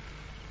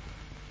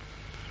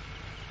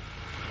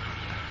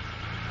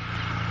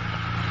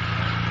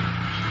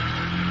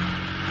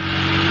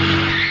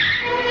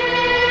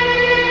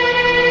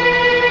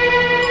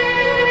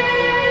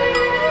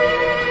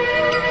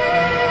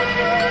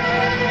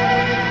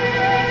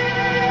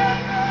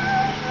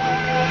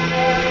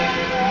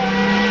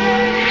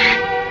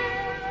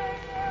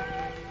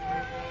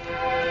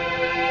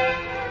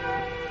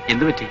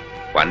 എന്ത് പറ്റി?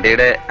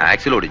 വണ്ടിയുടെ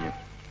ആക്സിൽ ഒടിഞ്ഞു.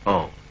 ഓ,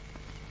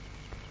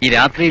 ഈ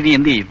രാത്രി ഇനി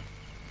എന്ത് ചെയ്യും?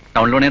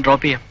 ടൗണിലോണെ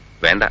ഡ്രോപ്പ് ചെയ്യാം.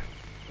 വേണ്ട,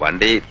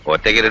 വണ്ടി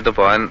ഒറ്റയ്ക്കിട്ട്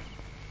പോകാൻ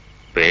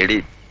പേടി.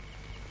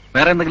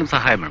 വേറെ എന്തെങ്കിലും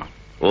സഹായം വേണോ?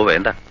 ഓ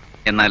വേണ്ട.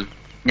 എന്നാൽ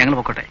ഞങ്ങൾ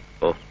പൊക്കോട്ടെ.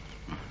 ഓ,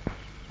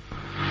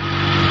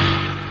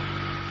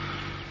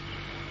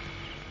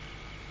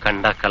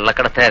 കണ്ട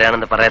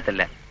കള്ളക്കടത്തുകാരാണെന്ന്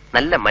പറയത്തില്ല.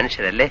 നല്ല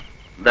മനുഷ്യരല്ലേ?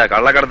 എന്താ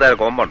കള്ളക്കടത്തുകാർ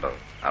കോമ്പുണ്ടോ?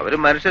 അവര്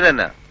മനുഷ്യർ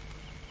തന്നെ.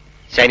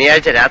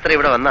 ശനിയാഴ്ച രാത്രി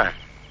ഇവിടെ വന്നാ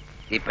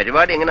ഈ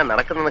പരിപാടി എങ്ങനെ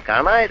നടക്കുന്നെന്ന്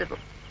കാണാമായിരുന്നു.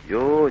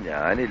 അയ്യോ,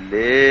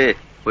 ഞാനില്ലേ.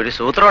 ഒരു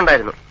സൂത്രം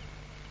ഉണ്ടായിരുന്നു.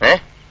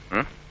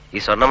 ഈ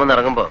സ്വർണ്ണമെന്ന്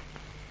ഇറങ്ങുമ്പോ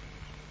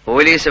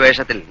പോലീസ്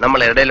വേഷത്തിൽ നമ്മൾ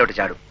ഇടയിലോട്ട്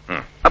ചാടും.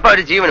 അപ്പൊ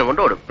അവര് ജീവനും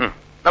കൊണ്ടോടും.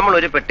 നമ്മൾ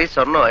ഒരു പെട്ടി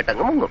സ്വർണ്ണമായിട്ട്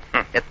അങ്ങ് മുങ്ങും.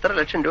 എത്ര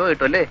ലക്ഷം രൂപ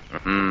കിട്ടുമല്ലേ?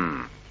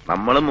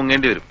 നമ്മളും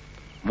മുങ്ങേണ്ടി വരും.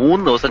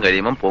 3 ദിവസം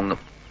കഴിയുമ്പം പൊങ്ങും.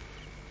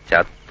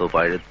 ചത്തു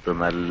പഴുത്ത്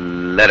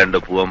നല്ല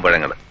 2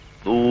 പൂവമ്പഴങ്ങള്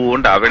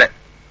ദൂണ്ട് അവിടെ.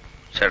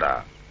 ചേടാ,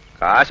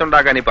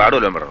 കാശുണ്ടാക്കാൻ ഈ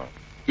പാടുമല്ലോ പറഞ്ഞോ.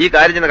 ഈ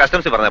കാര്യം ചെന്ന്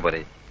കസ്റ്റംസ് പറഞ്ഞാ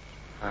പോലെ.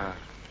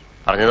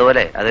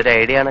 പറഞ്ഞതുപോലെ അതൊരു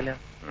ഐഡിയ ആണല്ലോ.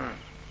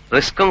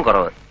 റിസ്ക്കും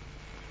കുറവ്.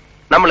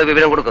 നമ്മൾ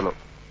വിവരം കൊടുക്കുന്നു,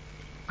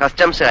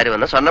 കസ്റ്റംസുകാർ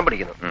വന്ന് സ്വർണം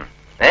പിടിക്കുന്നു.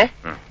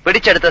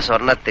 പിടിച്ചെടുത്ത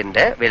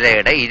സ്വർണത്തിന്റെ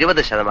വിലയുടെ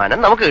 20%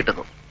 നമുക്ക്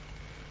കിട്ടുന്നു.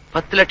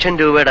 10 ലക്ഷം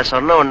രൂപയുടെ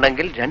സ്വർണം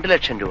ഉണ്ടെങ്കിൽ 2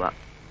 ലക്ഷം രൂപ.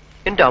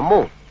 എന്റെ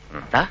അമ്മോ,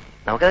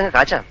 നമുക്കതങ്ങ്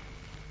കാച്ചാം.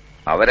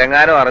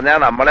 അവരെങ്ങാനും അറിഞ്ഞാൽ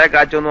നമ്മളെ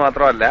കാച്ചൊന്നു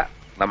മാത്രമല്ല,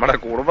 നമ്മുടെ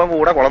കുടുംബം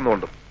കൂടെ കുളം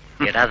തോണ്ടും.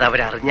 എടാ, അത്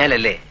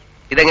അവരറിഞ്ഞാലല്ലേ.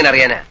 ഇതെങ്ങനെ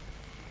അറിയാനാ?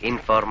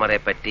 ഇൻഫോർമറെ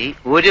പറ്റി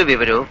ഒരു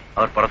വിവരവും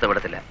അവർ പുറത്തു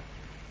വിടത്തില്ല.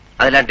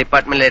 അതെല്ലാം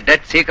ഡിപ്പാർട്ട്മെന്റിലെ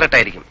ഡെഡ് സീക്രട്ട്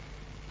ആയിരിക്കും.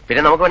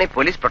 പിന്നെ നമുക്ക് വേണമെങ്കിൽ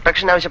പോലീസ്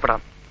പ്രൊട്ടക്ഷൻ ആവശ്യപ്പെടാം.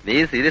 നീ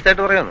സീരിയസ്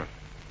ആയിട്ട് പറയുന്നു?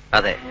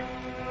 അതെ.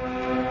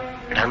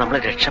 എടാ, നമ്മൾ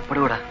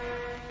രക്ഷപ്പെടൂടാ.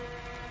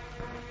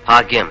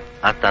 ഭാഗ്യം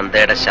ആ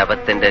തന്തയുടെ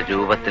ശവത്തിന്റെ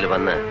രൂപത്തിൽ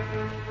വന്ന്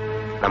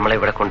നമ്മളെ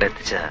ഇവിടെ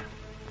കൊണ്ടെത്തിച്ചതാ.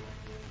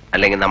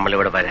 അല്ലെങ്കിൽ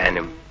നമ്മളിവിടെ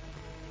വരാനും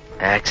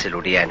ആക്സിൽ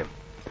ഒടിയാനും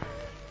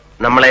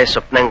നമ്മളെ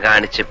സ്വപ്നം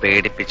കാണിച്ച്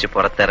പേടിപ്പിച്ച്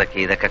പുറത്തിറക്കി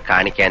ഇതൊക്കെ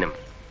കാണിക്കാനും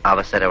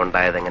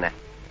അവസരമുണ്ടായതെങ്ങനെ?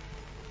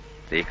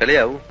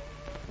 തീക്കളിയാവൂ.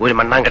 ഒരു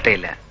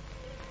മണ്ണാങ്കട്ടയില്ല.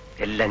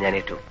 എല്ലാം ഞാൻ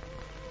ഏറ്റു.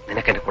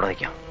 നിനക്കെന്റെ കൂടെ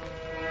നിൽക്കാം.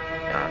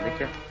 ഞാൻ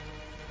നിൽക്കാം.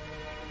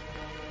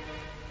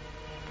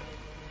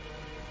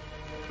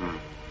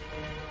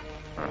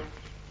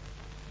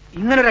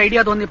 ഇങ്ങനൊരു ഐഡിയ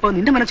തോന്നിയപ്പോ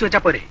നിന്റെ മനസ്സ് വെച്ചാ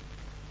പോരെ?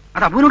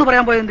 അത് അബുവിനോട്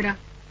പറയാൻ പോയത് എന്തിനാ?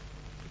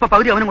 ഇപ്പൊ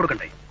പകുതി അവനും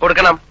കൊടുക്കണ്ടേ?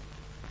 കൊടുക്കണം.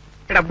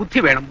 എടാ, ബുദ്ധി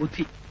വേണം,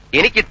 ബുദ്ധി.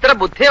 എനിക്ക് ഇത്ര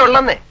ബുദ്ധിയേ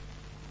ഉള്ളന്നേ.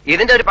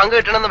 ഇതിന്റെ ഒരു പങ്ക്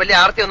കിട്ടണമെന്ന് വലിയ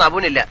ആർത്തിയൊന്നും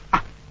അബുവിനില്ല.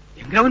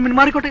 എങ്കിലും അവൻ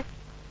പിന്മാറിക്കോട്ടെ.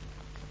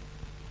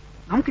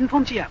 നമുക്ക്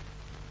ഇൻഫോം ചെയ്യാം.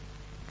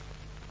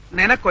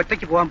 നിനക്ക്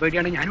ഒറ്റയ്ക്ക് പോകാൻ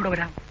പേടിയാണെങ്കിൽ ഞാനിവിടെ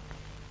വരാം.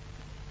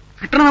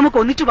 കിട്ടണം നമുക്ക്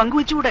ഒന്നിച്ചു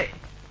പങ്കുവെച്ചുകൂടെ?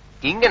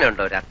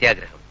 ഇങ്ങനെയുണ്ടോ ഒരു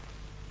അത്യാഗ്രഹം?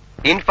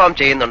 ഇൻഫോം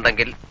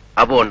ചെയ്യുന്നുണ്ടെങ്കിൽ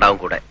അബു ഉണ്ടാവും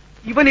കൂടെ.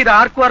 ഇവൻ ഇത്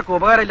ആർക്കും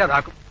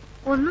ഉപകാരമില്ലാതാക്കും.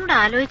 ഒന്നുകൂടെ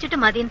ആലോചിച്ചിട്ട്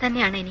മതിയും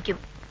തന്നെയാണ് എനിക്കും.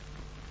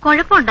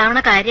 കുഴപ്പമുണ്ടാവണ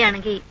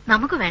കാര്യമാണെങ്കിൽ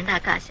നമുക്ക് വേണ്ട ആ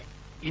കാശ്.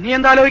 ഇനി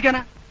എന്താ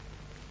ആലോചിക്കാനാ?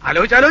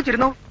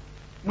 ആലോചിച്ചിരുന്നോ?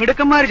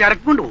 മിടുക്കന്മാര്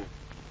ചരക്ക് കൊണ്ടുപോകും.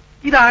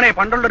 ഇതാണേ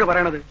പണ്ടുള്ളവര്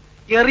പറയണത്,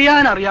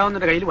 എറിയാൻ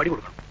അറിയാവുന്നവരുടെ കയ്യിൽ വടി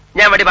കൊടുക്കണം.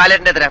 ഞാൻ വടി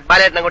ബാലേട്ടന്റെ തരാം.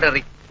 ബാലേട്ടൻ അങ്ങോട്ട്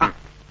എറി.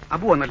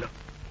 അബു വന്നല്ലോ.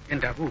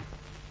 എന്റെ അബു,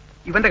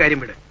 ഇവന്റെ കാര്യം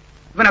വിട്.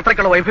 ഇവൻ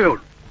അത്രയ്ക്കുള്ള വൈഫവേ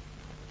ഉള്ളൂ.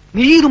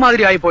 നീ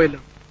ഇതുമാതിരി ആയിപ്പോയല്ലോ.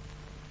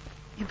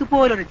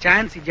 ഇതുപോലൊരു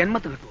ചാൻസ് ഈ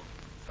ജന്മത്ത് കിട്ടുമോ?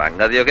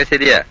 സംഗതിയൊക്കെ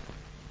ശരിയാ.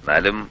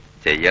 എന്നാലും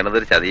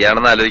ചെയ്യണതൊരു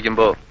ചതിയാണെന്ന്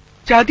ആലോചിക്കുമ്പോ.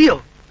 ചതിയോ?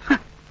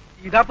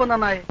 ഇതാപ്പോ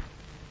നന്നായേ.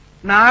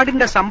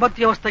 നാടിന്റെ സമ്പദ്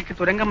വ്യവസ്ഥയ്ക്ക്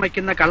തുരങ്കം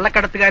വയ്ക്കുന്ന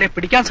കള്ളക്കടത്തുകാരെ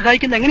പിടിക്കാൻ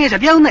സഹായിക്കുന്ന എങ്ങനെയാ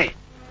ചതിയാവുന്നേ?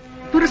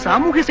 ഇതൊരു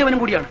സാമൂഹ്യ സേവനം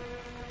കൂടിയാണ്.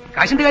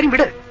 കാശിന്റെ കാര്യം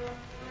വിട്.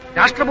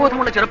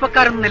 രാഷ്ട്രബോധമുള്ള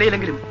ചെറുപ്പക്കാരെന്ന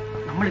നിലയിലെങ്കിലും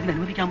നമ്മൾ ഇതിന്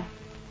അനുവദിക്കാമോ?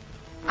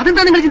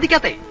 അതെന്താ നിങ്ങൾ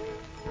ചിന്തിക്കാത്തേ?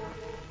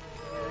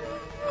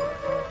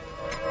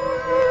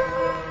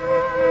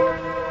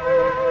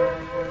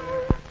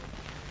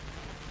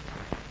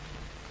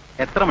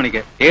 എത്ര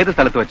മണിക്ക് ഏത്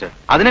സ്ഥലത്ത് വെച്ച്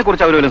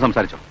അതിനെക്കുറിച്ച് അവർ വല്ലതും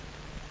സംസാരിച്ചോ?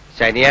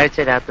 ശനിയാഴ്ച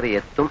രാത്രി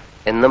എത്തും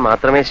എന്ന്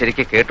മാത്രമേ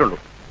ശരിക്കും കേട്ടുള്ളൂ,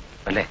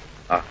 അല്ലേ?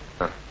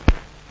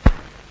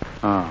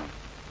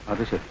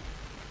 അത് ശരി.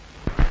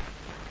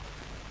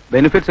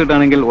 ബെനിഫിറ്റ്സ്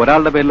കിട്ടുകയാണെങ്കിൽ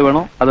ഒരാളുടെ പേരിൽ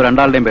വേണോ അതോ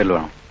 2 പേരിൽ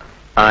വേണോ?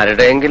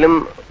 ആരുടെയെങ്കിലും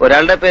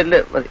ഒരാളുടെ പേരിൽ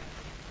മതി.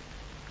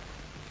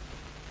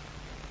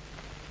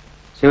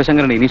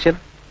 ശിവശങ്കരന്റെ initial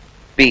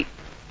P.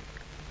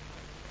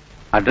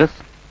 Address?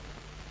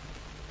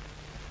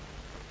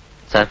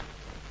 Sir,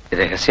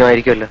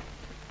 രഹസ്യമായിരിക്കുമല്ലോ.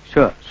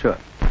 Sure.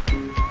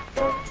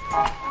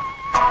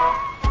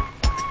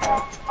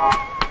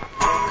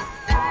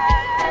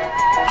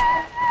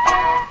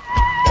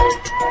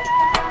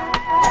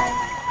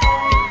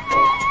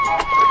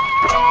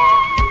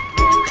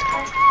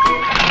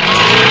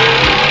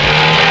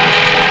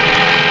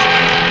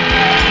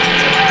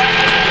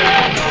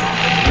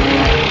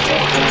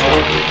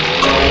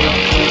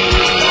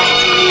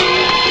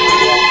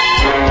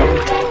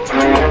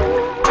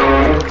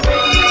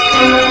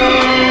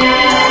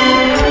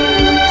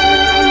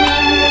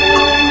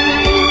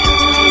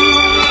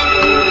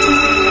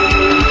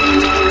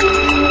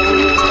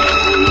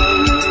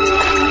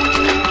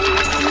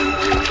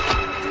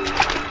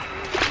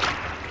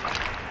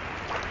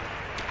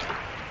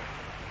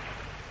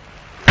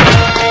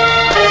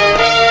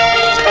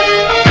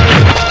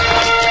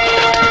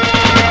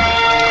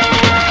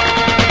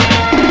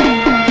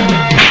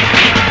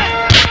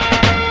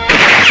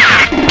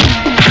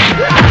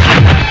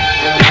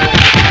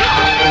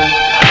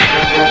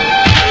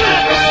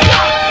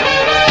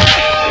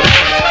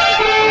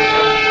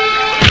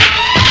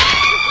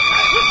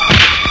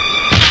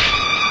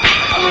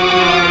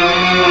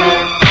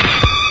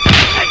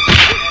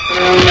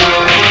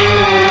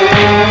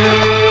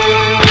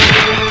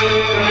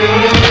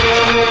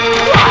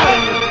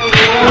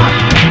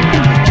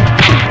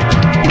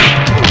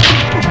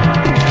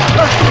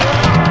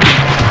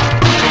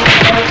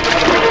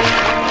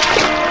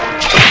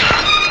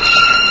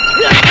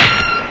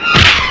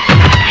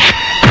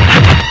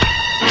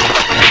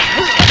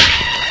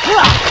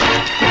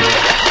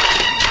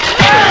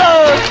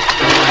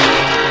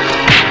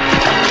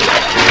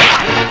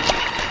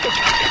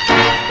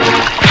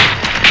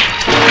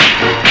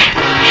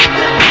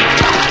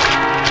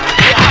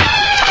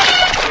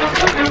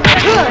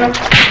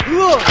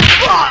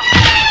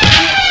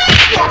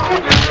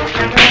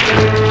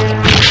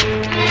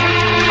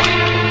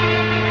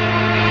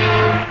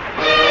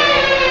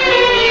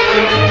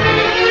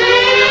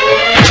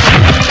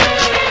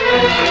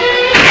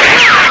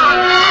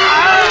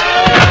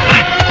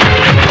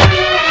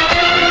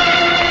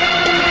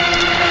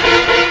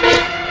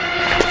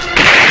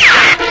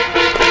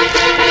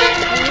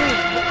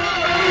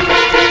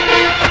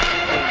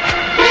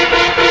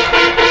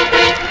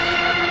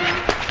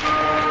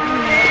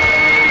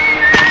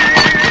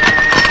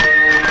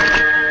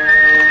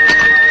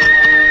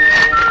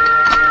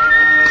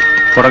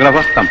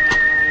 Photographer cum.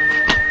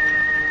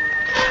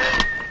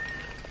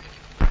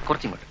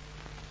 കുറച്ചിങ്ങോട്ട്,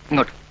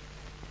 ഇങ്ങോട്ട്.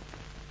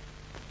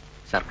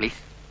 Sir please.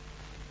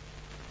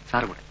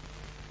 സാർ കൂടെ.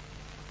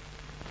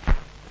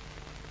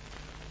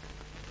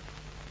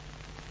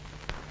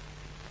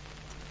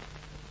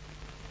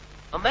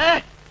 അമ്മേ,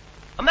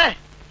 അമ്മേ,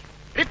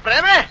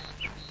 പ്രേമേ,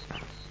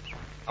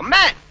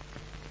 അമ്മേ.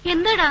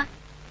 എന്താടാ?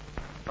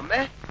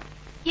 അമ്മേ,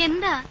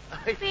 എന്താ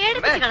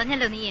പേടിപ്പിച്ച്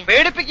കളഞ്ഞല്ലോ നീ?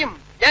 പേടിപ്പിക്കും,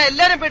 ഞാൻ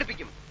എല്ലാരും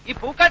പേടിപ്പിക്കും. ഈ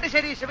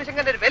പൂക്കാട്ടുശ്ശേരി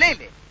ശിവശങ്കരന്റെ ഒരു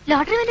വിലയില്ലേ?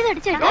 ലോട്ടറി വല്ലതും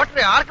അടിച്ചോ?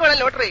 ലോട്ടറി ആർക്ക് വേണം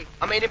ലോട്ടറി?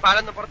 അമ്മ ഇനി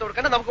പാലൊന്നും പുറത്ത്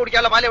കൊടുക്കണ്ട, നമുക്ക്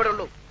കുടിക്കാനുള്ള പാലേ ഇവിടെ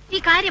ഉള്ളൂ. ഈ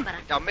കാര്യം പറ.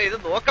 അമ്മ ഇത്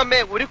നോക്കമ്മേ,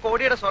 1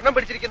 കോടിയുടെ സ്വർണം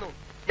പിടിച്ചിരിക്കുന്നു.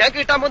 ഞാൻ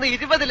കിട്ടാൻ പോകുന്ന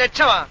 20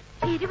 ലക്ഷമാ.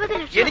 20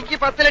 ലക്ഷം? എനിക്ക്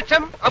 10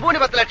 ലക്ഷം, അബുവിന്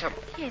 10 ലക്ഷം.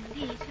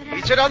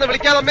 ഈശ്വരാന്ന്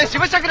വിളിക്കാതമ്മേ,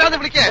 ശിവശങ്കരാന്ന്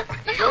വിളിക്കേ.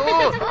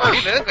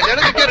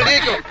 കല്യാണം കഴിക്കാൻ റെഡി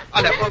ആയിക്കോ.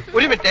 അല്ല,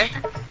 1 മിനിറ്റ്.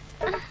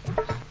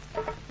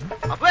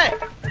 അപ്പേ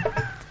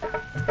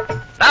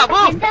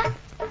അബു,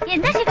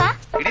 എന്താ ശിവ?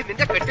 ഇടി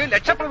നിന്റെ കെട്ടിയ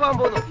ലക്ഷം പോകാൻ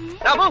പോകുന്നു.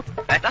 അബു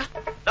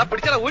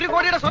പിടിച്ചാ 1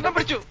 കോടിയുടെ സ്വർണം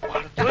പിടിച്ചു.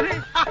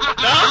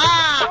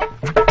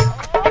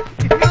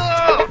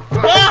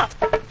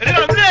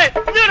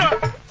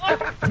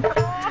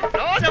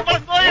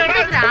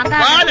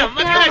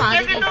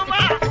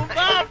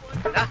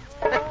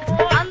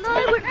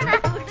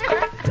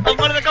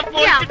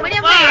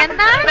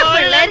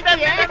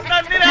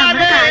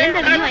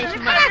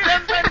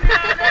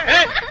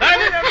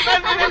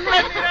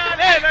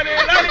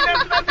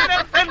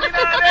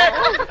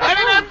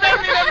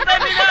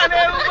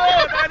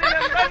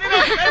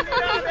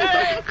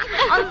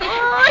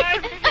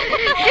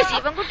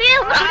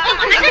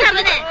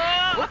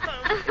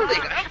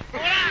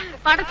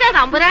 പടച്ച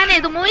തമ്പുരാനെ,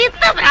 ഇത്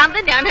മൊയ്ത്ത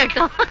ഭ്രാന്തന്റെയാണ്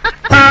കേട്ടോ.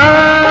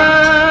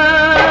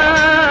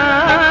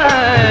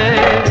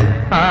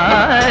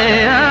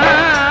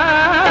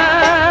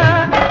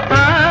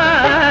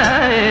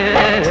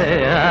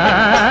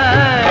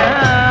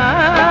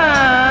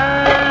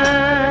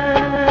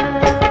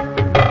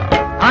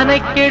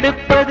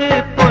 അനക്കെടുപ്പത്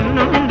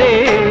പൊന്നുണ്ടേ,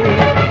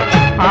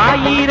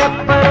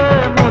 ആയിരപ്പറ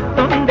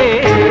മുത്തുണ്ടേ.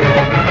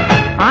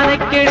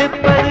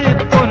 അനക്കെടുപ്പത്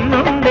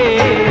പൊന്നുണ്ടേ,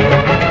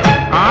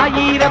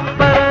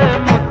 ആയിരപ്പറ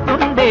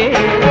മുത്തുണ്ടേ.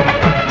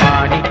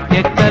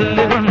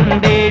 മാണിക്യക്കല്ല്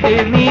കൊണ്ടേഴ്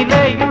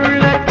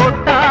നിലയുള്ള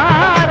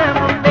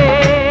കൊട്ടാരമുണ്ടേ.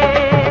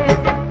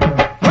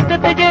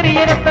 മുറ്റത്ത് ചെറിയ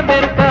രക്തം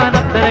പെരുക്കാൻ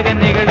അത്തര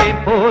കന്യകളിൽ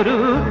പോരൂ.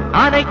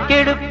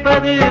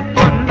 അനക്കെടുപ്പത്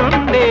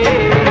പൊന്നുണ്ടേ,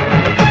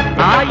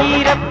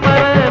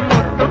 ആയിരപ്പറ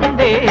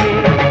മുത്തുണ്ടേ.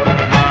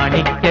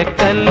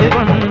 മാണിക്യക്കല്ല്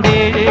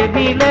കൊണ്ടേഴ്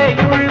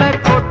നിലയുള്ള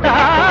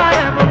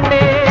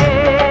കൊട്ടാരമുണ്ടേ.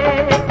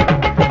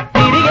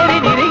 നിരികരി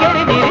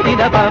നിരികരി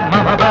നിരിനിതപ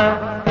മമപ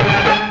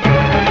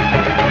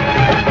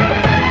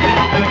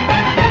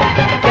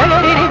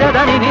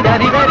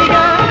ധനിധരിക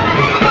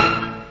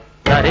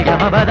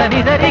ധരിഗമപ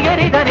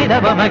ധനിധരിഗരി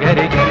ധനിധപ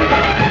മകരി.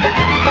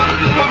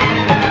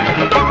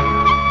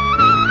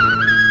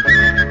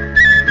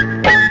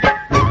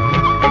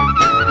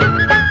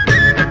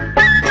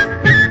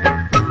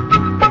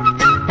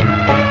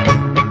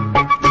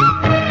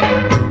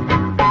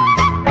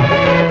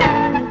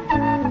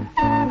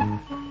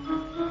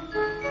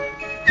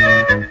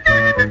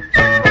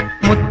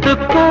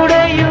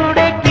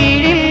 മുത്തുക്കൂടയുടെ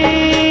കീഴിൽ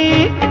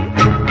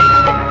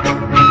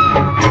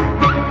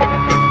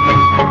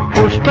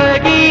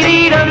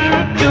പുഷ്പകിരീടം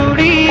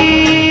ചൂടി.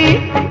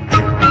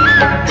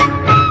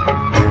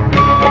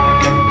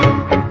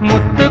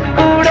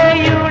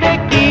 മുത്തുക്കൂടയുടെ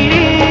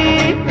കീഴിൽ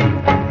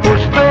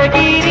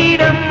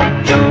പുഷ്പകിരീടം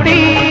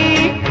ചൂടി.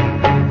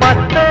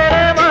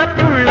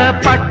 പത്തരമാറ്റുള്ള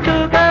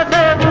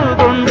പട്ടുകസവു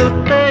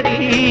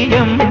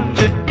കൊണ്ടുത്തരീയം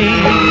ചുറ്റി.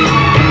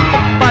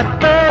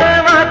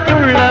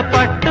 പത്തരമാറ്റുള്ള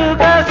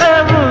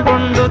പട്ടുകസവു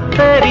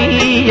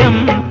കൊണ്ടുത്തരീയം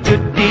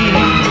ചുറ്റി.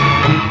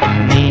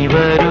 നീ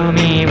വരും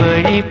ഈ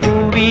വഴി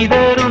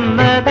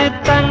പൂവിതറുന്നത്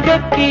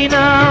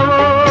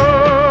തങ്കക്കിനാവോ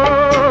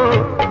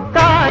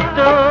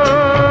കാറ്റോ.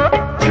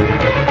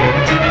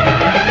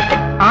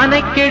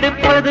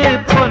 അനക്കെടുപ്പത്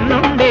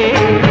പൊന്നുണ്ടേ,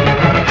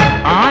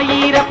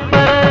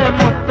 ആയിരപ്പറ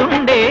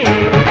മുത്തുണ്ടേ.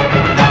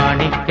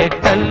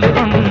 മാണിക്യക്കല്ല്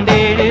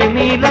കൊണ്ടേഴ്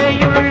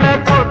നിലയുള്ള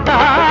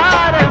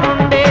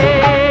കൊട്ടാരമുണ്ടേ.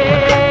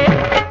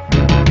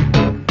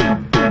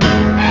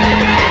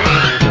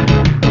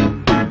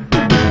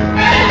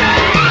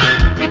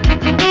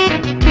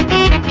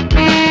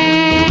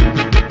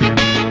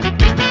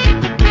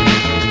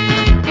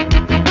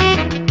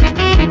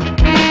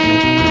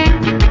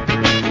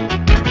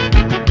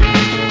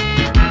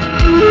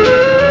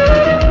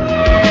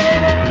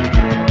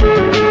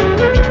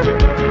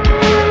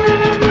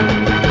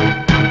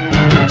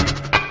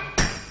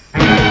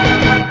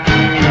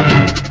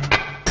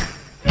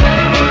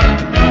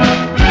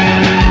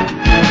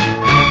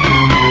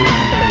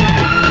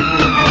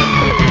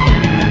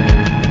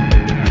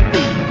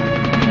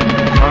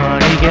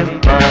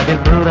 മാളികപ്പാതിൽ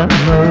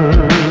തുറന്നു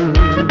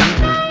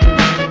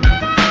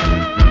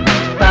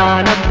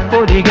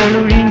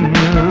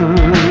താലപ്പൊലികളൊഴിഞ്ഞു.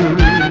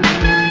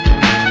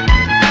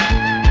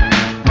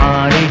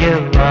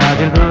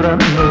 മാളികപ്പാതിൽ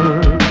തുറന്നു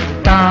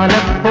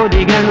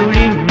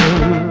താലപ്പൊലികളൊഴിഞ്ഞു.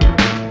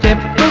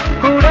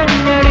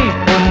 ചെപ്പുകുടങ്ങളിൽ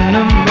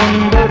പൊന്നും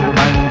കൊണ്ടൊരു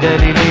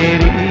മഞ്ചലി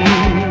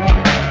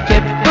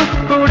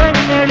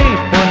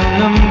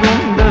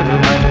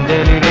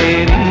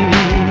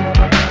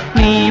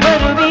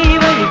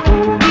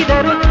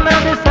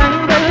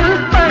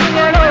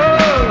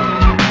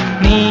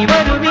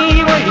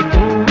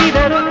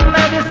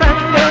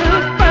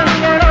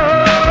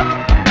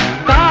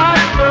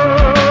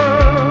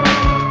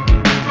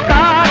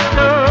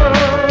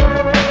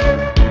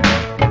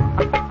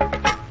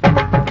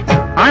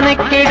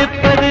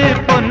ആനക്കെടുപ്പത്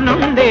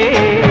പൊന്നുണ്ടേ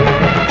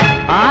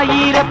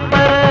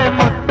ആയിരപ്പറ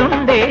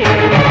മുത്തുണ്ടേ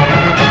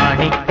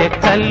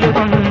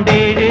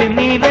മാണിക്കല്ലുകൊണ്ടേഴ്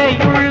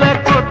നിലയുള്ള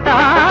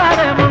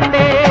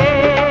കൊട്ടാരമുണ്ടേ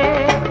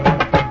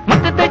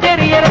മുറ്റത്ത്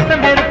ചെറിയ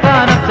രക്തം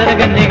എടുക്കാൻ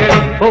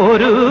അപ്സരകന്യകളിൽ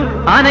ഒരു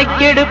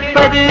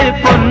ആനക്കെടുപ്പത്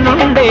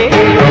പൊന്നുണ്ടേ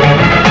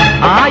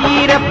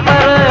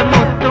ആയിരപ്പറ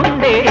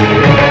മുത്തുണ്ടേ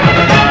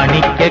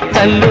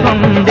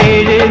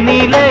മാണിക്കല്ലുകൊണ്ടേഴ്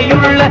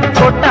നിലയുള്ള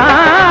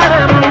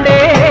കൊട്ടാരമുണ്ടേ.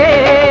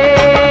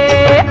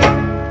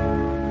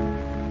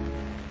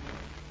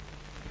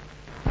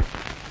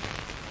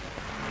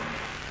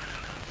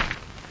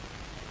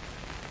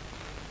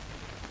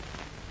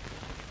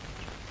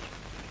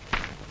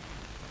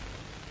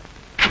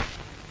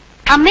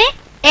 അമ്മേ,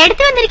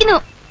 എടുത്തു വന്നിരിക്കുന്നു.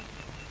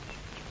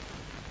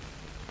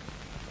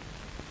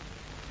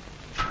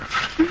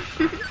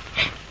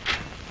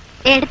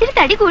 എടുത്തിട്ട്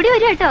തടി കൂടി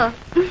വരും കേട്ടോ.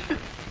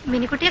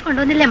 മിനിക്കുട്ടിയെ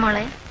കൊണ്ടുവന്നില്ലേ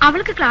മോളെ?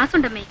 അവൾക്ക് ക്ലാസ്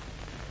ഉണ്ടമ്മേ.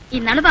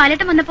 ഇന്നാള്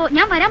ബാലേട്ടം വന്നപ്പോ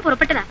ഞാൻ വരാൻ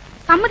പുറപ്പെട്ടതാ.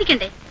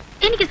 സമ്മതിക്കണ്ടേ?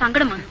 എനിക്ക്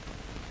സങ്കടം വന്നു.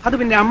 അത്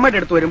പിന്നെ അമ്മയുടെ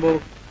അടുത്ത് വരുമ്പോ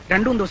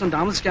 2-3 ദിവസം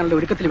താമസിക്കാനുള്ള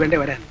ഒരുക്കത്തിൽ വേണ്ടേ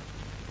വരാൻ.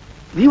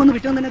 നീ ഒന്ന്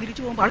വിട്ടു തന്നെ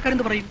തിരിച്ചു പോകുമ്പോ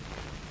ആൾക്കാരെന്ത് പറയും?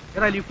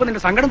 ഏതായാലും ഇപ്പൊ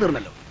നിന്റെ സങ്കടം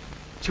തീർന്നല്ലോ.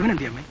 ശിവൻ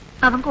എന്തി അമ്മേ?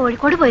 അവൻ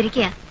കോഴിക്കോട്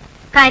പോയിരിക്കുക.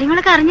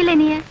 കാര്യങ്ങളൊക്കെ അറിഞ്ഞില്ലേ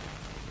നീ?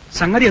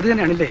 സംഗതി അത്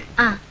തന്നെയാണല്ലേ?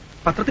 ആ,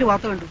 പത്രത്തിൽ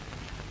വാർത്ത കണ്ടു.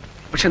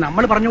 പക്ഷെ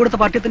നമ്മൾ പറഞ്ഞു കൊടുത്ത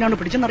പാർട്ടിയെ തന്നെയാണ്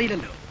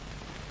പിടിച്ചെന്നറിയില്ലല്ലോ.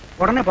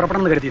 ഉടനെ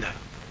പുറപ്പെടണമെന്ന് കരുതിയതാ.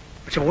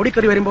 പക്ഷെ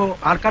ഓടിക്കറി വരുമ്പോ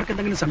ആൾക്കാർക്ക്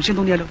എന്തെങ്കിലും സംശയം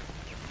തോന്നിയാലോ?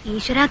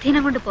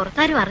 ഈശ്വരാധീനം കൊണ്ട്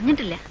പുറത്താരും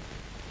അറിഞ്ഞിട്ടില്ല.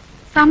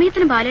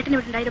 സമയത്തിന് ബാലേട്ടന്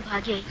ഇവിടെ ഉണ്ടായത്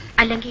ഭാഗ്യായി.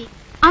 അല്ലെങ്കിൽ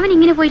അവൻ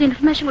ഇങ്ങനെ പോയി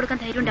ഇൻഫർമേഷൻ കൊടുക്കാൻ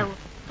ധൈര്യം ഉണ്ടാവോ?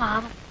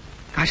 പാവം.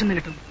 കാശെന്ന്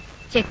കിട്ടും.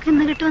 ചെക്ക്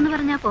ഇന്ന് കിട്ടുമെന്ന്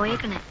പറഞ്ഞാ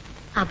പോയേക്കണേ.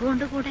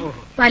 അതുകൊണ്ട് കൂടെ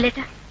ബാലേട്ട,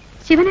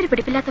 ശിവനൊരു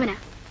പിടിപ്പില്ലാത്തവനാ.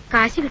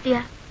 കാശ് കിട്ടിയ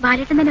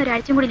ബാലേട്ടൻ തന്നെ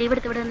ഒരാഴ്ചയും കൂടി ലീവ്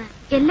എടുത്ത് വിടുമെന്ന്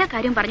എല്ലാ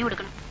കാര്യവും പറഞ്ഞു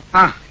കൊടുക്കണം.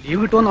 ആ, ലീവ്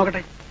കിട്ടുമോ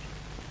നോക്കട്ടെ.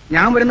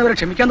 ഞാൻ വരുന്നവരെ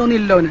ക്ഷമിക്കാൻ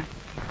തോന്നിയില്ലല്ലോ അവന്.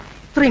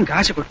 ഇത്രയും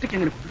കാശ് കൊട്ടിക്ക്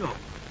എങ്ങനെ കൊണ്ടുപോകും?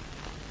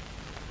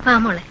 വാ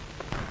മോളെ.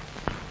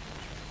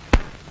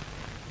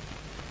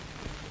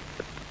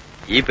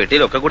 ഈ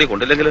പെട്ടിയിലൊക്കെ കൂടി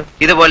കൊണ്ടില്ലെങ്കിൽ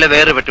ഇതുപോലെ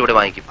വേറെ പെട്ടി ഇവിടെ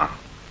വാങ്ങിക്കും.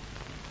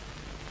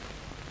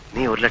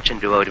 നീ 1 ലക്ഷം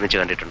രൂപ ഒരുമിച്ച്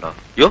കണ്ടിട്ടുണ്ടോ?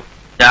 യോ,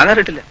 ഞാൻ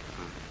കണ്ടിട്ടില്ല.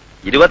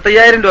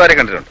 25,000 രൂപ വരെ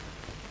കണ്ടിട്ടുണ്ട്.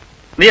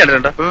 നീ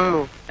കണ്ടിട്ടുണ്ടോ?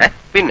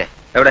 പിന്നെ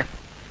എവിടെ?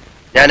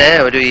 ഞാന്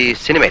ഒരു ഈ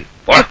സിനിമയിൽ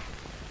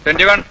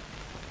 21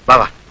 വാ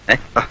വാ.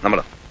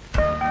 നമ്മളോ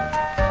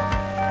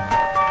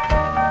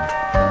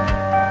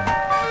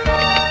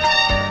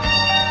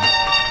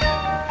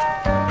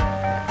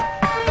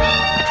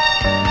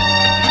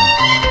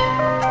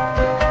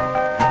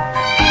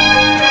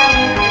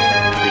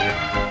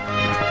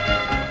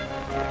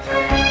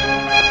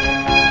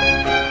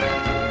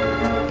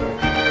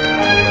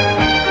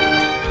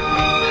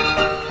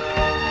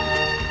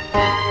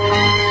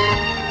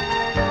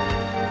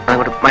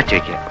അങ്ങോട്ട് മാറ്റി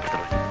വയ്ക്കുക.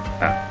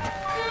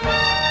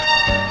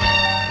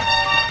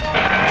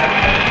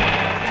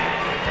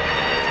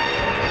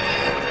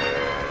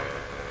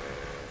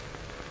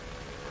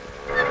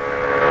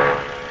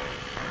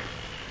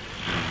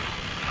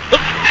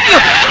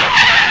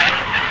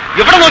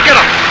 എവിടെ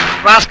നോക്കിയാണോ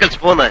റാസ്കൽസ്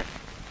പോകുന്നത്?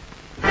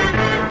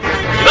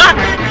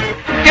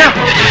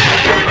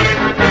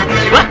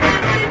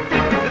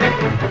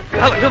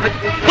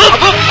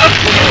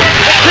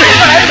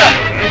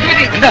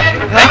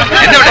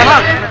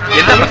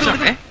 എന്താ പ്രശ്നം?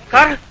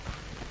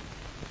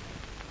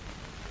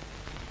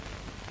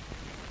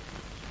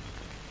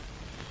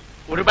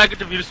 ഒരു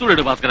പാക്കറ്റ്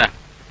വിരിസൂടെ ഭാസ്കര.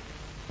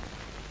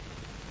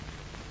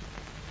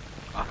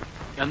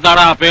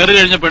 എന്താണ് ആ പേര്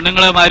കഴിഞ്ഞ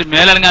പെണ്ണുങ്ങളെമാര്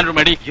മേലനങ്ങാനൊരു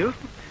മടി?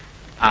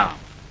 ആ,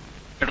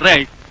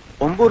 എത്രയായി?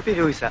 9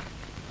 രൂപ.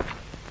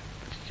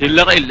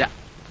 ചില്ലറ ഇല്ല.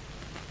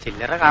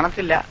 ചില്ലറ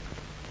കാണത്തില്ല.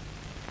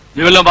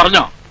 നീ വല്ലതും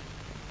പറഞ്ഞോ?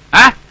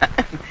 ആ,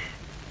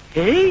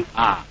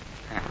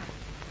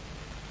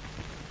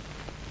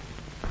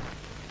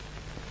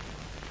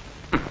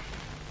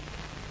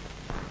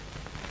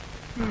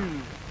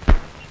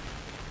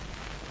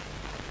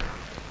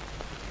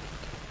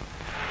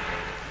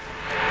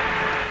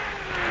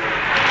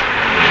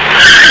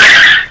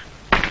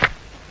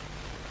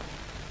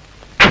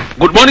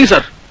 ഗുഡ് മോർണിംഗ്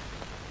സർ.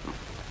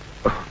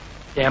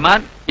 ഏമാൻ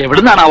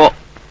എവിടുന്നാണാവോ?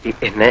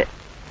 എന്നെ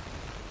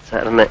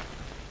സാറിന്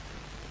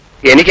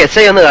എനിക്ക്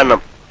SI ഒന്ന്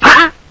കാണണം.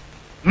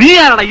 നീ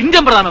ആരാടാ?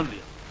 ഇന്ത്യൻ പ്രധാനമന്ത്രി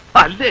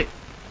അല്ലേ?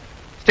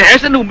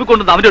 സ്റ്റേഷന്റെ മുമ്പിൽ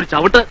കൊണ്ടുവന്ന് അവന്റെ ഒരു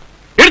ചവിട്ട്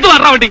എടുത്തു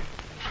മാറാൻ വേണ്ടി.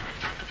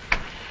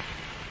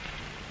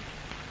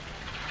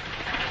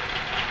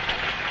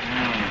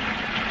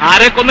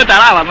 ആരെ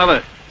കൊന്നിട്ടാണാ വന്നത്?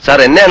 സാർ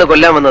എന്നെയാണ്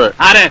കൊല്ലാൻ വന്നത്.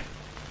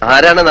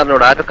 ആരാണെന്ന്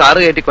അറിഞ്ഞൂടാ. ആരോ കാറ്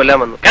കയറ്റി കൊല്ലാൻ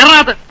വന്നു.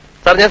 കേരളത്ത്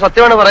സാർ ഞാൻ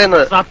സത്യമാണ്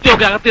പറയുന്നത്.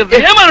 സത്യമൊക്കെ അകത്ത്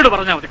ഏമാനോട്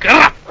പറഞ്ഞാൽ മതി.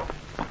 കേരള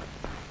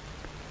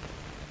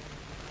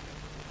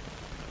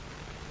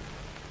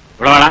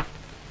ഇവിടെ വേടാ.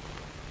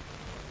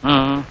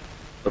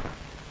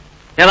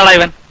 ഏതാടാ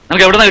ഇവൻ?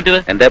 നമുക്ക് എവിടുന്നാ കിട്ടിയത്?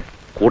 എന്റെ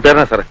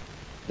കൂട്ടുകാരനാ സാറേ.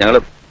 ഞങ്ങള്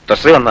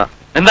ട്രഷറി വന്നാ.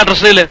 എന്താ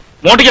ട്രഷറിയില്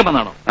മോട്ടിക്കാൻ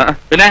വന്നാണോ?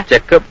 പിന്നെ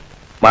ചെക്ക്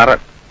മാറാൻ.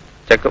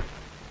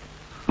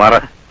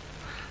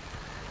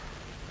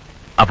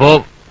 അപ്പോ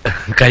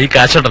കൈ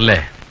കാശുണ്ടല്ലേ?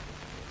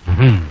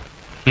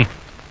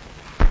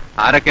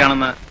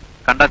 ആരൊക്കെയാണെന്ന്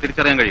കണ്ടാ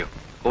തിരിച്ചറിയാൻ കഴിയും?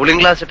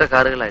 കൂളിംഗ് ഗ്ലാസ് ഇട്ട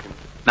കാറുകളായിരുന്നു.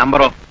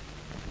 നമ്പറോ?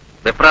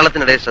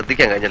 വെപ്രാളത്തിനിടയിൽ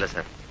ശ്രദ്ധിക്കാൻ കഴിഞ്ഞില്ല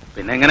സാർ.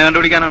 പിന്നെ എങ്ങനെ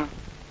കണ്ടുപിടിക്കാനാണ്?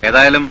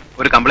 ഏതായാലും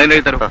ഒരു കംപ്ലൈന്റ്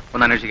എഴുതി തരും.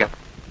 ഒന്ന് അന്വേഷിക്കാം.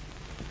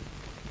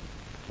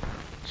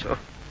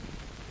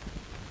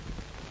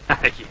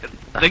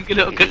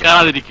 എന്തെങ്കിലും ഒക്കെ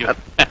കാണാതിരിക്കും.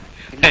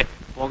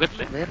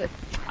 പോക്കറ്റില്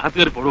അത്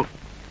കയറി പോടൂ.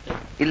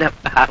 ഇല്ല,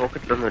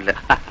 പോക്കറ്റിലൊന്നുമില്ല.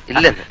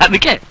 ഇല്ല,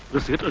 നിക്കേ ഒരു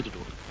സീറ്റ് വെച്ചിട്ട്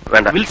പോകും.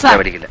 വേണ്ട,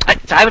 മേടിക്കില്ല.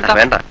 ചായ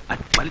വേണ്ട.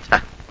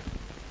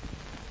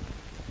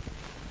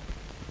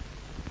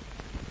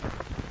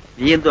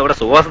 നീ എന്തോ അവിടെ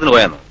സുവാസത്തിന്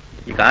പോയാന്നോ?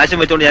 ഈ കാശും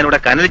വെച്ചോണ്ട് ഞാൻ ഇവിടെ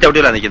കനലി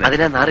ചവിട്ടിയിലാ നിൽക്കുന്നത്.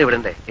 അതിനാ നാറി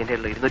വിടണ്ടേ? എന്റെ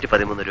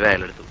 213 രൂപ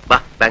അയാൾ എടുത്തു. വാ,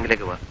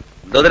 ബാങ്കിലേക്ക് വാ.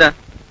 എന്തോതിനാ?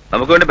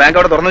 നമുക്ക് വേണ്ടി ബാങ്ക്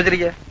അവിടെ തുറന്നു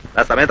വെച്ചിരിക്കുക.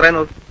 ആ സമയം എത്രയും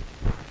നോക്ക്.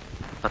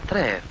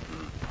 അത്രയാ?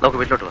 നമുക്ക്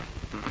വീട്ടിലോട്ട് വാ.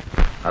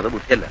 അത്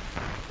ബുദ്ധിയല്ല,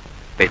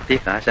 പെട്ടി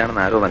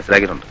കാശാണെന്ന് ആരോ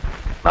മനസ്സിലാക്കിയിട്ടുണ്ട്.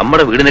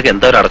 നമ്മുടെ വീടിനൊക്കെ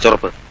എന്താ ഒരു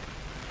അടച്ചുറപ്പ്.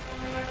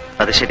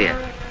 അത് ശരിയാ.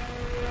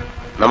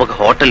 നമുക്ക്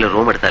ഹോട്ടലിൽ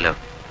റൂം എടുത്താലോ?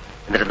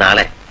 എന്നിട്ട്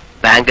നാളെ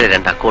ബാങ്കിൽ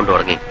 2 അക്കൗണ്ട്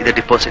തുടങ്ങി ഇത്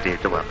ഡെപ്പോസിറ്റ്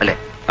ചെയ്തിട്ട് പോവാം, അല്ലേ?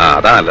 ആ,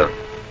 അതാ നല്ലത്.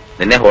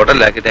 നിന്നെ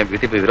ഹോട്ടലിലാക്കിയിട്ട് ഞാൻ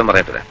വീട്ടിൽ പോയി വിവരം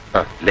പറയത്തില്ല.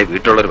 അല്ലേ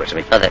വീട്ടിലുള്ളൊരു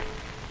വിഷമിക്കും. അതെ.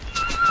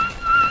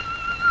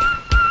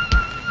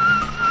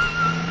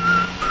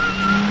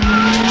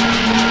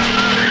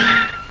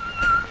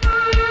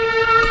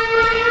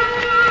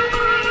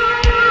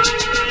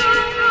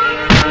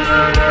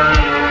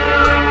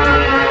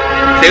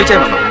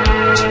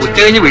 ഉച്ച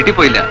കഴിഞ്ഞ് വീട്ടിൽ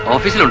പോയില്ല,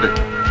 ഓഫീസിലുണ്ട്.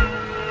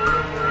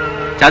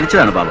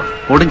 ചതിച്ചതാണ് ബാബ,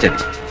 ഓടും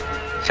ചതി.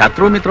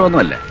 ശത്രുവും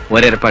മിത്രമൊന്നുമല്ല,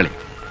 ഒരേരപ്പാളി.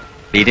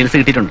 ഡീറ്റെയിൽസ്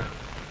കിട്ടിയിട്ടുണ്ട്.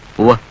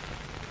 പോവാ,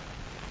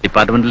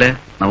 ഡിപ്പാർട്ട്മെന്റില്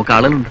നമുക്ക്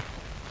ആളുകളുണ്ട്.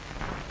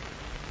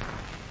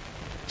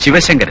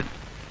 ശിവശങ്കരൻ,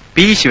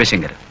 പി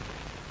ശിവശങ്കരൻ.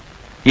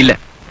 ഇല്ല,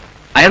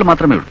 അയാൾ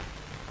മാത്രമേ ഉള്ളൂ.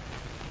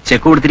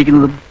 ചെക്ക്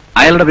കൊടുത്തിരിക്കുന്നതും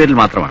അയാളുടെ പേരിൽ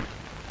മാത്രമാണ്.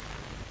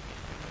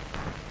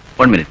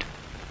 1 മിനിറ്റ്.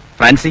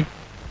 ഫ്രാൻസി,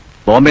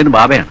 ബോംബെന്ന്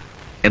ബാബയാണ്.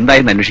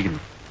 എന്തായെന്ന്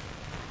അന്വേഷിക്കുന്നു.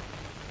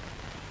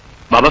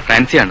 ബാബ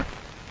ഫ്രാൻസിയാണ്.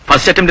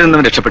 ഫസ്റ്റ് അറ്റംപ്റ്റിൽ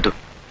നിന്നും രക്ഷപ്പെട്ടു.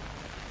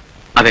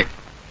 അതെ,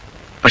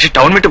 പക്ഷെ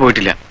ടൗൺ വിട്ട്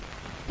പോയിട്ടില്ല.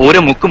 ഓരോ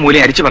മുക്കും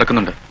മൂലയും അരിച്ചു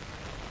പറക്കുന്നുണ്ട്.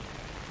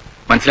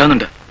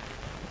 മനസ്സിലാവുന്നുണ്ട്.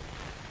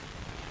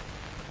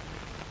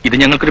 ഇത്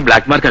ഞങ്ങൾക്കൊരു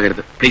ബ്ലാക്ക് മാർക്ക്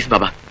ആകരുത് please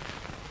Baba.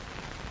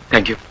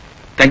 Thank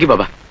you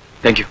Baba,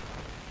 thank you.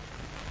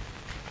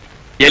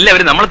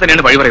 എല്ലാവരും നമ്മളെ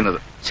തന്നെയാണ് വഴി പറയുന്നത്.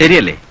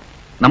 ശരിയല്ലേ?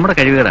 നമ്മുടെ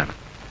കഴിവുകളാണ്.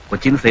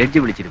 കൊച്ചിന്ന് സേഡ്ജി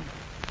വിളിച്ചിരുന്നു.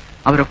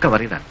 അവരൊക്കെ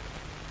വറിയതാണ്.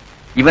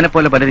 ഇവനെ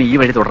പോലെ പലരും ഈ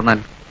വഴി തുടർന്നാൽ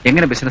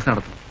എങ്ങനെ ബിസിനസ്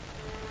നടത്തും?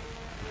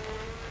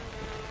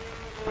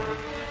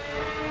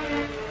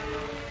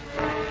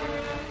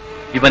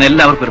 ഇവൻ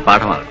എല്ലാവർക്കും ഒരു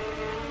പാഠമാകും.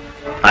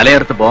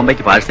 തലയേർത്ത്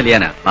ബോംബെക്ക് പാഴ്സൽ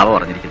ചെയ്യാനാ ബാബ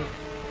പറഞ്ഞിരിക്കുന്നത്.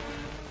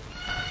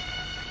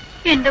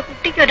 എന്റെ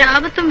കുട്ടിക്ക്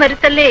ഒരാപത്തും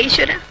വരുത്തല്ലേ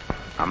ഈശ്വര.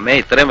 അമ്മയെ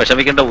ഇത്രയും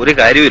വിഷമിക്കേണ്ട ഒരു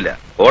കാര്യമില്ല.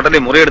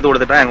 ഹോട്ടലിൽ മുറി എടുത്ത്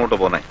കൊടുത്തിട്ടാ അങ്ങോട്ട്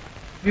പോന്നെ.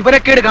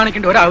 വിവരക്കേട്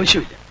കാണിക്കേണ്ട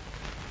ഒരാവശ്യമില്ല.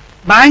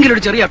 ബാങ്കിൽ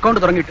ഒരു ചെറിയ അക്കൗണ്ട്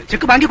തുടങ്ങിയിട്ട്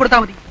ചെക്ക് ബാങ്കിൽ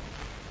കൊടുത്താൽ മതി.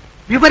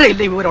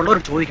 വിവരമില്ല, വിവരമുള്ളവർ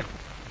ചോദിക്കണം.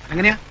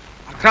 അങ്ങനെയാ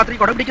അർദ്ധരാത്രി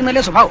കൊട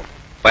പിടിക്കുന്നല്ലേ സ്വഭാവം.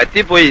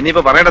 പറ്റിപ്പോയി,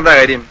 ഇനിയിപ്പോ പറയേണ്ട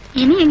കാര്യം.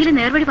 ഇനിയെങ്കിലും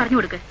നേർവഴി പറഞ്ഞു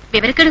കൊടുക്ക്,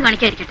 വിവരക്കേട്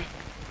കാണിക്കാതിരിക്കട്ടെ.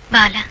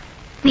 ബാല,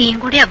 നീയും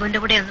കൂടി അബുവിന്റെ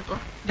കൂടെ ഒന്ന് പോ.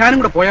 ഞാനും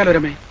കൂടെ പോയാലോ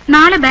രമേ?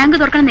 നാളെ ബാങ്ക്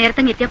തുറക്കണം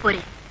നേരത്തെ എത്തിയാ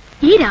പോരെ?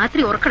 ഈ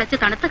രാത്രി ഉറക്കളച്ച്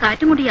തണുത്ത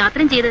കാറ്റും കൊണ്ട്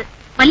യാത്രയും ചെയ്ത്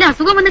വല്ല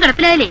അസുഖം വന്ന്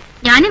കിടപ്പിലായാലേ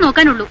ഞാനേ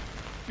നോക്കാനുള്ളൂ.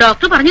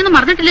 ഡോക്ടർ പറഞ്ഞൊന്നും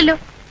മറന്നിട്ടില്ലല്ലോ.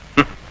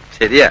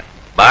 ശരിയാ,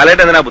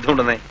 ബാലായിട്ട് എന്തിനാ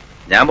ബുദ്ധിമുട്ടുന്നേ?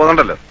 ഞാൻ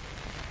പോകണ്ടല്ലോ.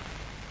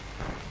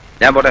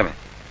 ഞാൻ പോട്ടെ.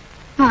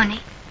 മോനെ,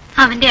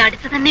 അവന്റെ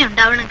അടുത്ത് തന്നെ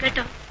ഉണ്ടാവണം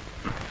കേട്ടോ.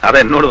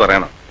 അതെന്നോട്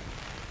പറയണം.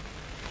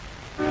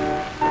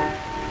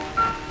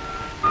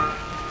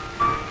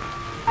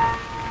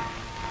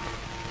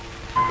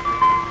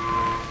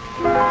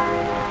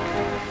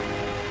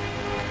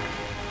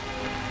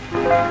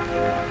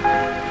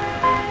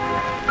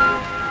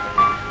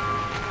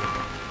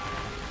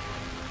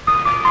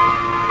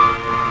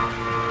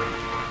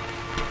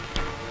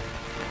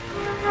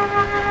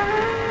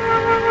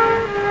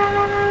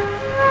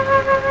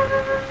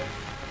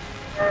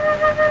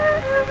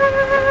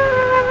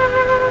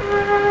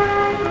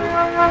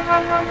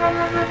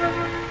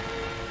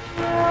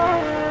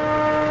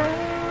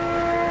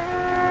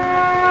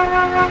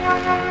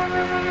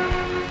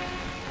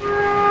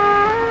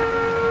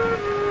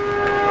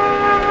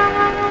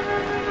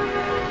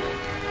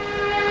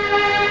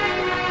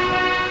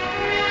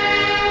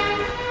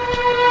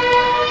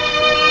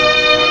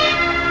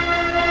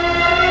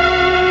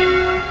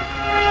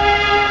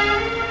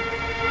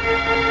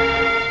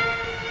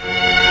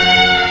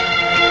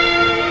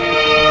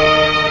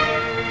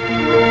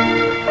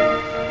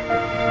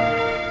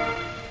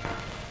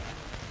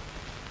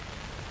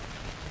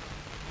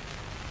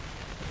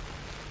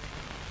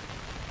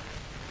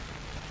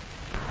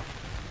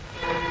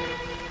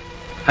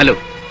 Hello.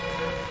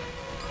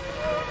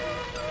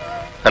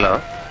 Hello,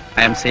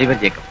 I am saver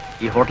Jacob.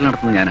 ഈ ഹോട്ടൽ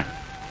നടത്തുന്നത് ഞാനാണ്.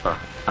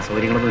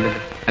 അസൗകര്യങ്ങളൊന്നും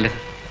ഇല്ലല്ലോ അല്ലേ?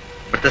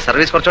 ഇവിടുത്തെ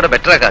സർവീസ് കുറച്ചുകൂടെ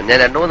ബെറ്റർ ആക്കാം. ഞാൻ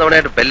 2-3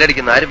 തവണയായിട്ട്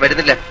ബെല്ലടിക്കുന്നു, ആരും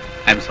വരുന്നില്ല.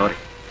 I am sorry.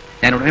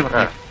 ഞാൻ ഉടനെ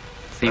പറഞ്ഞു.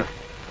 See you.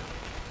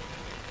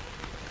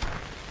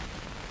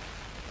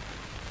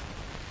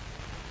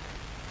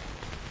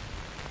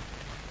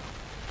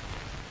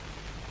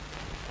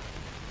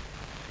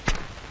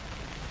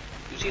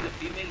 see the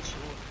female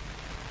soul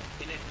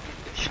in a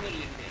traditional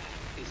India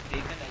is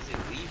taken as a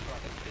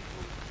reproductive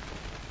role.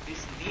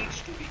 This needs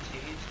to be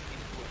changed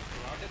into a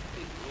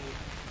productive role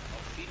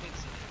of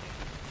females in India,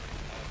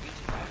 which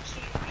is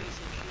absolutely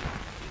essential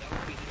without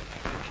being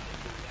dramatic in the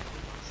program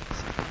of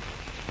success.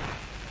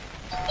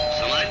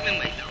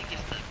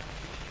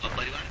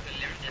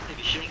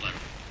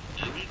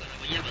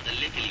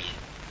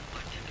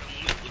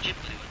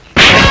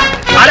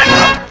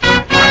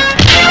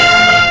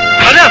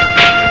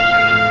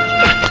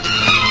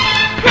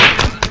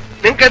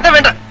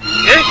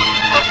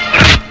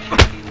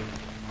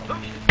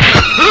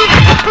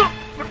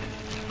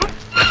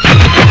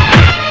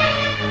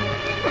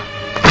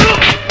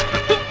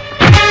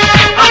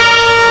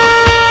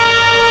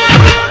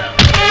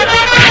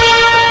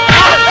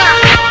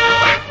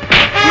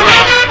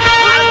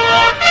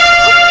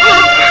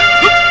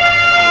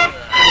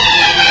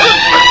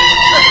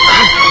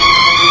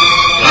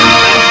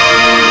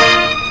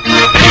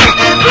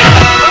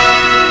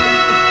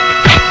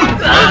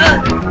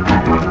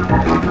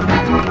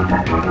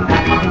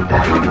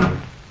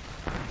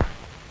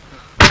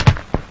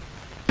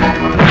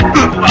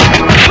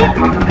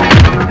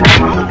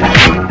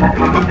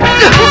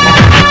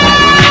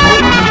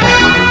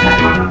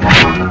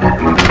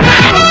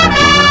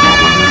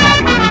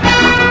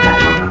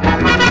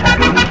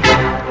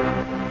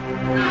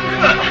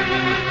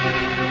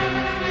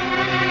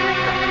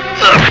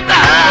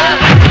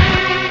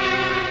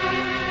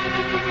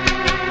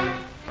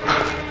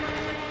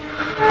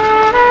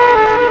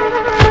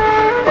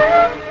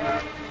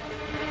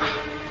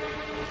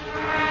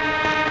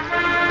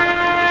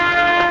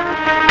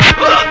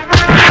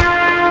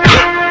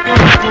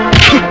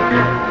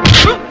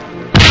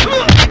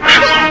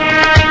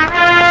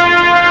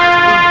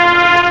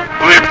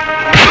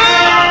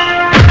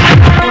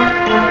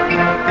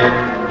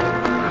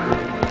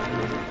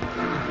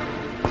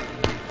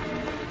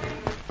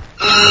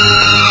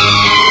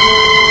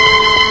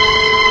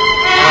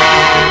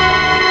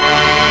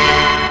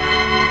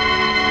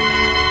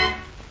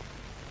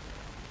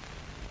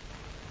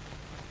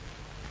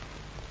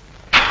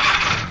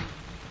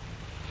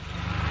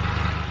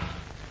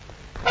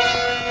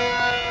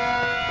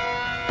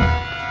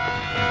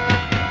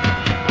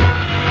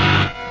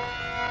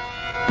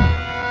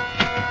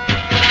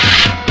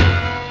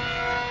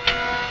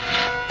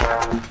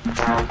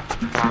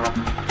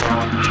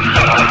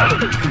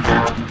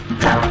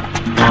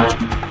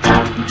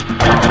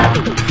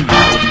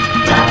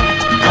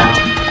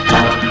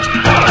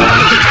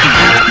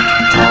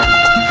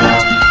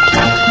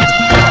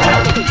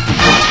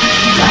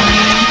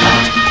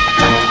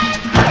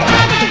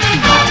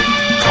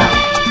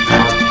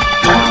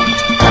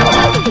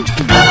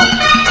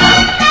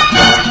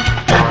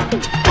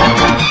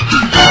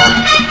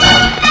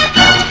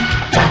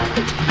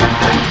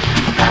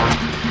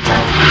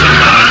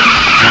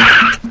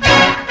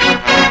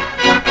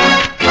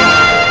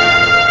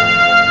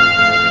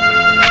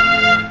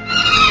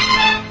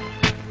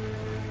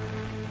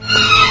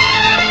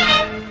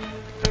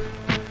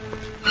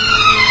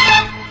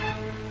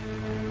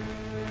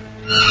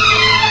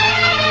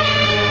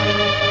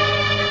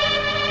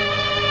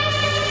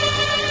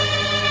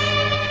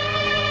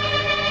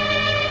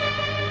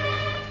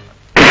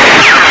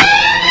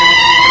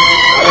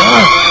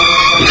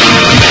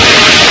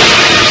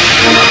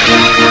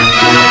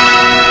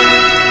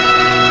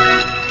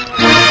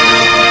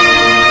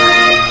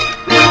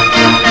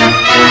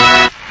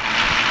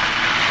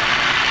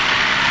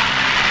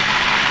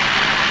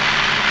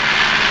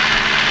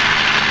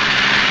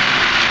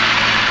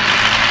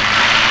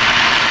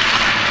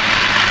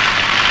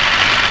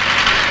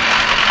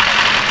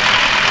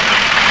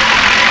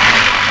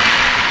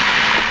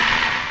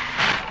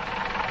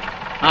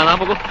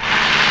 നമുക്ക്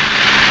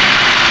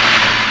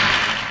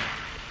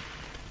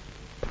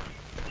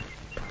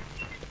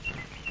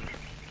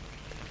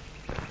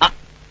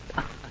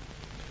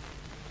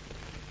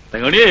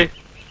തെങ്ങണിയേ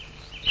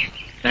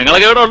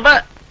ഞങ്ങളൊക്കെ ഇവിടെ ഉണ്ട്.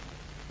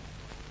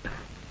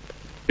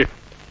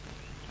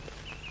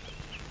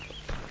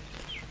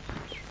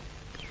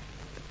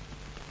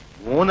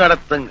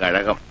 മൂന്നിടത്തും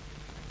കഴകം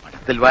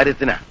മഠത്തിൽ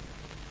വാര്യത്തിനാ.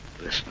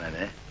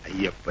 കൃഷ്ണന്,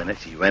 അയ്യപ്പന്,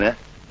 ശിവന്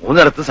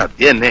മൂന്നിടത്ത്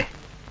സദ്യ തന്നെ.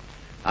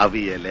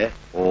 അവിയല്,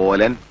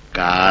 ഓലൻ,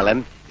 കാളൻ,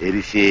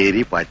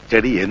 എരിശ്ശേരി,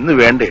 പച്ചടി എന്ന്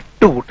വേണ്ട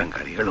 8 കൂട്ടം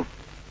കറികളും.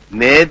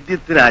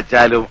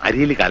 നേദ്യത്തിനാച്ചാലും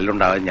അരിയിൽ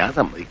കല്ലുണ്ടാവാൻ ഞാൻ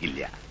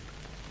സമ്മതിക്കില്ല.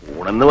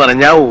 ഊണെന്ന്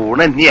പറഞ്ഞാ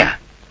ഊണന്നെയാ.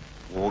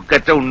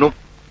 മൂക്കറ്റ ഉണ്ണും.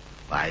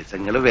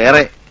 പായസങ്ങള്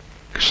വേറെ.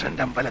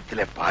 കൃഷ്ണന്റെ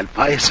അമ്പലത്തിലെ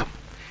പാൽപായസം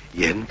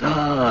എന്താ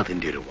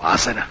അതിന്റെ ഒരു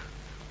വാസന.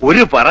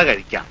 ഒരു പറ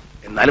കഴിക്കാം,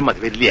 എന്നാലും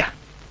മതി വരില്ല.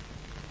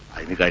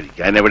 അതിന്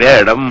കഴിക്കാൻ എവിടെയാ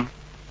ഇടം?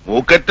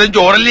 മൂക്കറ്റം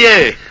ചോറല്ലേ.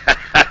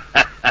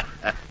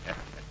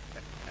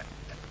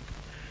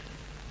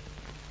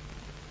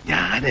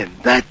 ഞാൻ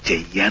എന്താ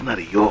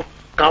ചെയ്യാന്നറിയോ?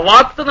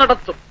 കവാത്ത്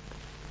നടത്തും.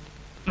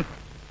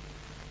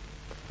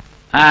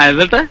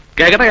 എന്നിട്ട്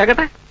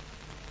കേക്കട്ടെ.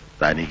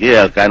 തനിക്ക്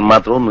കേൾക്കാൻ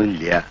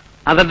മാത്രമൊന്നുമില്ല.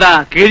 അതെന്താ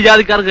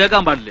കീഴ്ജാതിക്കാർ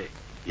കേൾക്കാൻ പാടില്ലേ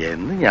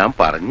എന്ന് ഞാൻ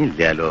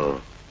പറഞ്ഞില്ലാലോ.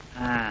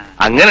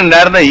 അങ്ങനെ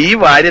ഉണ്ടായിരുന്ന ഈ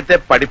വാര്യത്തെ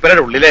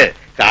പടിപ്പരയുടെ ഉള്ളില്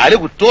കാല്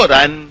കുത്തുവോ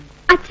താൻ?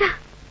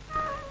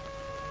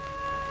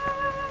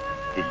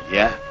 ഇല്ല,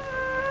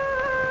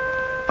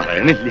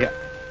 പറയണില്ല,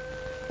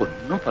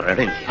 ഒന്നും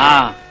പറയണില്ല.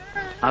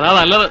 അതാ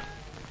നല്ലത്.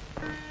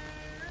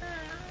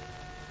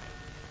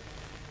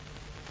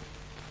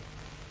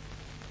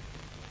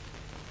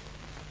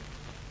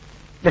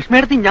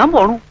 ലക്ഷ്മിയടുത്ത് ഞാൻ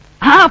പോണു.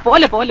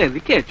 പോലെ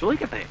നിക്കേ,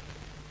 ചോദിക്കട്ടെ.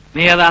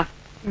 നീ ഏതാ?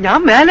 ഞാൻ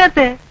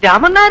മേലത്തെ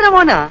രാമൻ നായരുടെ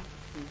മോനാ.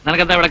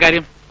 നിനക്കെന്താ ഇവിടെ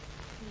കാര്യം?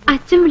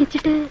 അച്ഛൻ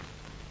വിളിച്ചിട്ട്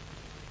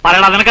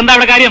പറയടാ, നിനക്കെന്താ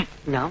ഇവിടെ കാര്യം?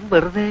 ഞാൻ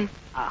വെറുതെ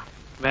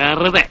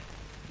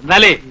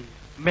എന്നാലേ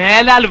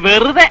മേലാൽ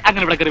വെറുതെ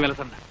അങ്ങനെ ഇവിടെ കയറി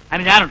വിലസണ്ട.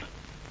 അതിന് ഞാനുണ്ട്.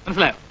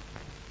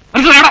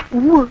 മനസ്സിലായോടാ?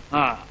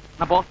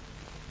 അപ്പോ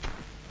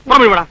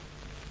വിടാ.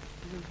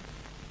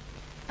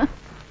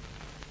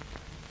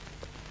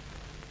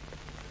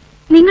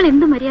 നിങ്ങൾ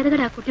എന്ത് മര്യാദകൾ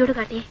ആ കുട്ടിയോട്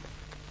കാട്ടിയേ?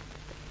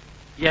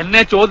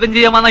 എന്നെ ചോദ്യം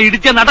ചെയ്യാൻ വന്ന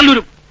ഇടിച്ച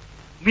നടലൂരും.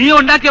 നീ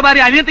ഉണ്ടാക്കിയ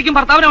ഭാര്യ അനിയത്തിക്കും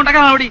ഭർത്താവിനെ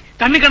ഉണ്ടാക്കാൻ അവിടെ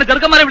കണ്ണിക്കണ്ട്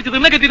ചെറുക്കന്മാരെ വിളിച്ച്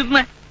നിന്നെ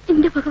കെട്ടിരുന്നേ.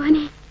 എന്റെ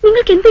ഭഗവാനെ,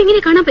 നിങ്ങൾക്ക് എന്ത് ഇങ്ങനെ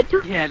കാണാൻ പറ്റൂ?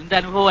 എന്റെ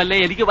അനുഭവം അല്ലേ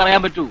എനിക്ക്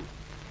പറയാൻ പറ്റൂ.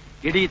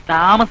 എടി,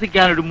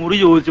 താമസിക്കാനൊരു മുറി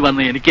ചോദിച്ചു വന്ന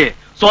എനിക്ക്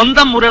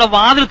സ്വന്തം മുറിയുടെ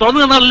വാതിൽ തുറന്നു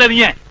തന്നതല്ലേ നീ?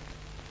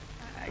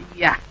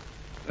 അയ്യാ,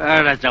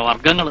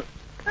 വർഗങ്ങള്.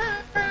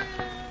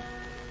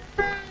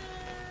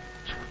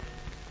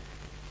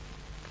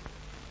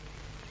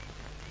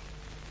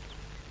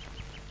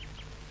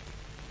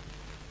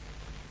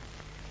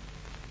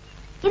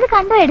 ഇത്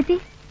കണ്ടോ എടുത്തി?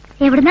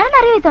 എവിടുന്നാണെന്ന്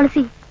അറിയോ ഈ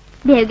തുളസി?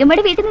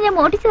 ദേവ്യമ്മയുടെ വീട്ടിൽ നിന്ന് ഞാൻ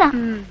മോട്ടിച്ചതാ.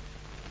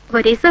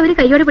 ഒരേ ദിവസം അവര്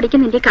കൈയോടെ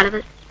പിടിക്കും നിന്റെ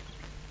കളവ്.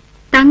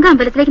 തങ്ക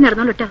അമ്പലത്തിലേക്ക്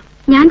നടന്നോളൂ കേട്ടോ,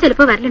 ഞാൻ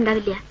ചിലപ്പോ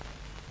വരലുണ്ടാവില്ല.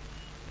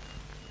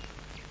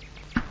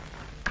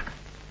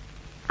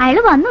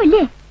 അയാള്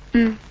വന്നൂല്ലേ?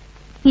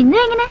 ഇന്നും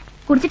എങ്ങനെ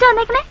കുടിച്ചിട്ട്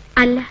വന്നേക്കണേ?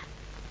 അല്ല,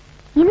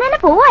 ഇന്ന് തന്നെ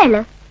പോവാ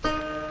അയാള്?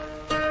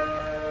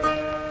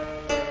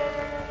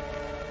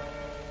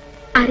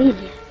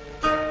 അറിയില്ല.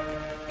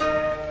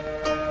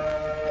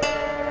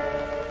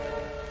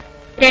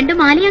 2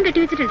 മാല ഞാൻ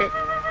കെട്ടിവെച്ചിട്ടുണ്ട്.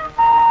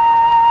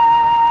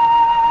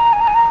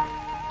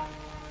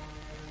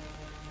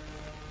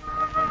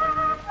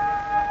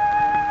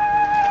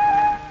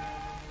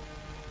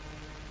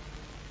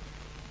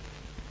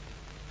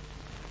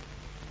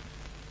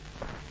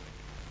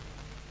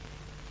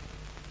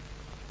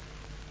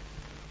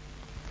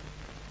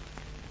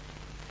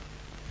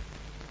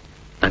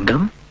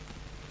 തങ്കം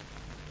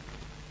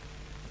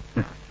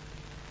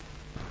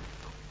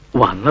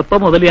വന്നപ്പോ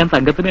മുതൽ ഞാൻ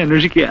തങ്കത്തിനെ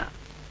അന്വേഷിക്കുക.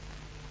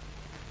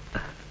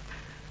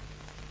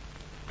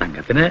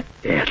 തങ്കത്തിന്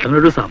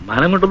ഏട്ടനൊരു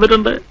സമ്മാനം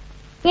കൊണ്ടുവന്നിട്ടുണ്ട്.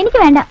 എനിക്ക്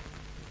വേണ്ട.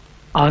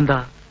 അതെന്താ?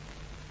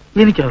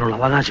 എനിക്ക് അതിനുള്ള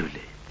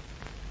അവകാശമില്ലേ?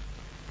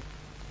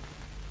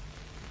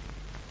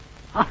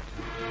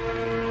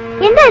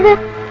 എന്താ ഇത്?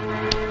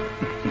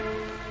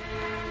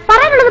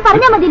 പറയാനുള്ളത്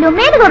പറഞ്ഞാ മതിയല്ലോ,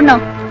 മേല് തുറന്നോ?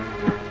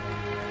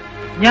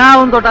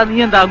 ഞാൻ തൊട്ടാ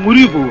നീ എന്താ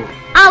മുരുകി പോവോ?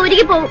 ആ,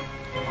 ഉരുകി പോവും.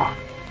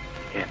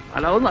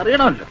 എന്നാലതൊന്നും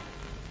അറിയണമല്ലോ.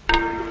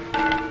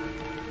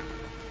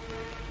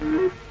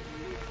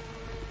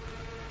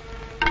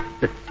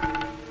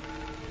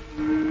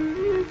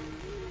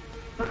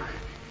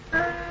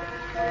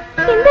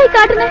 എന്തായി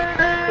കാട്ടിനെ?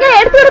 ഞാൻ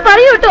എടുത്തോട്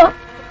പറയൂ കേട്ടോ.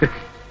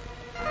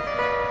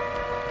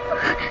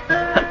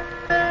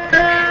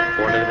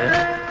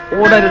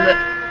 ഓടരുത്.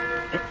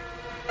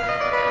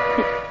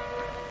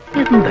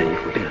 എന്താ ഈ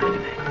കുട്ടി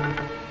കാണിക്കുന്നത്?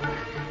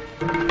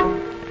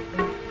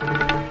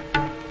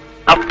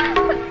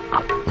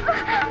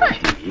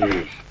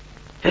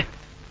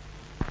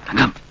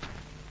 തങ്കം,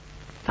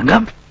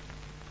 തങ്കം,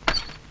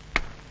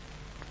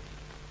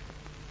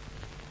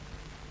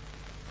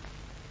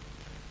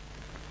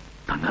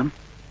 തങ്കം,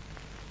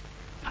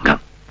 തങ്കം.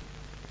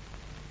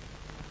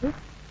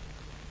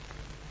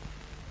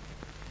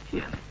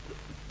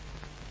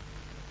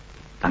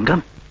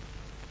 തങ്കം,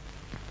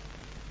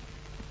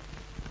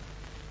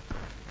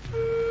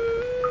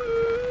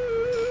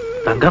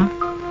 തങ്കം,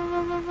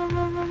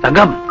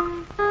 തങ്കം.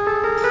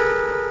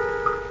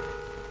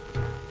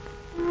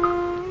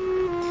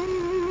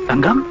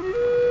 തങ്കം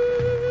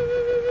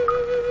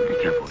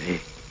വിളിക്കാൻ പോയേ.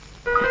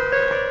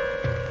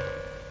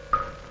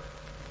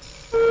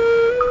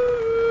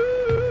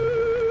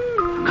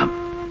 തങ്കം,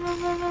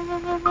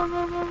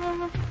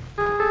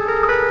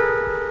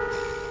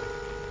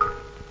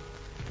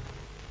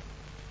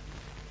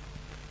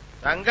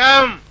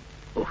 തങ്കം.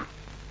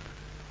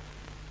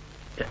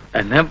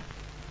 എന്നെ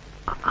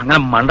അങ്ങനെ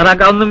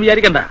മണ്ടനാക്കാവൊന്നും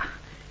വിചാരിക്കണ്ട.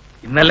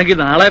 ഇന്നല്ലെങ്കിൽ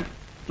നാളെ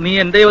നീ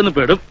എന്റെ വന്ന്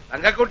പെടും.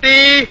 തങ്കക്കുട്ടി.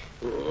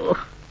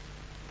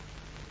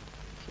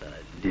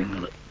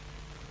 ശല്യങ്ങള്.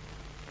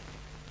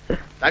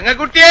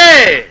 തങ്കക്കുട്ടിയേ.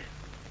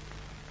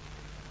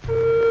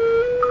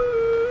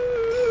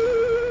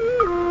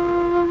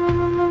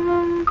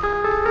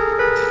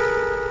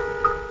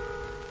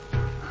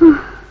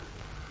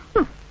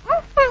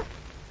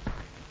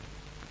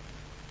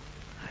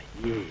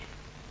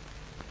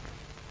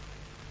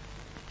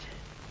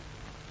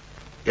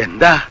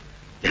 എന്താ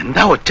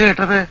എന്താ ഒച്ച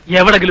കേട്ടത്?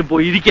 എവിടെങ്കിലും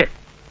പോയി ഇരിക്കേ.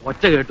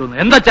 ഒച്ച കേട്ടു.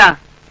 എന്താച്ചാ?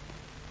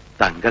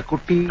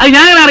 തങ്കക്കുട്ടി. അത്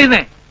ഞാനാണ്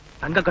അറിയുന്നേ.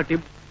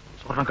 തങ്കക്കട്ടിയും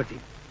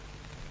സ്വർണ്ണക്കട്ടിയും.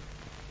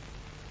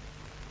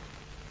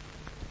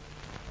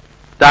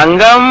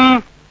 തങ്കം,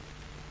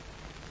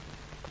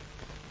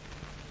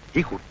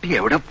 ഈ കുട്ടി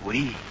എവിടെ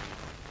പോയി?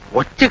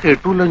 ഒച്ച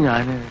കേട്ടൂല്ലോ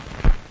ഞാന്.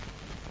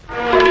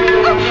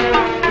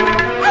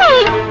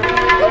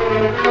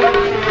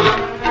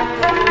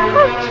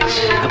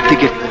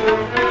 ശബ്ദിക്കരുത്,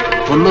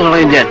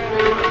 കൊന്നുകളയും ഞാൻ.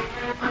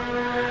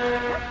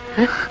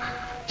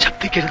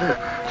 ശബ്ദിക്കരുത്,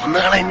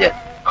 കൊന്നുകളയും ഞാൻ.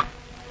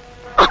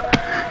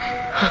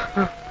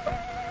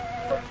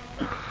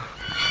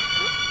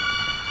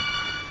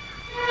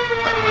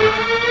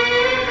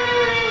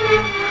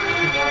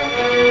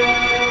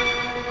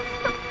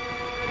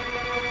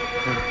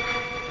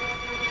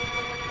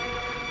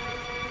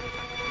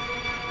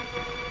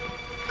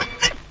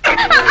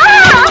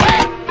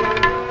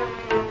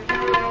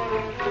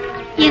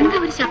 എന്താ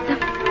ഒരു ശബ്ദം?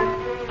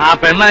 ആ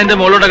പെണ്ണ എന്റെ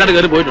മുകളിലോട്ടൊക്കെ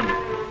കയറി പോയിട്ടുണ്ട്.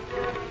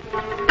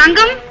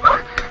 തങ്കം,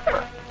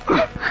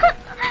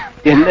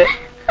 എന്നെ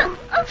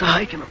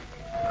സഹായിക്കണം.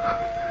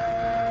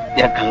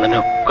 ഞാൻ കള്ളനോ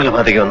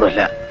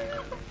കൊലപാതകമൊന്നുമല്ല.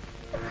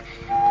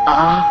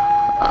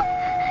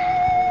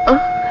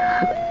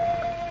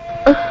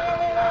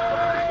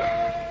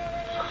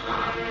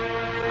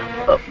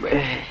 അമ്മേ,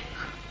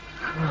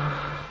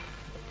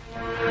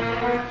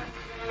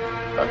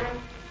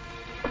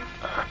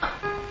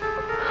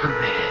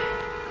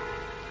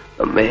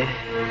 അമ്മേ,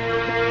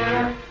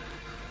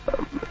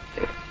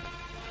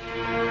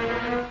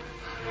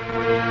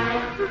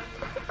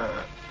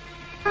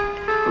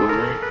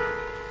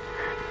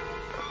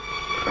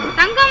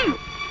 തങ്കം.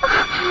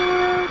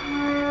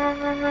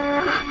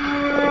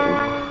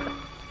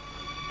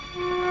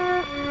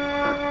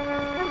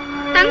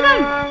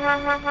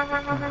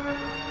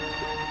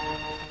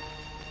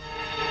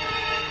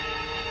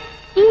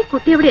 ഈ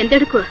കുട്ടി അവിടെ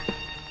എന്തെടുക്കുക?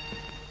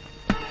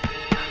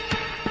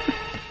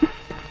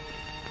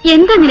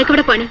 എന്താ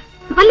നിനക്കിവിടെ പണി?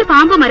 വല്ല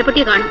പാമ്പോ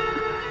മരപ്പട്ടിയെ കാണും.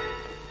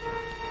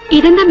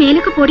 ഇതെന്താ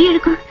മേലൊക്കെ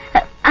പൊടിയെടുക്കും?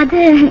 അത്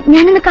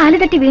ഞാനൊന്ന് കാല്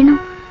തട്ടി വീണു.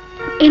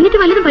 എന്നിട്ട്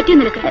വല്ലതും പറ്റിയോ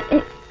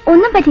നിനക്ക്?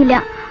 ഒന്നും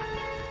പറ്റില്ല.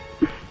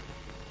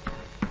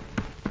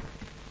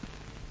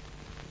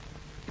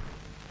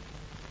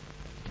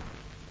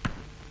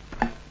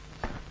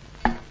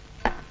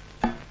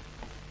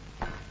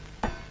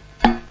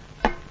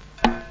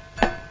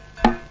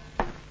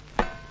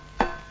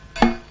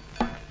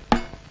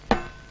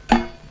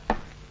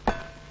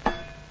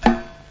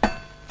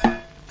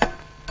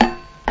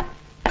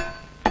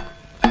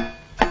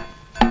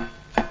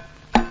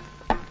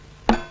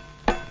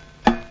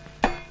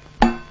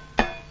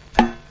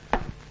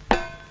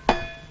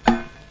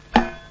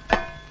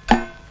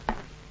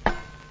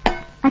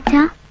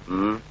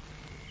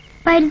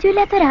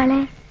 പരിചയമില്ലാത്ത ഒരാളെ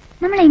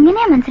നമ്മൾ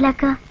എങ്ങനെയാ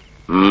മനസ്സിലാക്കുക?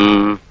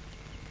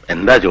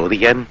 എന്താ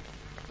ചോദിക്കാൻ?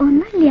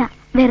 ഒന്നുമില്ല,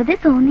 വെറുതെ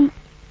തോന്നി.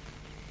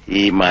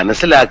 ഈ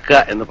മനസ്സിലാക്കുക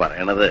എന്ന്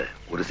പറയണത്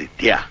ഒരു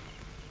സിദ്ധിയാ.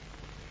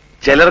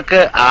 ചിലർക്ക്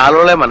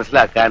ആളുകളെ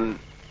മനസ്സിലാക്കാൻ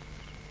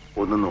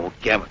ഒന്ന്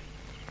നോക്കിയാ മതി.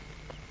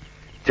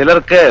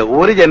 ചിലർക്ക്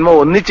ഒരു ജന്മം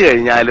ഒന്നിച്ചു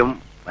കഴിഞ്ഞാലും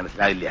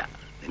മനസ്സിലാവില്ല.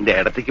 നിന്റെ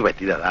ഇടത്തേക്ക്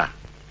പറ്റിയതാ.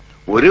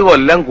 1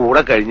 കൊല്ലം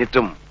കൂടെ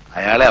കഴിഞ്ഞിട്ടും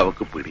അയാളെ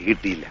അവക്ക്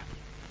പിടികിട്ടിയില്ല.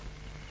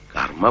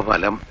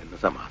 കർമ്മഫലം എന്ന്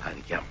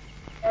സമാധാനിക്കാം.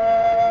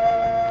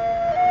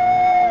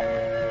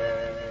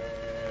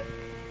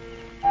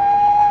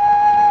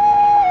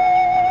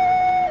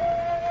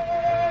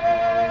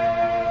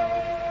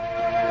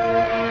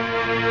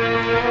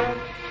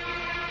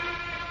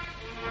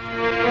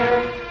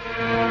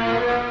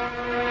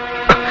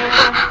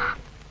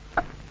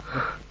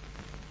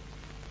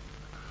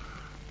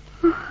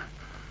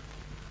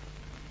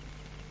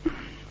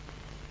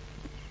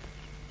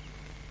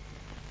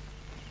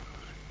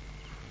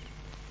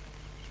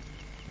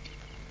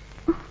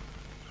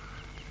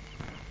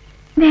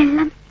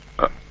 വെള്ളം.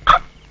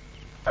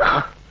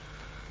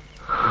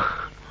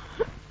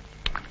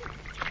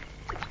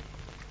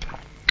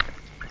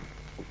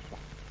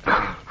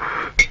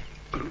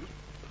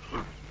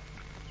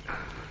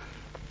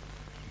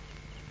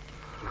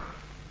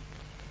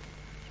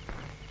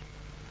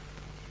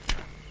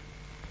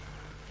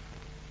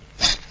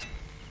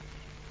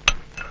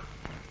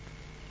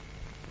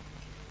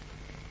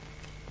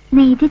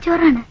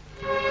 നെയ്തിച്ചോറാണ്.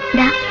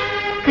 ദാ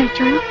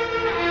കഴിച്ചോളൂ.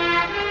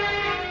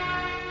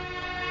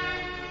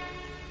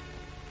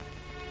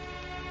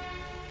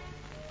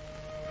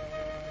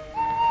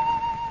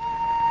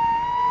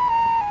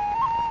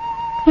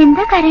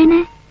 എന്താ കരയണേ?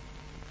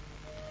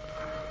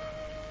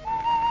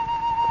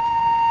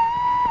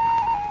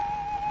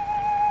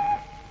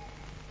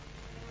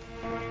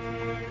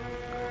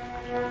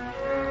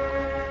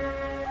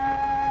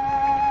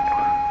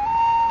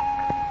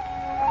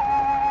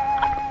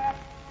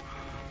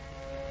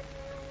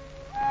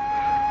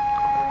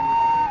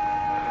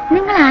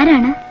 നിങ്ങൾ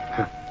ആരാണ്?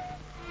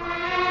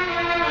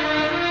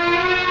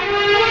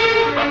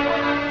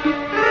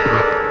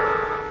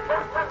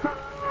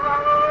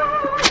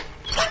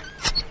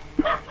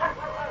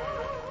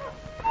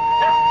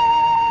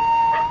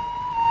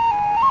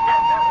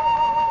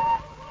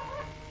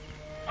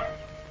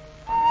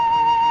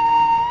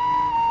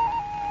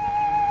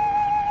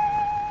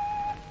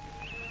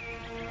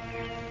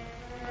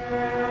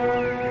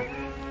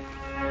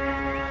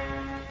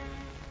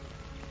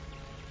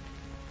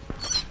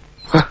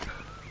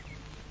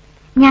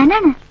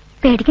 ഞാനാണ്,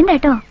 പേടിക്കണ്ട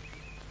കേട്ടോ.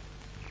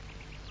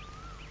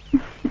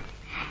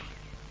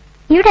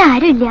 ഇവിടെ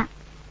ആരുമില്ല.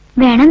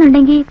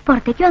 വേണമെന്നുണ്ടെങ്കിൽ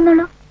പുറത്തേക്ക്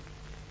വന്നോളൂ.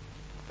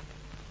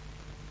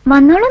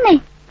 വന്നോളൂന്നേ,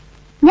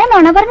 ഞാൻ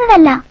നുണ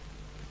പറഞ്ഞതല്ല.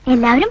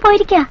 എല്ലാവരും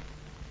പോയിരിക്ക.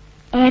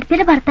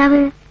 ഏടത്തിയുടെ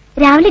ഭർത്താവ്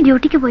രാവിലെ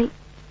ഡ്യൂട്ടിക്ക് പോയി.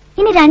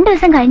 ഇനി 2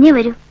 ദിവസം കഴിഞ്ഞേ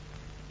വരൂ.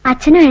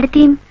 അച്ഛനും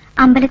ഏടത്തിയും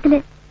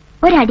അമ്പലത്തില്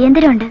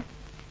ഒരടിയന്തരമുണ്ട്.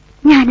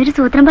 ഞാനൊരു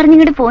സൂത്രം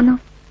പറഞ്ഞിങ്ങോട്ട് പോന്നു.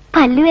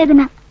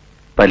 പല്ലുവേദന.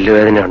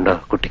 പല്ലുവേദന ഉണ്ടോ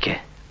കുട്ടിക്ക്?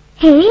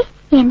 ഹേയ്,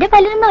 എന്റെ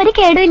പല്ലിനൊന്നും ഒരു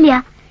കേടുമില്ല.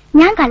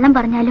 ഞാൻ കള്ളം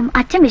പറഞ്ഞാലും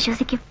അച്ഛൻ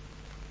വിശ്വസിക്കും.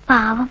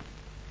 പാവം,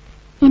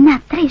 എന്നെ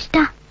അത്ര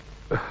ഇഷ്ടാ.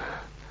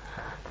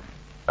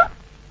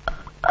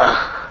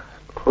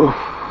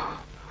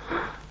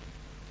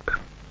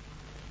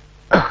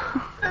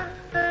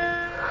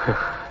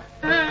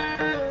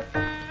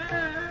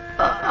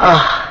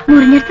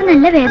 മുറിഞ്ഞിടത്ത്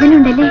നല്ല വേദന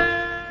ഉണ്ടല്ലേ?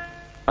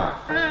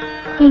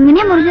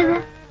 എങ്ങനെയാ മുറിഞ്ഞത്?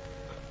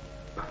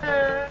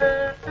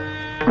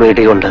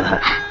 വെടികൊണ്ടതാ.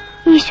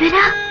 ഈശ്വര,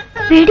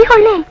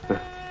 വെടികൊള്ളേ?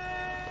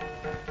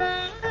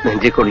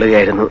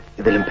 നെഞ്ചിക്കൊള്ളുകയായിരുന്നു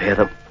ഇതിലും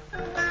ഭേദം.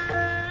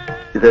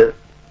 ഇത്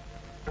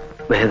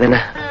വേദന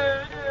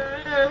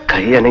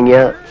കൈ അനങ്ങിയ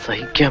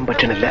സഹിക്കാൻ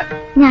പറ്റണില്ല.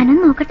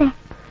 ഞാനൊന്ന് നോക്കട്ടെ.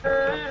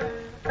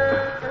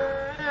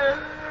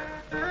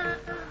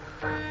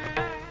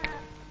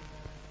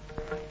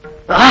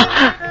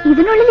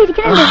 ഇതിനുള്ളിൽ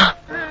ഇരിക്കണല്ലോ.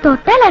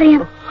 തൊട്ടാൽ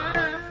അറിയാം.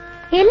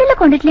 എല്ലില്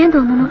കൊണ്ടിട്ടില്ലാന്ന്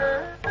തോന്നുന്നു.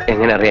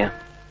 എങ്ങനെ അറിയാം?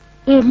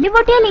 എല്ല്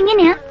പൊട്ടിയാൽ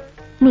ഇങ്ങനെയാ.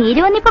 നീര്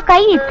വന്നിപ്പോ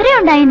കൈ ഇത്രയും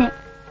ഉണ്ടായിനെ.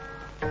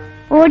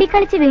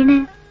 ഓടിക്കളിച്ച് വീണ്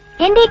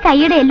എന്റെ ഈ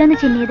കൈയുടെ എല്ലൊന്ന്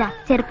ചിന്നിയതാ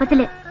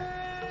ചെറുപ്പത്തില്.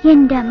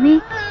 എന്റെ അമ്മേ,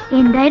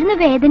 എന്തായിരുന്നു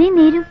വേദനയും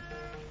നീരും.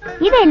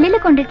 ഇത് എല്ലില്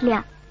കൊണ്ടിട്ടില്ല,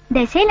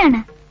 ദശയിലാണ്.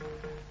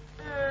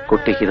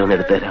 കുട്ടിക്ക് ഇതൊന്ന്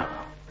എടുത്തു തരാം.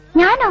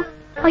 ഞാനോ?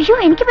 അയ്യോ,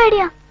 എനിക്ക്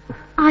പേടിയാ.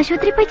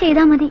 ആശുപത്രി പോയി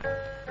ചെയ്താ മതി.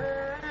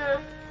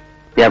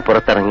 ഞാൻ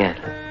പുറത്തിറങ്ങിയാൽ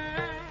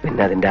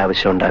പിന്നെ അതിന്റെ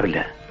ആവശ്യം ഉണ്ടാവില്ല.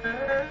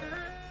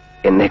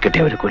 എന്നെ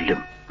കിട്ടിയവർ കൊല്ലും.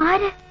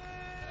 ആര്?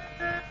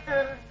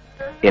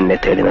 എന്നെ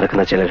തേടി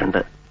നടക്കുന്ന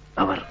ചിലരുണ്ട്.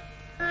 അവർ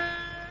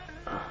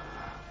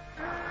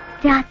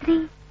രാത്രി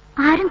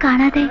ആരും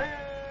കാണാതെ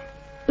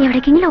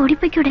എവിടേക്കെങ്കിലും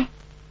ഓടിപ്പോയിക്കൂടെ?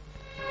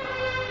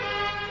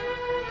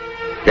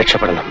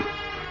 രക്ഷപ്പെടണം.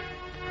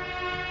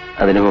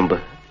 അതിനു മുമ്പ്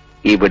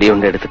ഈ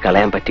വെടിയുണ്ട എടുത്ത്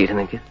കളയാൻ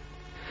പറ്റിയിരുന്നെങ്കിൽ.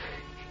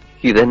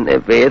 ഇതെന്നെ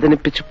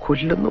വേദനിപ്പിച്ച്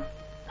കൊല്ലുന്നു.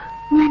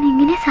 ഞാൻ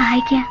എങ്ങനെ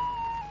സഹായിക്കാം?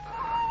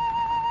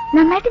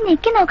 നന്നായിട്ട്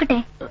ഞെക്കി നോക്കട്ടെ,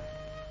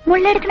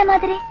 മുള്ളെടുക്കണ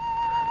മാതിരി.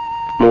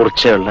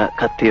 മൂർച്ചയുള്ള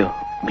കത്തിയോ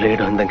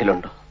ബ്ലേഡോ എന്തെങ്കിലും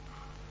ഉണ്ടോ?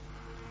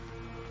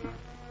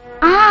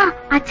 ആ,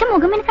 അച്ഛൻ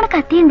മുഖം എനിക്കണ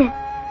കത്തിയുണ്ട്,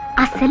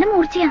 അസല്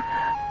മൂർച്ചയാ.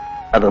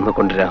 അതൊന്ന്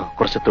കൊണ്ടുവരാം.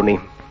 കുറച്ച്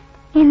തുണിയും.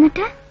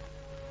 എന്നിട്ട്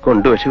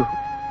കൊണ്ടുവരൂ.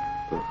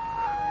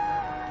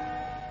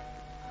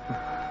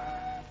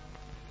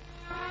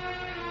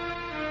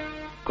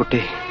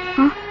 കുട്ടി,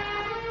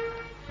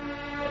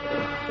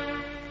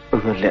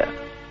 ഒന്നുമില്ല.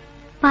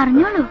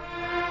 പറഞ്ഞോളൂ.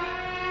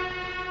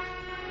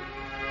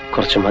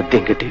 കുറച്ച്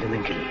മദ്യം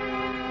കിട്ടിയിരുന്നെങ്കിൽ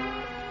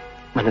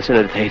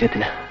മനസ്സിനൊരു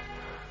ധൈര്യത്തിന്.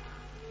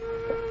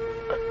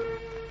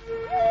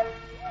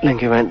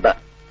 അല്ലെങ്കിൽ വേണ്ട,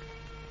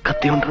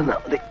 കത്തി കൊണ്ടുവന്നാ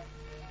മതി.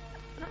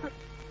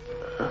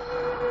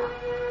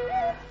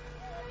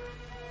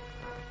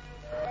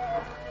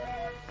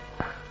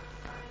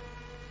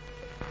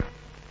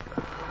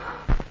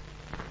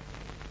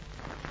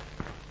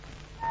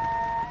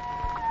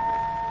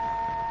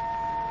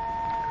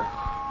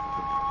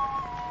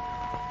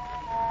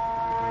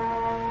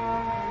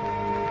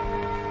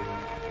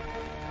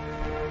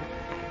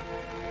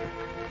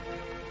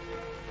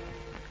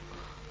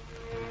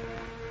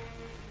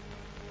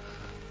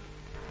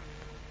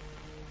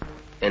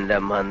 എന്റെ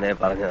അമ്മ അന്നേ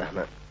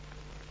പറഞ്ഞതാണ്,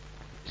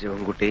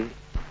 ശിവൻകുട്ടി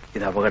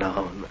ഇത്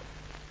അപകടമാവുമെന്ന്.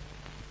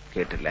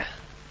 കേട്ടില്ല.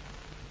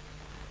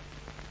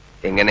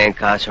 എങ്ങനെ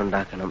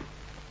കാശുണ്ടാക്കണം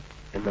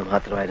എന്ന്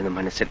മാത്രമായിരുന്നു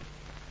മനസ്സിൽ.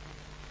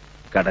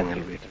 കടങ്ങൾ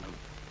വീട്ടണം,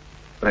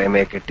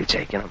 പ്രേമയെ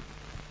കെട്ടിച്ചയക്കണം,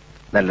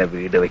 നല്ല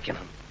വീട്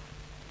വയ്ക്കണം,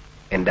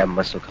 എന്റെ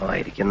അമ്മ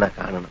സുഖമായിരിക്കുന്ന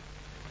കാണണം.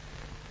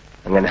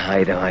 അങ്ങനെ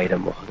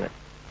 1000 മോഹങ്ങൾ.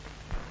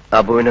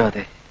 അബുവിനും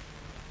അതെ.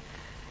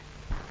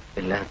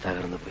 എല്ലാം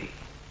തകർന്നു പോയി.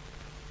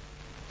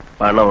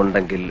 പണം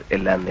ഉണ്ടെങ്കിൽ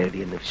എല്ലാം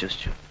നേടിയെന്ന്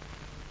വിശ്വസിച്ചു.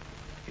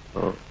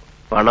 ഇപ്പോ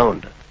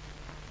പണമുണ്ട്,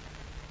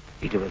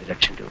 20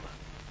 ലക്ഷം രൂപ.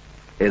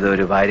 ഏതോ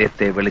ഒരു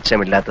ഭാര്യത്തെ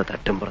വെളിച്ചമില്ലാത്ത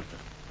തട്ടുംപുറത്ത്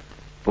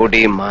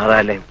പൊടിയും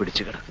മാറാലയും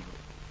പിടിച്ചു കിടക്കുന്നു.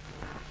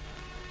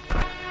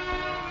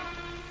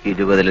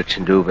 20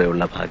 ലക്ഷം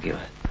രൂപയുള്ള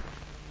ഭാഗ്യവാൻ,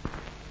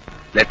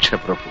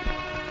 ലക്ഷപ്രഭു.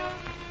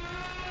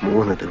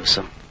 3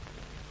 ദിവസം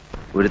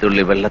ഒരു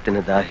തുള്ളി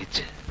വെള്ളത്തിന്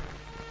ദാഹിച്ച്,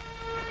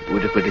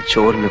 ഒരു പിടി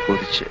ചോറിന്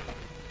കൊതിച്ച്.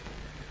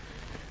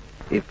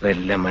 ഇപ്പൊ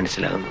എല്ലാം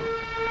മനസ്സിലാകുന്നു.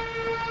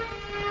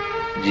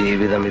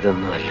 ജീവിതം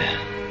ഇതൊന്നുമല്ല.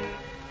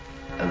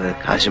 അത്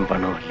കാശും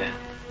പണവുമല്ല,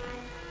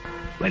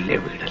 വലിയ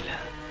വീടല്ല.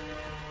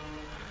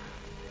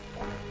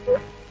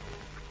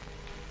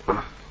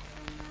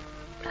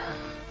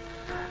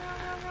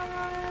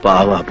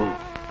 പാവാബു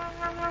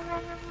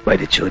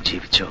മരിച്ചോ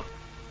ജീവിച്ചോ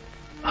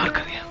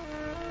ആർക്കറിയാം.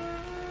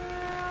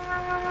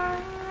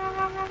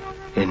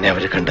 എന്നെ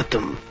അവര്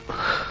കണ്ടെത്തും,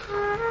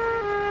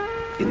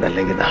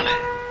 ഇന്നല്ലെങ്കിൽ നാളെ.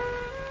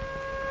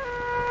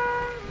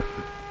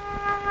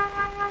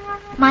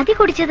 മതി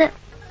കുടിച്ചത്.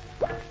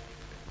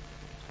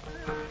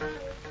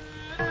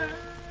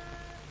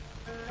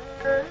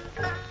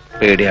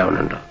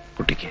 പേടിയാവണുണ്ടോ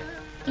കുട്ടിക്ക്?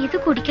 ഇത്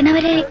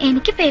കുടിക്കണവരെ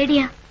എനിക്ക്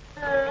പേടിയാ.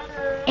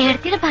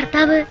 ഏടത്തിയുടെ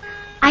ഭർത്താവ്,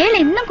 അയാൾ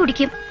എന്നും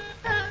കുടിക്കും.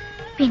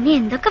 പിന്നെ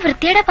എന്തൊക്കെ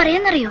വൃത്തിയോടെ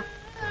പറയാന്നറിയോ?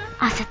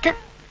 അസത്ത്.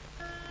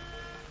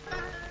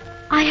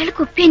 അയാൾ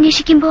കുപ്പി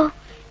അന്വേഷിക്കുമ്പോ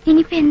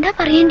ഇനിയിപ്പോ എന്താ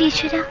പറയേണ്ടി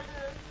ഈശ്വര?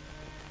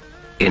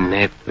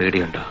 എന്നെ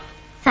പേടിയുണ്ടോ?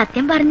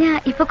 സത്യം പറഞ്ഞ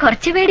ഇപ്പൊ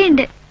കുറച്ച്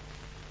പേടിയുണ്ട്.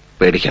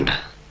 പേടിക്കണ്ട.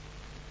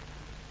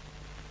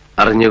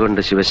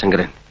 അറിഞ്ഞുകൊണ്ട്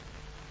ശിവശങ്കരൻ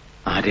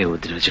ആരെയും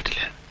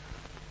ഉപദ്രവിച്ചിട്ടില്ല.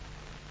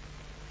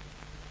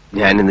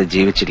 ഞാനിന്ന്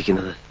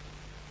ജീവിച്ചിരിക്കുന്നത്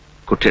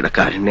കുട്ടിയുടെ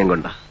കാരുണ്യം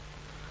കൊണ്ടാ.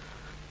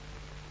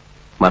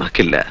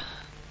 മറക്കില്ല,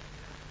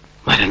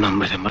 മരണം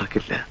വരെ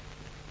മറക്കില്ല.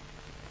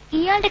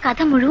 ഇയാളുടെ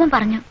കഥ മുഴുവൻ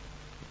പറഞ്ഞു.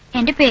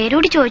 എന്റെ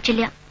പേരോട്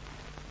ചോദിച്ചില്ല.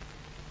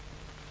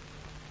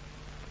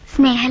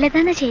 സ്നേഹലത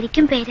എന്ന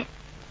ശരിക്കും പേര്.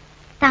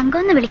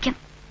 തങ്കമെന്ന് വിളിക്കും.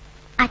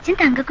 അച്ഛൻ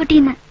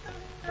തങ്കക്കുട്ടിന്ന്.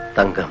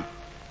 തങ്കം.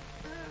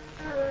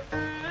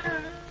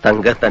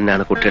 തങ്കം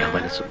തന്നെയാണ് കുട്ടിയുടെ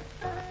മനസ്സും.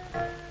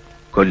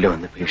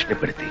 കൊല്ലുമെന്ന്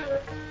ഭീഷണിപ്പെടുത്തി.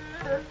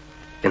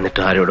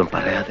 എന്നിട്ട് ആരോടും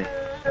പറയാതെ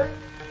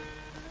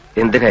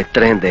എന്തിനാ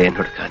ഇത്രയും ദയ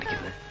എന്നോട്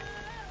കാണിക്കുന്നത്?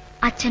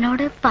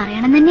 അച്ഛനോട്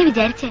പറയണം തന്നെ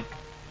വിചാരിച്ചേ.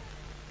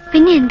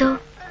 പിന്നെ എന്തോ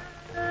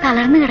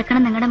തളർന്നു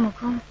കിടക്കണം നിങ്ങളുടെ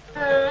മുഖവും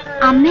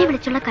അമ്മയെ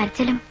വിളിച്ചുള്ള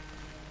കരച്ചിലും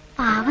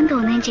പാവം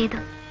തോന്നുകയും ചെയ്തു.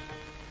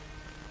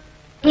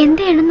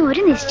 എന്ത് ചെയ്യണമെന്ന്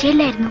ഒരു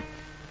നിശ്ചയില്ലായിരുന്നു.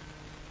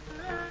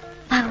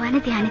 ഭഗവാനെ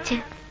ധ്യാനിച്ച്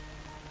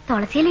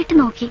തുളസിയിലിട്ട്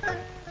നോക്കി.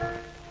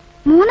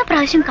 3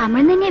 പ്രാവശ്യം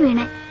കമിഴ്ന്ന് തന്നെ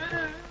വീണേ.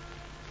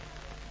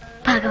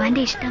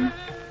 ഭഗവാന്റെ ഇഷ്ടം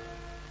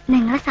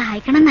നിങ്ങളെ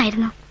സഹായിക്കണം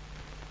എന്നായിരുന്നു.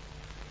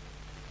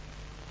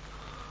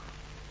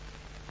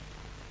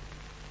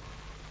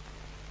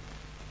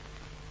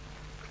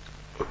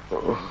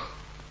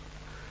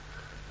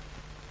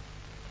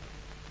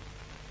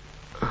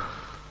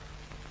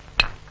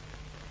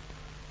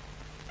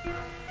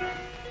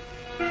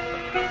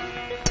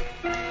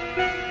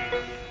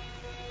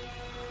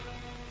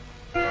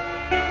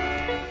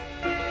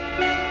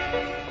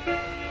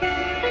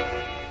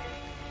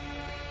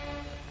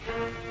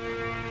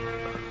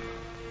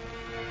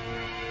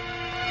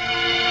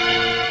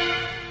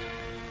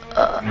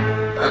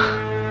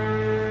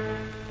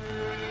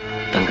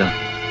 തങ്കം,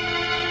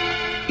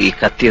 ഈ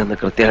കത്തി ഒന്ന്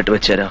കൃത്യമായിട്ട്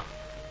വെച്ചേരാ.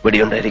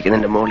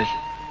 വെടിയുണ്ടായിരിക്കുന്നതിന്റെ മുകളിൽ.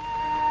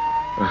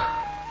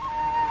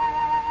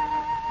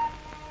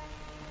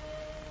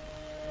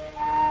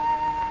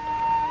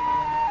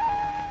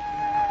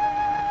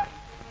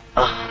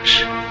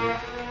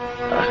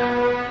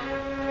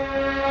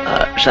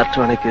 ഷർട്ട്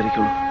വേണേ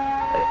കയറിക്കുള്ളൂ.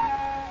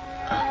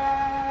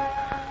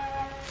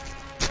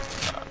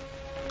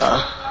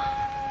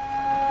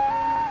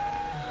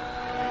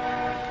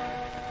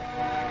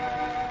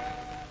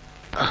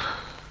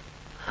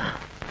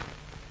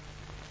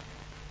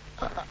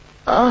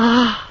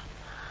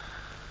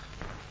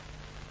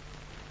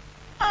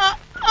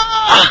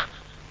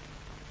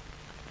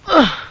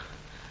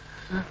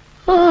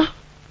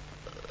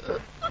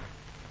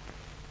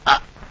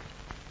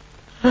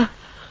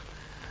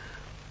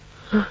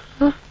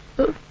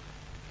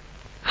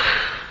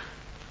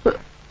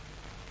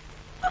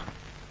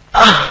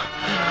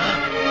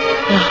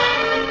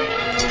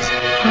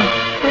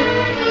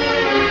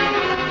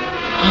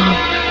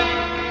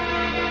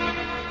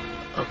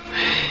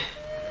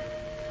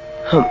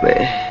 അമ്മേ,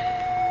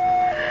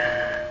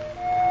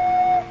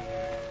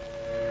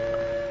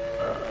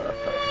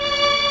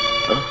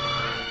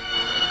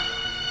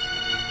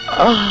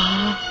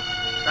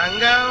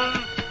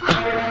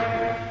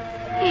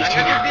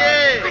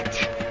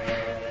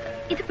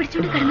 ഇത്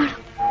പിടിച്ചോണ്ട് കിടന്നോളൂ.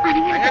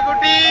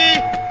 കുട്ടി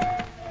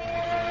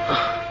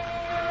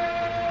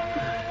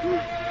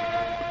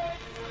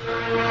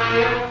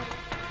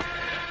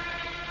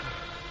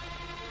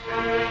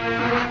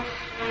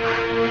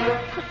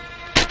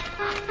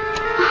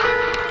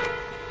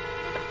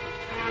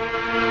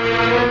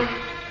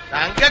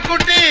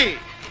തങ്കക്കുട്ടി,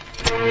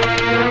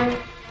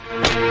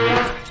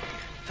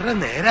 ഇത്ര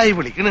നേരായി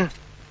വിളിക്കണ്.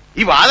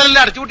 ഈ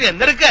വാതിലെല്ലാം അടച്ചുകൂട്ടി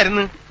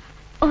എന്തെടുക്കായിരുന്നു?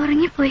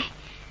 ഉറങ്ങിപ്പോയി.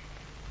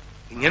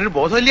 ഇങ്ങനൊരു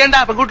ബോധമില്ലാണ്ട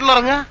പെൺകുട്ടികൾ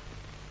ഉറങ്ങാ?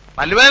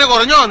 പല്ലുവേദന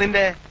കുറഞ്ഞോ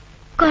നിന്റെ?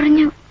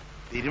 കുറഞ്ഞു.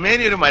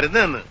 തിരുമേനി ഒരു മരുന്ന്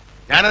തന്ന്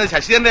ഞാനത്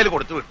ശശിധരന്റെ കയ്യിൽ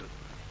കൊടുത്തു വിട്ടു.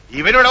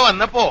 ഇവരിവിടെ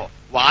വന്നപ്പോ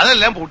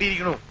വാതിലെല്ലാം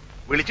പൂട്ടിയിരിക്കണു.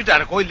 വിളിച്ചിട്ട്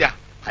അനക്കമില്ല.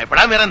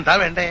 ഭയപ്പെടാൻ വേറെ എന്താ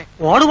വേണ്ടേ?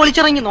 ഓട്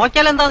പൊളിച്ചിറങ്ങി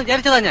നോക്കിയാലെന്താന്ന്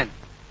വിചാരിച്ചതാ ഞാൻ.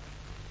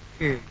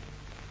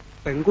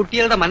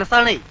 പെൺകുട്ടികളുടെ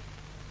മനസ്സാണേ,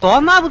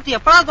 തോന്നാ ബുദ്ധി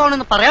എപ്പോഴാ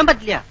തോന്നുന്നു പറയാൻ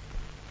പറ്റില്ല.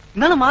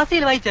 ഇന്നാണ്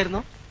മാസികയിൽ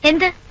വായിച്ചായിരുന്നു.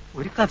 എന്ത്?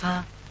 ഒരു കഥ.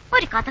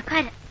 ഒരു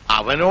കഥക്കാരൻ.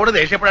 അവനോട്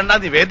ദേഷ്യപ്പെടേണ്ട,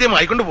 നിവേദ്യം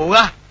ആയിക്കൊണ്ട് പോവുക.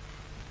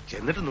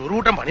 ചെന്നിട്ട് 100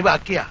 കൂട്ടം പണി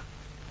ബാക്കിയാ.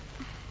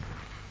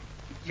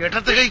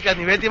 ഇടത്ത് കഴിക്കാ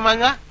നിവേദ്യം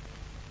വാങ്ങ.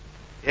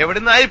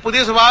 എവിടുന്നായി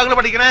പുതിയ സ്വഭാവങ്ങൾ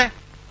പഠിക്കണേ?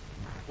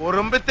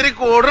 കുറുമ്പിത്തിരി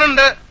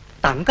കൂടുന്നുണ്ട്.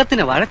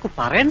 തങ്കത്തിന് വഴക്ക്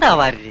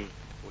പറയണ്ടാവാരേ.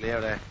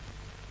 പുളിയവിടെ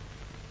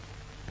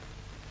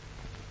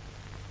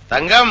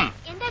തങ്കം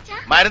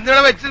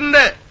മരുന്നിവിടെ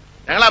വെച്ചിട്ടുണ്ട്.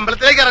 ഞങ്ങൾ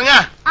അമ്പലത്തിലേക്ക് ഇറങ്ങാ.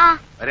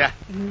 വരാ.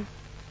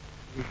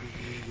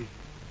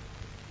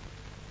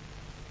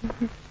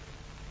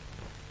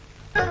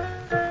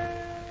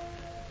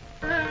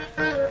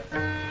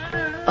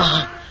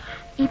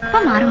 ഇപ്പൊ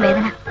മാറും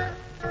വേദന.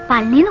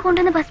 പള്ളിന്ന്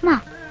കൊണ്ടുവന്ന ഭസ്മ.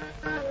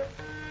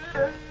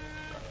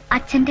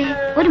 അച്ഛന്റെ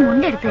ഒരു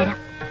മുണ്ടെടുത്തു തരാം.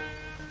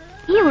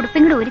 ഈ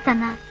ഉടുപ്പും കൂടെ ഊരി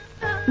തന്നാ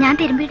ഞാൻ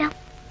തിരുമ്പിടാം.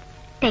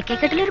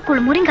 തെക്കേക്കെട്ടിലൊരു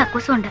കുളിമുറിയും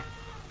കക്കൂസും ഉണ്ട്.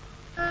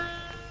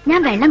 ഞാൻ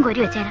വെള്ളം കോരി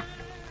വെച്ചേരാം.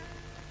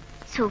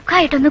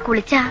 സുഖമായിട്ടൊന്ന്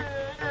കുളിച്ചാ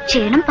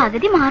ക്ഷീണം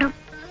പകുതി മാറും.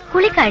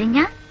 കുളി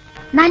കഴിഞ്ഞാ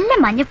നല്ല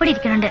മഞ്ഞപ്പൊടി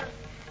ഇരിക്കുന്നുണ്ട്.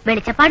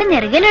 വെളിച്ചപ്പാട്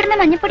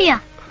നെറുകയിലിടുന്ന മഞ്ഞപ്പൊടിയാ.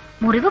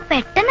 മുറിവ്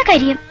പെട്ടെന്ന്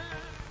കരിയും.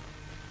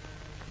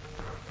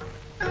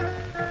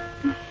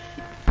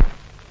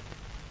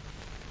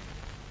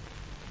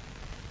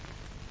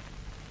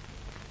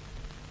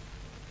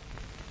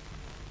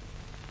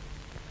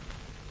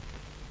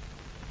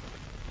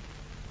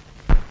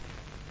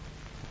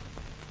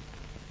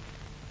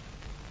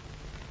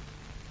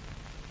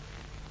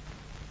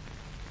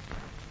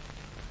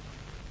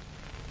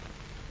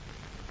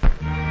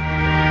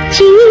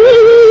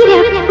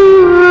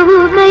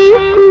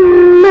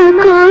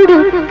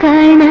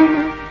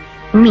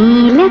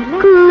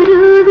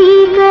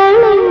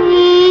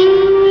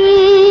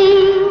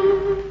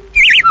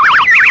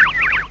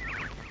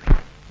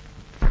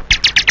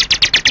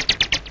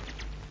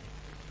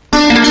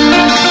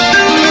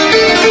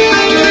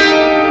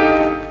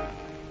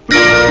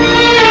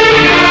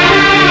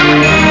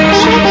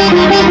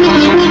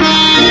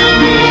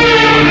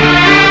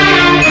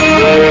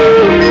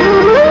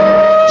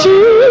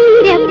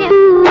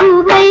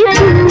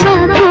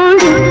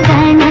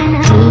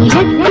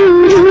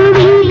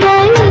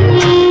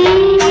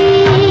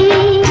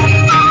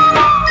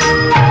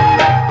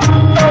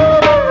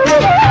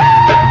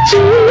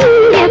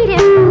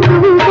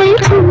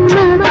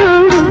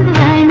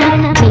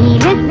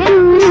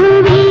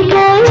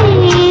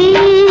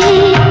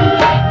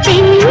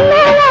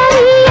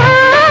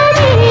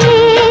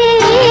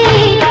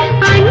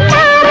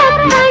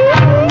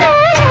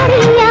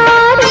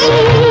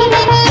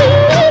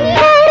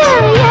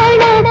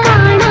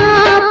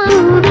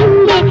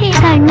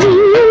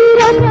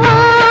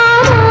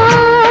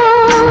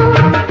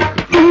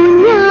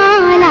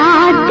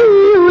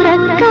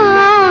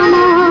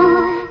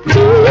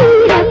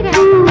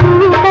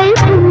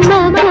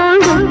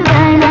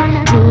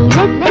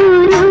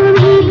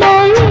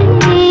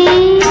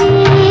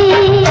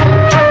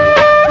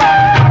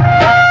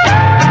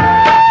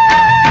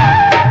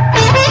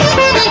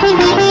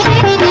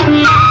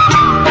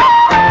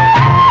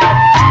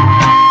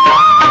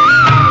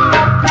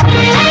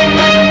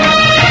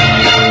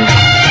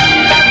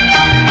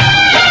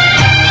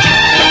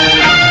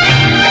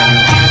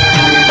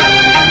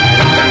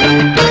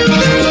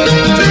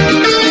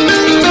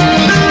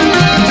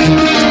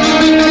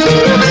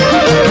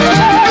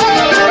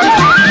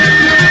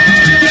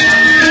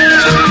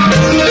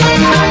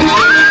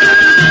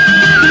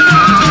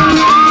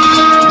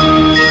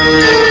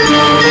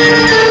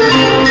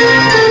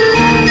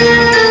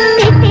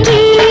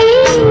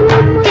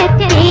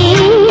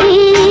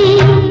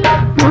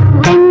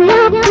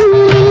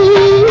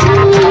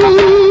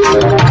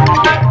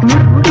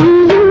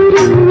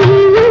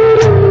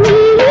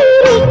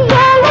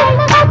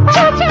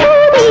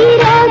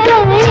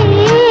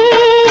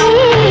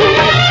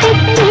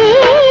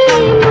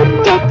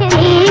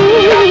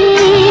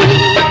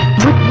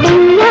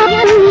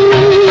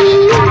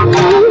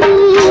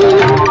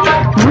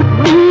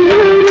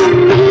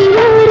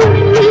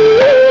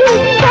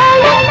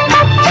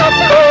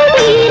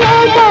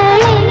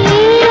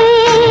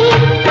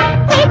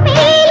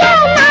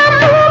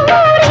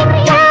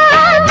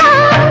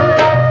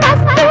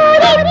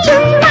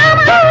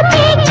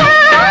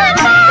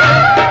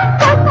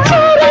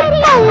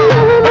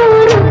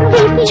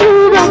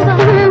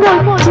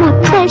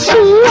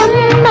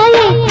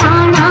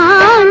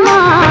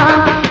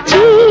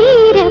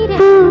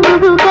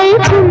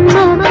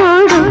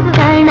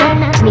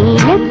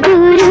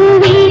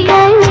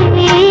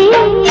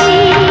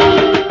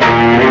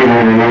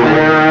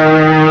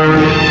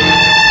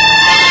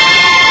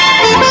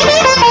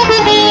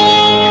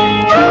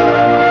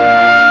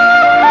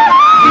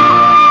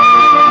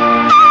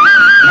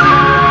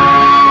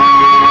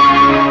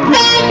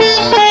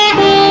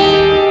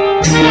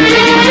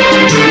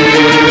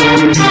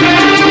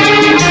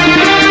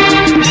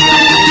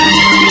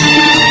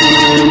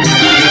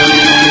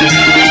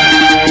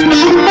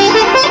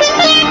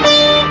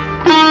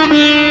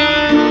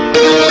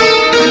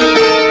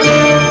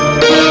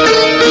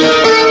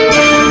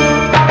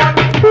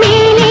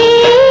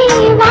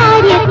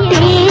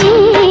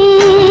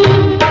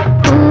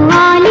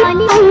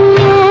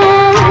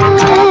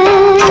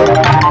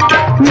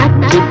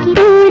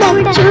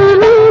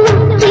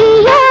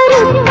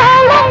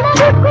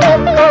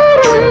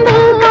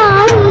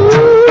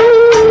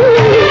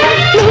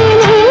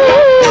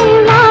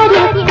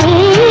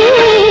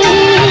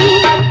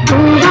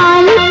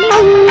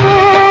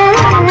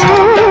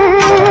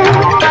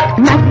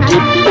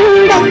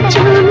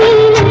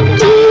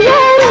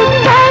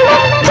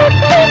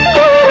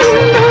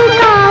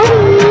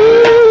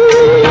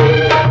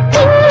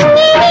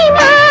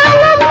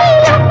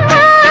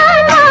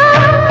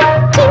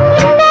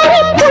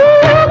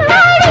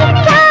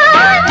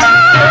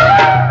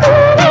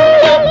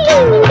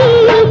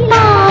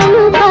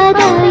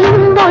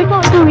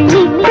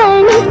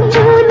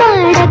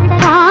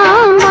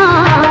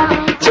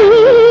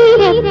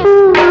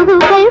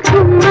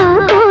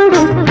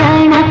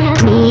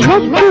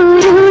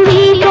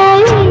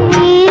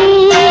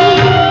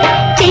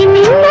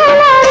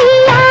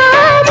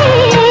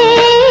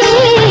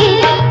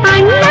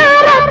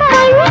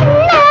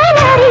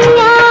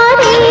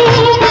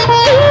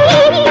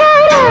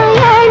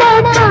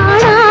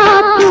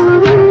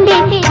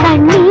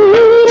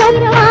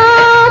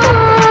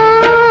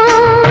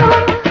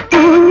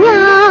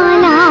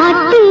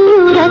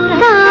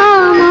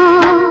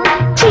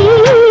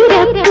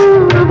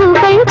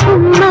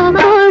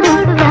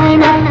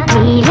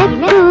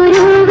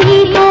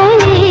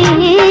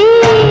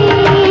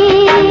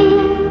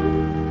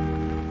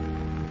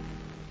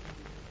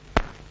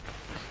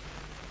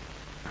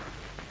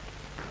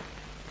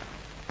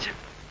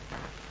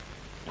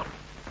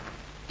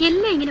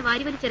 എല്ലാം ഇങ്ങനെ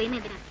വാരി വലിച്ചെറിയുന്ന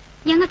എന്തിനാ?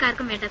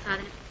 ഞങ്ങൾക്കാർക്കും വേണ്ട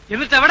സാധനം.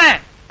 എന്നിട്ട് എവിടെ?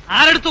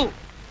 ആരെടുത്തു?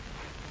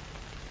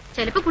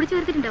 ചിലപ്പോ കുടിച്ചു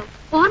തീർത്തിട്ടുണ്ടാവും.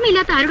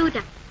 ഓർമ്മയില്ലാത്ത ആരോട്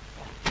കൂറ്റാ?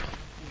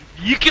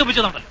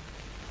 ഒപ്പിച്ചതുണ്ടല്ലോ.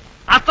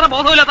 അത്ര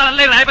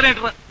ബോധമില്ലാത്തല്ലേ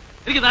രായപ്പനായിട്ടത്.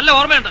 എനിക്ക് നല്ല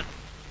ഓർമ്മയുണ്ട്.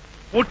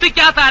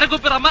 ഒട്ടിക്കാത്ത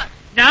അരക്കുപ്പി റമ്മ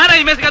ഞാനാ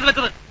ഈ മേശക്കകത്ത്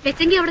വെച്ചത്.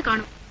 വെച്ചെങ്കിൽ അവിടെ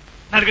കാണും.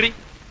 എടുക്കടി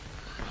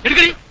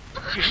എടുക്കടി.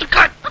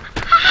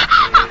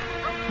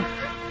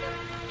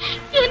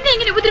 എന്നെ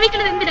ഇങ്ങനെ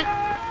ഉപദ്രവിക്കണത് എന്തിനാ?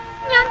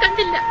 ഞാൻ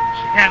കണ്ടില്ല.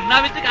 എന്നാ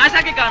വെച്ച്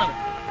കാശാക്കി കാണും.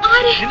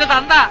 നിന്റെ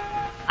തന്ത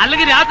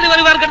അല്ലെങ്കിൽ രാത്രി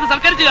വരുവാർക്കെടുത്ത്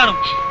സൽക്കരിച്ച് കാണും.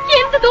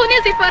 എന്ത്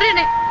തോന്നിയാ സി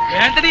പറയണേ?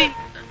 വേണ്ടടി,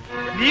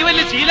 നീ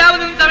വലിയ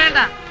ശീലാവധി വേണ്ട.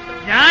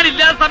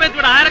 ഞാനില്ലാത്ത സമയത്ത്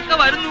ഇവിടെ ആരൊക്കെ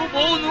വരുന്നു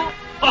പോകുന്നു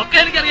ഒക്കെ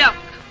എനിക്കറിയാം.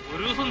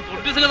 ഒരു ദിവസം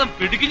തൊട്ടിസുഖം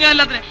പിടിക്കും ഞാൻ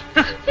എല്ലാത്തിനെ.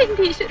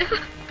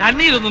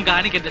 കണ്ണീരൊന്നും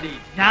കാണിക്കണ്ടടി.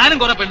 ഞാനും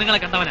കുറെ പെണ്ണുങ്ങളെ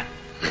കണ്ടവനാ.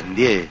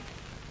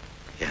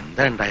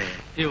 എന്താ ഉണ്ടായേ?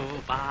 അയ്യോ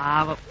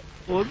പാവം,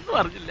 ഒന്നും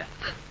അറിഞ്ഞില്ല.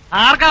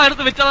 ആർക്കാ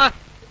എടുത്ത് വെച്ചത്?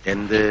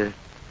 എന്ത്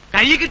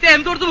കൈ കിട്ടിയ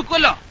എന്തുകൊടുത്ത്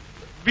വിൽക്കുമല്ലോ.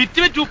 വിറ്റ്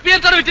വെച്ച്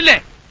ഉപ്പിയേച്ചാറ് വിറ്റില്ലേ?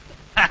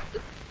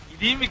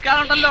 ഇനിയും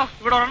വിൽക്കാനുണ്ടല്ലോ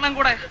ഇവിടെ ഒരെണ്ണം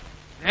കൂടെ.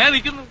 ഞാൻ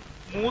നിൽക്കുന്നു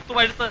മൂത്ത്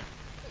പഴുത്ത്.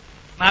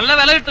 നല്ല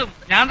വില കിട്ടും.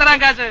 ഞാൻ തരാൻ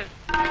കാശ്.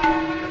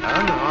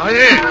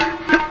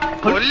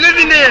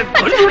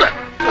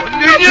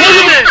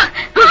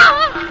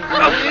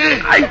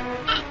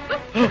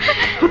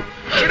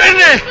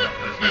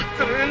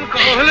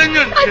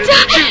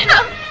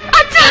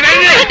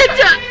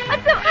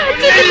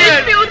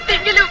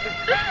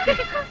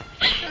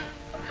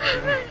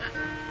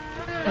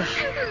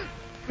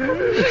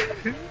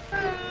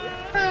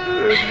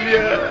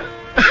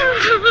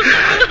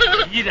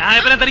 ഈ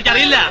രായപ്പനെ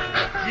തനിക്കറിയില്ല.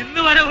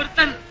 ഇന്ന് വരെ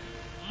ഒരുത്തൻ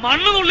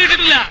മണ്ണ്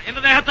നുള്ളിയിട്ടിട്ടില്ല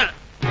എന്റെ ദേഹത്ത്.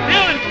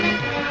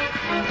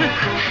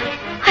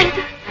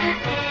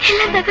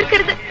 എല്ലാം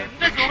തകർക്കരുത്.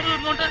 എന്റെ ചോറ്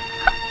തിന്നോണ്ട്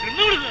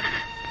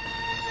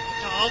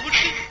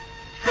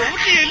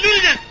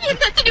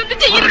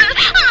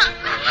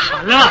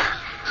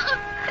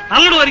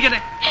അങ്ങോട്ട് വരിക്കന്നെ.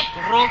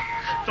 തൊറോ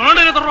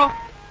തൊണ്ടനെ തൊറോ.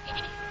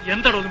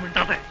 എന്താടോ ഒന്നും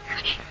മിണ്ടാത്തെ?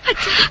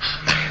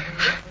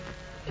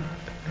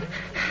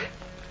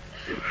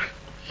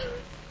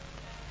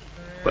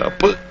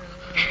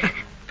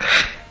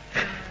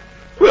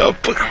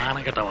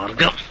 നാണം കെട്ട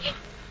വർഗം.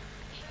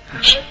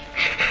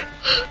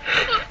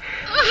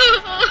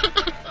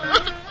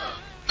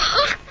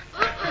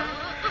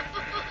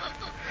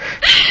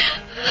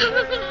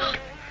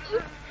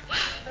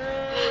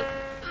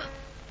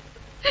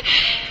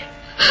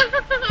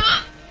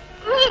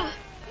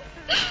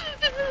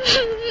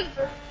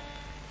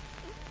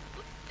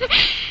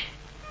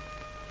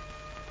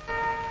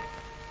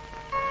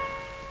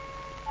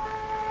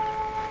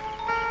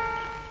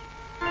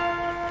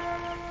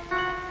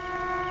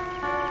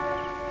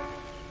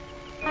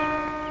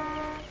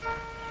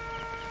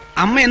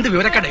 അമ്മ എന്ത്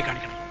വിവരക്കാടായി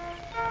കാണിക്കണം?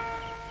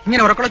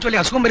 ഇങ്ങനെ ഉറക്കള ചൊല്ലി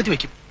അസുഖം വരുത്തി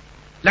വെക്കും.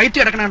 ലൈറ്റ്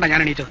കിടക്കണണ്ട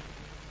ഞാൻ എണീറ്റത്.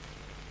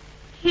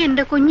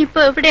 എന്റെ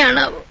കുഞ്ഞിപ്പോ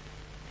എവിടെയാണാവോ?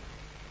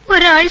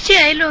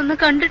 ഒരാഴ്ചയായല്ലോ ഒന്ന്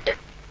കണ്ടിട്ട്.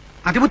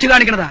 അതിബുദ്ധി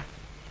കാണിക്കണതാ.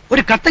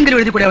 ഒരു കത്തെങ്കിലും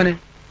എഴുതി കൂടെ അവന്.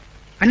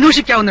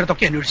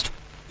 അന്വേഷിക്കാവുന്നിടത്തൊക്കെ അന്വേഷിച്ചു.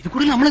 ഇത്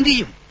കൂടുതൽ നമ്മൾ എന്ത്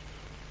ചെയ്യും?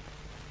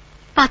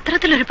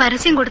 പത്രത്തിലൊരു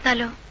പരസ്യം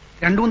കൊടുത്താലോ?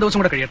 2-3 ദിവസം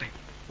കൂടെ കഴിയട്ടെ.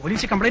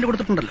 Police complaint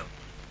കൊടുത്തിട്ടുണ്ടല്ലോ.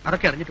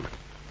 അതൊക്കെ അറിഞ്ഞിട്ട് മതി.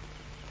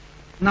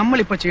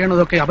 നമ്മളിപ്പോ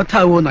ചെയ്യണതൊക്കെ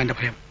അബദ്ധാവുമെന്നോ എന്റെ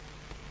ഭയം.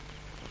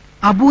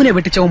 അബൂനെ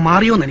വെട്ടിച്ചവൻ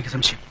മാറിയോന്ന് എനിക്ക്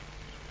സംശയം.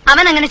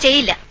 അവൻ അങ്ങനെ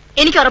ചെയ്യില്ല,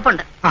 എനിക്ക്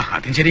ഉറപ്പുണ്ട്.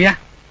 അതും ശരിയാ.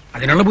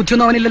 അതിനുള്ള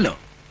ബുദ്ധിയൊന്നും അവനില്ലല്ലോ.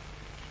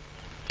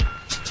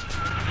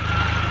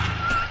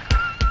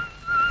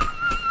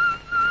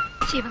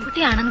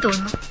 ശിവൻകുട്ടിയാണെന്ന്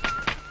തോന്നുന്നു.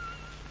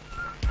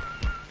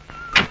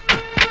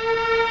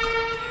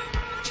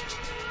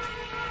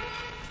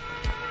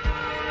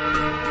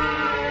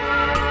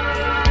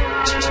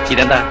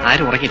 ഇതെന്താ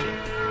ആരും ഉറങ്ങില്ല?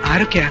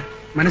 ആരൊക്കെയാ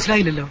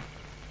മനസ്സിലായില്ലല്ലോ.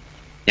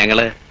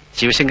 ഞങ്ങള്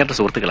ശിവശങ്കറിന്റെ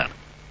സുഹൃത്തുക്കളാണ്.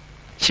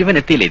 ശിവൻ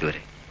എത്തിയില്ല ഇതുവരെ.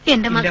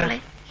 എന്റെ മക്കളെ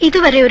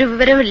ഇതുവരെ ഒരു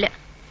വിവരമില്ല.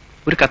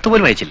 ഒരു കത്ത്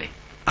പോലും അയച്ചില്ലേ?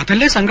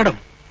 അതല്ലേ സങ്കടം.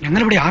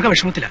 ഞങ്ങളിവിടെ ആകെ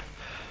വിഷമത്തിലാ.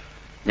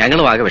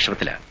 ഞങ്ങളും ആകെ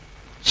വിഷമത്തിലാ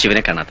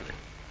ശിവനെ കാണാത്തത്.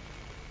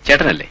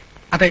 ചേട്ടനല്ലേ?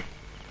 അതെ.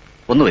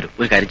 ഒന്ന് വരൂ,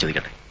 ഒരു കാര്യം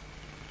ചോദിക്കട്ടെ.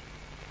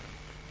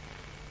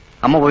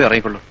 അമ്മ പോയി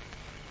ഉറങ്ങിക്കൊള്ളൂ.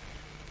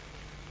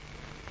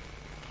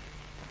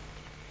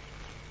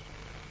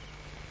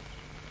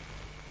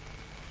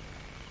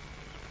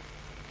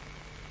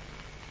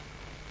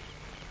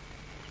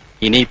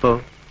 ഇനിയിപ്പോ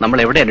നമ്മൾ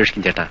എവിടെ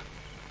അന്വേഷിക്കും ചേട്ടാ?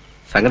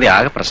 സംഗതി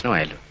ആകെ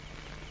പ്രശ്നമായല്ലോ.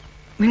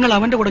 നിങ്ങൾ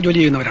അവന്റെ കൂടെ ജോലി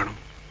ചെയ്യുന്നവരാണോ?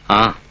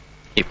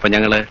 ഇപ്പൊ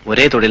ഞങ്ങള്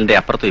ഒരേ തൊഴിലിന്റെ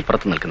അപ്പുറത്തും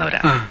ഇപ്പുറത്തും നിൽക്കുന്നവരാ.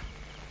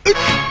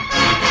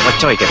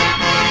 ഒച്ച വയ്ക്കരുത്.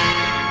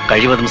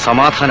 കഴിവതും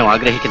സമാധാനം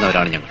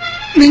ആഗ്രഹിക്കുന്നവരാണ് ഞങ്ങൾ.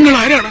 നിങ്ങൾ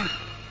ആരാണ്?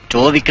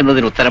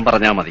 ചോദിക്കുന്നതിന് ഉത്തരം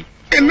പറഞ്ഞാൽ മതി.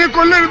 എന്നെ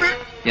കൊല്ലരുത്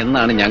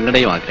എന്നാണ്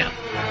ഞങ്ങളുടെയും ആഗ്രഹം.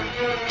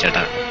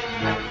 ചേട്ടാ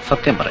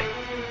സത്യം പറയും,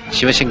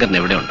 ശിവശങ്കരൻ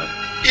എവിടെയുണ്ട്?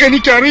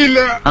 എനിക്കറിയില്ല.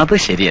 അത്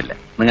ശരിയല്ല,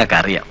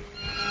 നിങ്ങൾക്കറിയാം.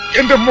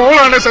 എന്റെ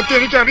മോളാണ് സത്യം,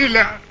 എനിക്കറിയില്ല.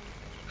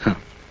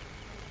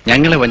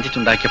 ഞങ്ങളെ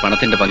വഞ്ചിച്ചുണ്ടാക്കിയ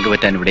പണത്തിന്റെ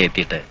പങ്കുപറ്റാൻ ഇവിടെ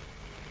എത്തിയിട്ട്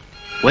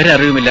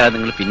ഒരറിവുമില്ലാതെ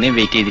നിങ്ങൾ പിന്നെയും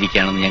വെയിറ്റ്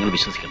ചെയ്തിരിക്കുകയാണെന്ന് ഞങ്ങൾ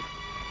വിശ്വസിക്കുന്നു.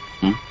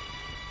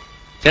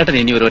 ചേട്ടൻ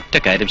ഇനി ഒരൊറ്റ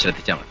കാര്യം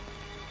ശ്രദ്ധിച്ചാൽ മതി.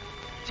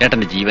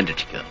 ചേട്ടന്റെ ജീവൻ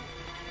രക്ഷിക്കുക.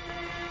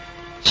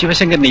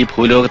 ശിവശങ്കരൻ ഈ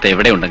ഭൂലോകത്ത്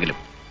എവിടെയുണ്ടെങ്കിലും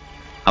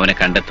അവനെ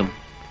കണ്ടെത്തും,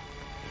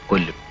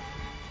 കൊല്ലും.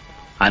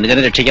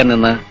 അനുജനെ രക്ഷിക്കാൻ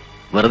നിന്ന്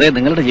വെറുതെ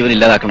നിങ്ങളുടെ ജീവൻ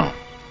ഇല്ലാതാക്കണോ?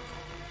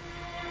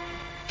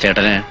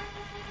 ചേട്ടന്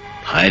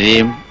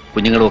ഭാര്യയും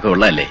കുഞ്ഞുങ്ങളും ഒക്കെ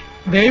ഉള്ളതല്ലേ?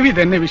 ദേവി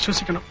തന്നെ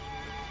വിശ്വസിക്കണം.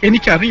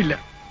 എനിക്കറിയില്ല.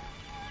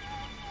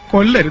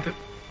 കൊല്ലരുത്.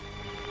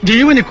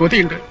 ജീവന്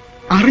കൊതിയുണ്ട്.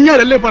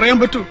 അറിഞ്ഞാലല്ലേ പറയാൻ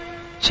പറ്റൂ.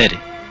 ശരി,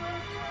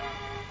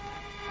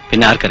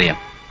 പിന്നെ ആർക്കറിയാം?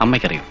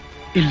 അമ്മയ്ക്കറിയോ?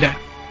 ഇല്ല.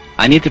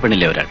 അനിയത്തി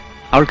പെണ്ണില്ലേ ഒരാൾ,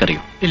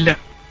 അവൾക്കറിയോ? ഇല്ല.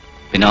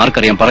 പിന്നെ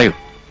ആർക്കറിയാം? പറയൂ.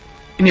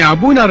 ഇനി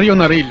അബുവിന്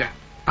അറിയോന്ന് അറിയില്ല.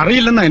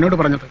 അറിയില്ലെന്നാ എന്നോട്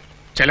പറഞ്ഞത്.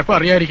 ചിലപ്പോ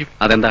അറിയായിരിക്കും.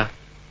 അതെന്താ?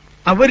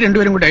 അവർ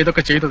രണ്ടുപേരും കൂടെ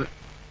ഇതൊക്കെ ചെയ്തത്.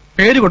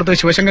 പേര്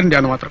കൊടുത്തത് ശിവശങ്കരന്റെ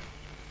ആന്ന് മാത്രം.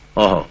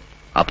 ഓഹോ,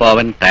 അപ്പൊ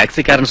അവൻ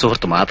ടാക്സിക്കാരൻ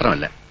സുഹൃത്ത്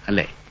മാത്രമല്ല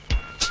അല്ലേ?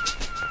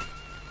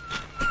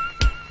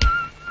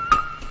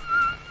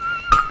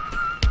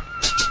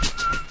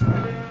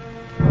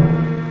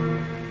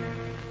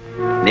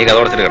 നീ കഥ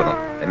ഉടച്ചിട്ട് കിടന്നോ,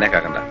 എന്നെ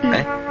കാക്കണ്ട.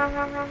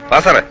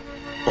 സാറേ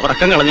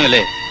ഉറക്കം കളഞ്ഞു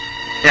അല്ലേ?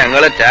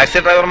 ഞങ്ങള് ടാക്സി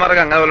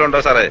ഡ്രൈവർമാർക്ക് അങ്ങനെ വല്ലതും ഉണ്ടോ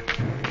സാറേ?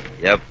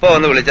 എപ്പോ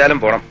ഒന്ന് വിളിച്ചാലും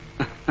പോണം.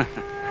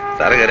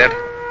 സാറ് കയറിയാട്ടെ.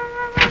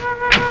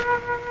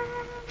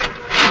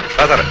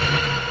 സാറേ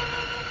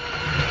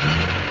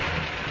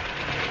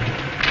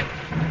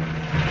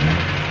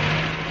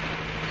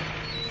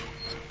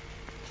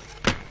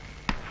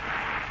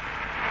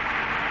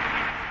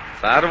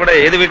സാർ ഇവിടെ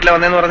ഏത് വീട്ടിലാ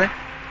വന്നേന്ന് പറഞ്ഞേ?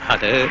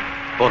 അത്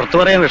പുറത്തു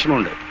പറയാൻ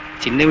വിഷമമുണ്ട്.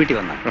 ചിന്ന വീട്ടിൽ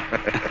വന്ന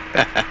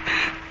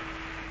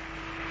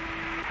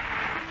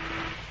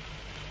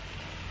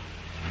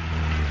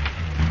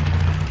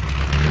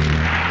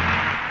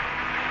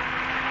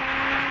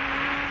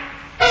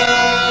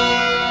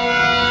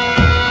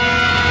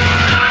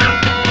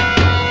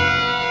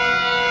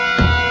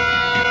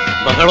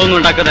ബഹളമൊന്നും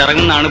ഉണ്ടാക്കാതെ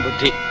ഇറങ്ങുന്നതാണ്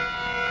ബുദ്ധി.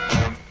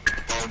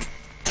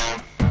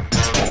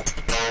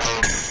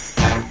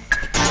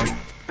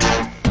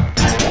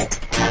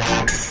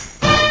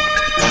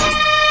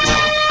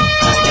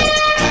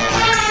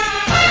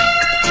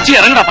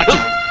 ഇറങ്ങടാ പട്ടു.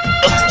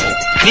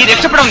 നീ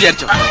രക്ഷപ്പെടാൻ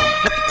വിചാരിച്ചോ?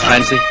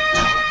 ഫ്രാൻസി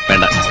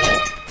വേണ്ട,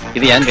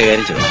 ഇത് ഞാൻ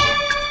കൈകാര്യം ചെയ്തു.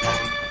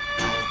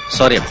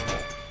 സോറി അമ്മ.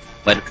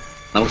 വരൂ,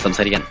 നമുക്ക്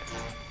സംസാരിക്കാൻ.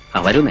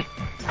 വരൂന്നേ.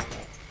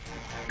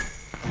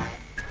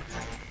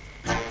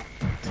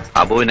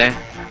 അബുവിനെ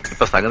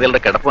ഇപ്പൊ സംഗതികളുടെ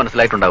കിടപ്പ്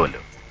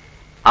മനസ്സിലായിട്ടുണ്ടാവുമല്ലോ.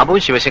 അബു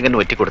ശിവശങ്കരന്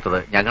ഒറ്റിക്കൊടുത്തത്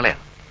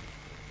ഞങ്ങളെയാണ്.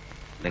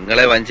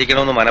 നിങ്ങളെ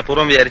വഞ്ചിക്കണമെന്ന്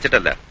മനഃപൂർവ്വം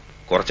വിചാരിച്ചിട്ടല്ല.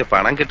 കുറച്ച്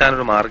പണം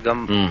കിട്ടാനൊരു മാർഗം.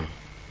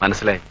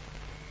 മനസ്സിലായി.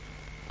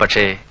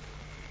 പക്ഷേ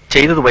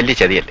ചെയ്തത് വലിയ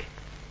ചതിയല്ലേ?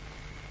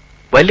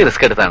 വലിയ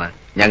റിസ്ക് എടുത്താണ്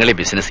ഞങ്ങൾ ഈ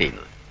ബിസിനസ്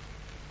ചെയ്യുന്നത്.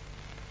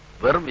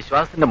 വെറും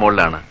വിശ്വാസത്തിന്റെ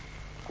മുകളിലാണ്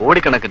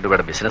കോടിക്കണക്കിന്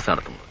രൂപയുടെ ബിസിനസ്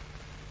നടത്തുന്നത്.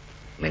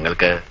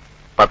 നിങ്ങൾക്ക്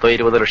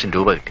 10-20 ലക്ഷം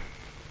രൂപ കിട്ടി.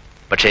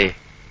 പക്ഷേ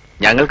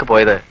ഞങ്ങൾക്ക്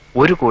പോയത്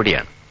 1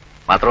 കോടിയാണ്.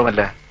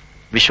 മാത്രവുമല്ല,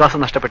 വിശ്വാസം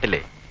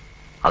നഷ്ടപ്പെട്ടില്ലേ?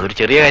 അതൊരു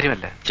ചെറിയ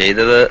കാര്യമല്ല.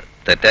 ചെയ്തത്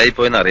തെറ്റായി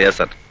പോയെന്ന് അറിയാം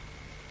സാർ.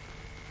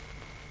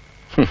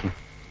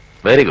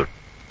 Very good.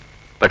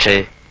 പക്ഷേ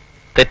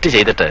തെറ്റ്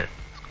ചെയ്തിട്ട്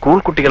സ്കൂൾ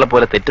കുട്ടികളെ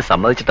പോലെ തെറ്റ്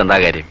സമ്മതിച്ചിട്ട് എന്താ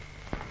കാര്യം?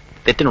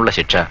 തെറ്റിനുള്ള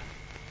ശിക്ഷ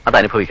അത്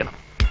അനുഭവിക്കണം,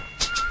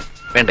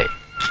 വേണ്ടേ?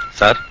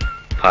 സാർ,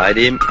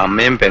 ഭാര്യയും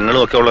അമ്മയും പെങ്ങളും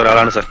ഒക്കെ ഉള്ള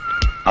ഒരാളാണ് സാർ.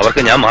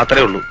 അവർക്ക് ഞാൻ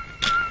മാത്രമേ ഉള്ളൂ.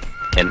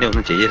 എന്നെ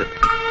ഒന്നും ചെയ്യരുത്.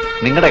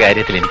 നിങ്ങളുടെ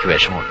കാര്യത്തിൽ എനിക്ക്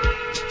വിഷമമുണ്ട്.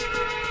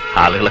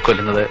 ആളുകളെ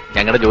കൊല്ലുന്നത്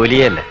ഞങ്ങളുടെ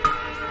ജോലിയേ അല്ല.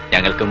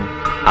 ഞങ്ങൾക്കും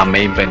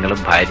അമ്മയും പെങ്ങളും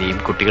ഭാര്യയും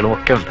കുട്ടികളും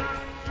ഒക്കെ ഉണ്ട്.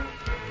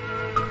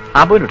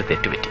 അബുവിനൊരു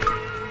തെറ്റുപറ്റി.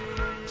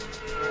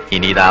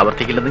 ഇനി ഇത്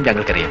ആവർത്തിക്കില്ലെന്നും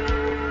ഞങ്ങൾക്കറിയാം.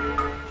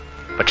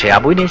 പക്ഷേ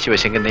അബുവിനെയും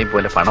ശിവശങ്കരനെയും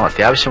പോലെ പണം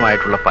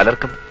അത്യാവശ്യമായിട്ടുള്ള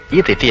പലർക്കും ഈ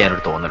തെറ്റ്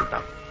ചെയ്യാനൊരു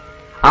തോന്നലുണ്ടാവും.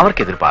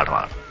 അവർക്കിതൊരു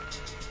പാഠമാണ്,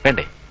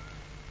 വേണ്ടേ?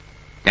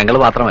 ഞങ്ങൾ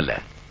മാത്രമല്ല,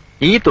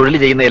 ഈ തൊഴിൽ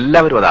ചെയ്യുന്ന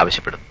എല്ലാവരും അത്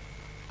ആവശ്യപ്പെടുന്നു.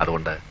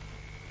 അതുകൊണ്ട്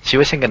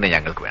ശിവശങ്കരനെ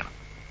ഞങ്ങൾക്ക് വേണം.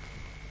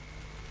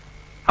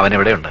 അവൻ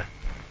എവിടെയുണ്ട്?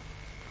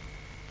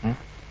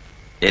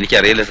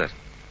 എനിക്കറിയില്ല സാർ.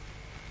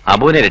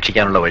 അബുവിനെ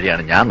രക്ഷിക്കാനുള്ള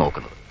വഴിയാണ് ഞാൻ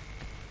നോക്കുന്നത്.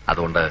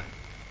 അതുകൊണ്ട്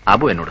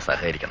അബു എന്നോട്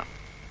സഹകരിക്കണം.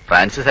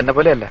 ഫ്രാൻസിസ് എന്നെ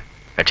പോലെയല്ല,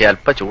 പക്ഷെ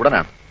അല്പ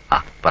ചൂടനാണ്.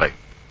 പറയൂ.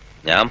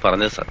 ഞാൻ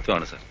പറഞ്ഞത്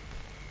സത്യമാണ് സാർ.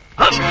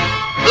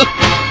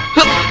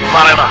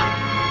 പറയടാ.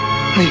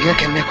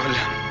 നിങ്ങൾക്ക് എന്നെ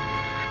കൊല്ലാം.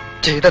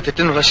 ചെയ്ത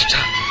തെറ്റിനുള്ള ശിക്ഷ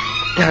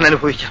ഞാൻ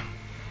അനുഭവിക്കാം.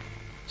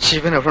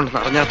 ശിവൻ എവിടെ ഉണ്ടെന്ന്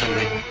അറിഞ്ഞാൽ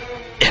തന്നെ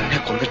എന്നെ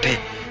കൊന്നിട്ടേ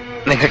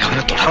നിങ്ങൾക്ക്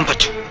അവനെ തൊടാൻ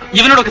പറ്റൂ.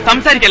 ഇവനോടൊക്കെ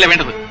സംസാരിക്കല്ലേ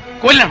വേണ്ടത്,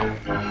 കൊല്ലണോ?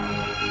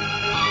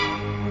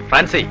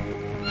 ഫ്രാൻസി,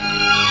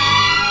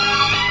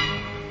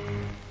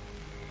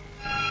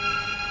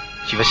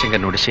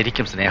 ശിവശങ്കരനോട്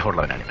ശരിക്കും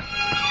സ്നേഹമുള്ളവനാണിവൻ.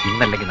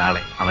 ഇന്നല്ലെങ്കിൽ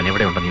നാളെ അവൻ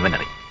എവിടെയുണ്ടെന്ന് ഇവൻ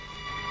അറിയും.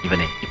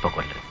 ഇവനെ ഇപ്പൊ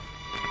കൊല്ലരുത്.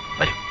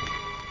 വരും.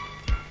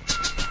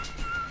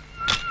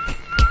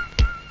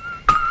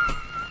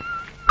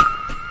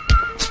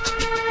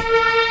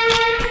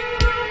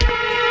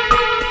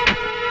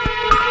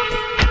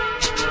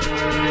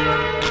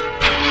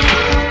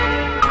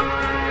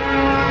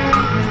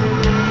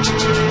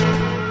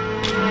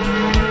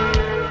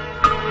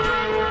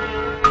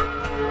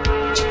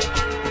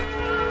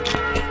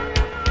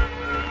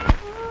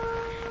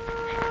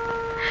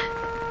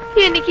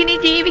 എനിക്കിനി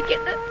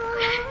ജീവിക്കണ്ട.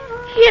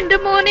 എന്റെ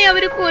മോനെ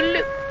അവര്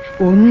കൊല്ലും.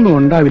 ഒന്നും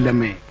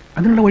ഉണ്ടാവില്ലമ്മേ.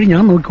 അതിനുള്ള വഴി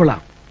ഞാൻ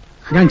നോക്കിക്കൊള്ളാം.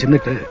 ഞാൻ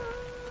ചെന്നിട്ട്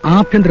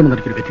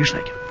ആഭ്യന്തരമന്ത്രിക്കൊരു പെറ്റീഷൻ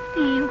അയക്കാം.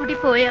 നീയും കൂടി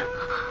പോയാ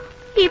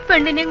ഈ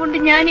പെണ്ണിനെ കൊണ്ട്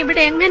ഞാൻ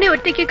ഇവിടെ എങ്ങനെ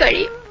ഒറ്റയ്ക്ക്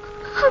കഴിയും?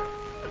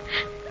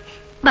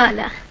 ബാല,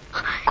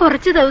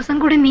 കുറച്ചു ദിവസം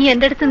കൂടി നീ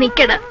എന്റെ അടുത്ത്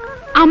നിക്കട.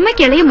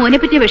 അമ്മയ്ക്ക് ഇളയ മോനെ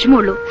പറ്റിയ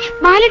വിഷമമുള്ളൂ.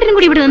 ബാലേട്ടനും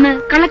കൂടി ഇവിടെ നിന്ന്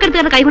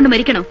കള്ളക്കടത്തുകാരുടെ കൈകൊണ്ട്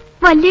മരിക്കണോ?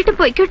 വല്യേട്ട്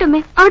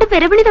പൊയ്ക്കോട്ടമ്മേ. അവിടെ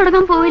പെരപണി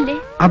തുടങ്ങാൻ പോവല്ലേ?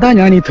 അതാ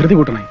ഞാൻ ഈ ധൃതി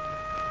കൂട്ടണേ.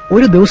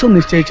 ഒരു ദിവസം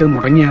നിശ്ചയിച്ചത്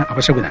മുടങ്ങിയ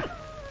അവശകുനാണ്.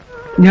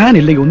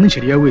 ഞാനില്ലെങ്കിൽ ഒന്നും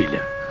ശരിയാവുകയില്ല.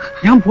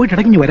 ഞാൻ പോയിട്ട്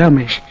ഇടയ്ക്ക്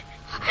വരാമേ.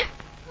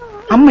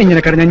 അമ്മ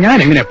ഇങ്ങനെ കരഞ്ഞാൽ ഞാൻ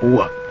എങ്ങനെയാ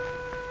പോവാ?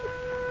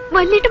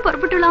 വല്ലിട്ട്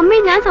പുറപ്പെട്ടുള്ള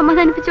അമ്മയെ ഞാൻ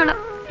സമാധാനിപ്പിച്ചോളാം.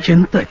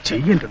 എന്താ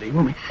ചെയ്യണ്ട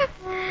ദൈവമേ.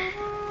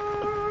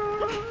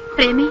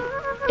 പ്രേമി,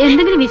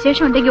 എന്തെങ്കിലും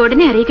വിശേഷം ഉണ്ടെങ്കിൽ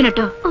ഉടനെ അറിയിക്കണം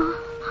കേട്ടോ.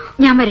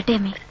 ഞാൻ വരട്ടെ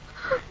അമ്മേ.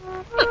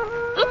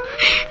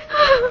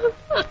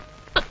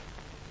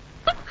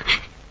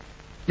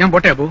 ഞാൻ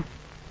പോട്ടെ അബു.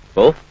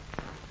 ഓ,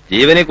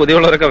 ജീവനെ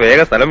കൊതിയുള്ളവരൊക്കെ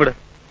വേഗം സ്ഥലം വിട്.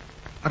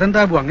 അതെന്താ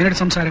അബു അങ്ങനെ ഒരു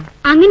സംസാരം?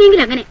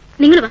 അങ്ങനെയെങ്കിൽ അങ്ങനെ,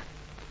 നിങ്ങൾ വാ.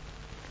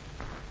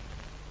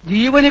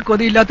 ജീവനെ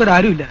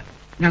കൊതിയില്ലാത്തവരാരുമില്ല.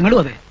 ഞങ്ങളും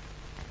അതെ.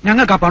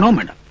 ഞങ്ങൾക്ക് ആ പണവും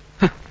വേണ്ട.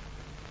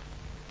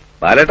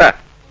 ബാലേട്ടാ,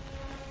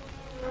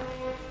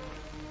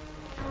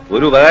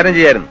 ഒരു ഉപകാരം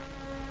ചെയ്യായിരുന്നു.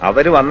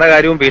 അവര് വന്ന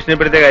കാര്യവും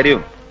ഭീഷണിപ്പെടുത്തിയ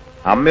കാര്യവും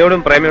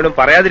അമ്മയോടും പ്രേമയോടും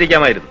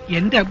പറയാതിരിക്കാമായിരുന്നു.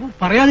 എന്റെ അബു,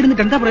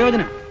 പറയാതിരുന്നിട്ട് എന്താ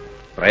പ്രയോജനം?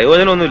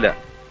 പ്രയോജനമൊന്നുമില്ല.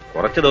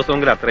 കുറച്ച്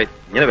ദിവസമെങ്കിലും അത്രയും.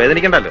 ഇങ്ങനെ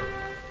വേദനിക്കണ്ടല്ലോ.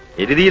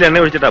 എരുതിയിൽ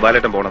എണ്ണ ഒഴിച്ചിട്ടാ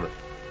ബാലേട്ടൻ പോണത്.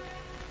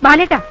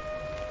 ബാലേട്ടാ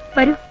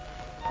വരൂ.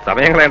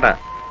 സമയം കളയണ്ട,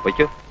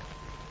 വയ്ക്കോ.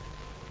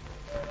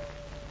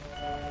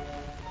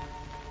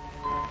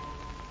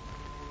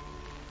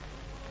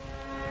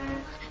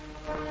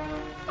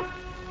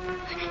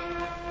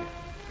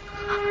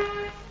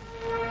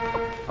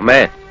 അമ്മേ,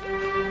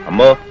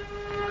 അമ്മോ,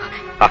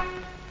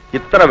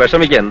 ഇത്ര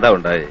വിഷമിക്ക എന്താ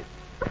ഉണ്ടായേ?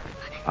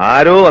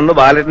 ആരോ വന്ന്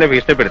ബാലേട്ടനെ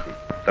ഭീഷണിപ്പെടുത്തി,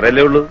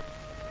 ഇത്രയല്ലേ ഉള്ളൂ.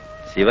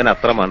 ശിവൻ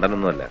അത്ര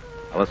മണ്ടനൊന്നുമല്ല.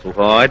 അവൻ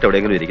സുഖമായിട്ട്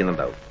എവിടെയെങ്കിലും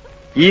ഇരിക്കുന്നുണ്ടാവും.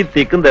 ഈ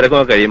തിക്കും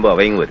തിരക്കും കഴിയുമ്പോ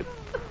അവയും വരും.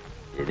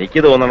 എനിക്ക്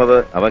തോന്നണത്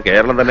അവൻ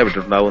കേരളം തന്നെ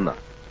വിട്ടിട്ടുണ്ടാവുന്ന.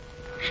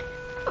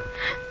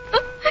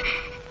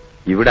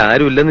 ഇവിടെ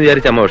ആരും ഇല്ലെന്ന്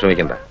വിചാരിച്ച അമ്മ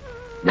വിഷമിക്കണ്ട.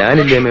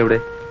 ഞാനില്ലേ അമ്മ ഇവിടെ?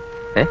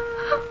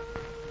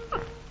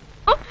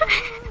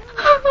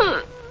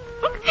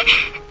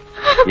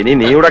 ഇനി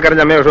നീ ഇവിടെ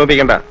കരഞ്ഞ അമ്മയെ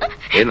വിഷമിപ്പിക്കണ്ട.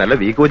 നല്ല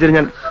വീക്ക് വെച്ചിട്ട്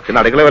ഞാൻ പിന്നെ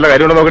അടുക്കള വല്ല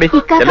കാര്യമുണ്ടോ നോക്കടി.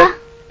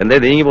 എന്തേ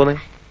നീങ്ങി പോന്നേ?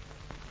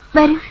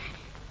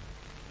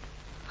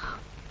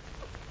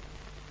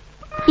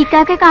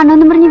 ഇക്കാക്കെ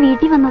കാണുമെന്നും പറഞ്ഞ്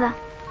വീട്ടിൽ വന്നതാ.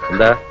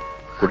 എന്താ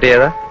കുട്ടി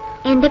ഏതാ?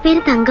 എന്റെ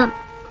പേര് തങ്കം.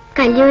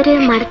 കല്യൂര്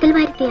മരത്തിൽ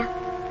വരുത്തിയ.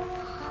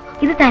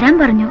 ഇത് തരാൻ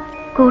പറഞ്ഞു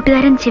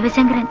കൂട്ടുകാരൻ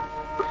ശിവശങ്കരൻ.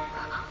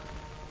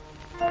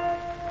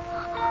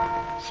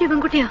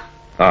 ശിവൻകുട്ടിയോ?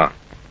 ആ,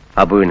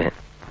 അബുവിന്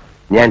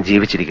ഞാൻ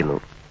ജീവിച്ചിരിക്കുന്നു.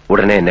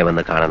 ഉടനെ എന്നെ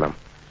വന്ന് കാണണം.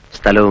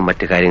 സ്ഥലവും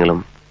മറ്റു കാര്യങ്ങളും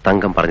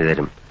തങ്കം പറഞ്ഞു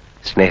തരും.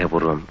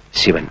 സ്നേഹപൂർവം,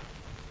 ശിവൻ.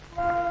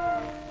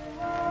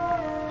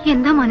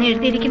 എന്താ മോനെ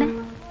എഴുതിയിരിക്കണേ?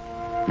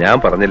 ഞാൻ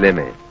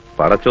പറഞ്ഞില്ലേമേ,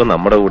 പടച്ചോ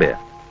നമ്മുടെ കൂടെയാ.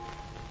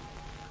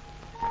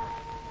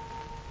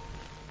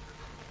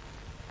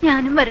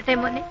 ഞാനും വരട്ടെ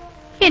മോനെ.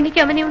 എനിക്ക്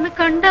അവനെ ഒന്ന്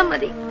കണ്ടാ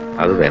മതി.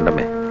 അത്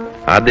വേണ്ടമേ.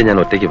 ആദ്യം ഞാൻ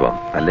ഒറ്റയ്ക്ക് പോവാം,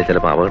 അല്ലെ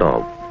ചിലപ്പോ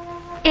അപകടമാവും.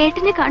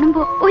 ഏട്ടനെ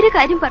കാണുമ്പോ ഒരു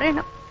കാര്യം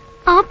പറയണം.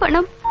 ആ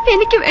പണം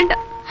എനിക്ക് വേണ്ട,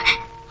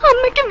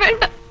 അമ്മയ്ക്കും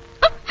വേണ്ട.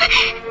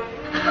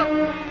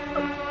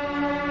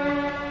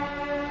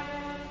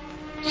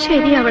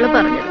 ശരി, അവള്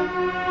പറഞ്ഞത്.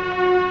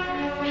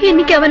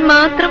 എനിക്ക് അവൻ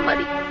മാത്രം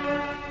മതി.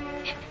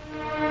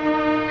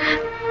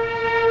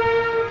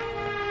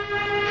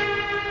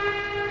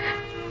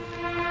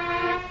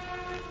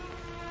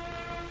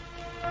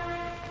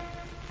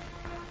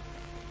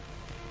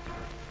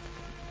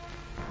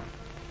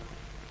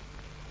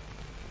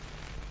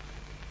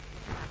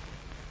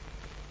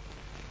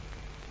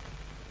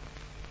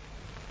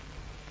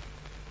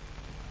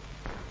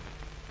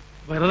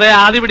 വെറുതെ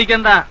ആദ്യ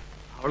പിടിക്കണ്ട.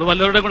 അവള്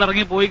വല്ലവരുടെ കൂടെ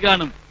ഇറങ്ങി പോയി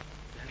കാണും.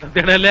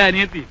 ചേട്ടത്തിയുടെ അല്ലേ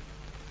അനിയത്തി.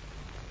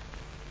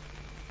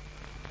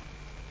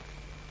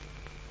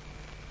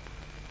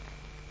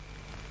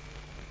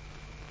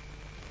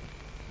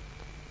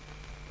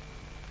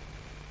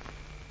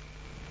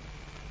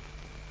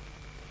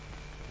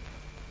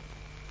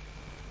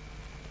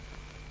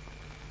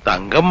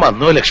 തങ്കം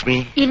വന്നോ ലക്ഷ്മി?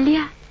 ഇല്ല,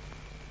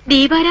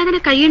 ദീപാരാധന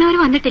കഴിയണവർ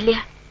വന്നിട്ടില്ല.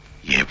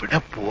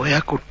 എവിടെ പോയാ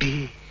കുട്ടി?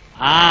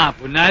 ആ,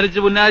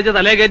 പുന്നാരിച്ച്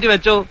തലേ കയറ്റി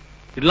വെച്ചോ.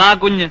 ഇള്ളാ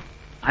കുഞ്ഞ്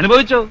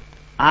അനുഭവിച്ചോ.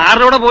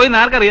 ആരുടെ കൂടെ പോയി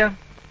ആർക്കറിയാം.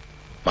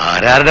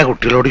 ആരാരുടെ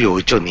കുട്ടികളോട്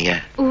ചോദിച്ചോ നീ?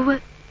 ഉവ്,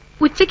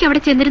 ഉച്ചയ്ക്ക് അവിടെ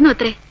ചെന്നിരുന്നു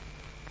അത്രേ.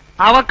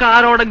 അവക്ക്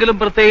ആരോടെങ്കിലും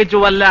പ്രത്യേകിച്ച്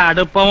വല്ല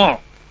അടുപ്പമോ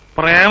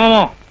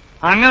പ്രേമമോ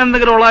അങ്ങനെ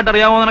എന്തെങ്കിലും ഉള്ളതായിട്ട്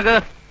അറിയാമോ നിനക്ക്?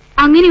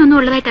 അങ്ങനെയൊന്നും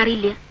ഉള്ളതായിട്ട്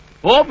അറിയില്ല.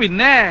 ഓ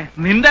പിന്നെ,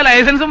 നിന്റെ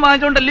ലൈസൻസും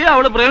വാങ്ങിച്ചോണ്ടല്ലേ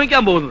അവള്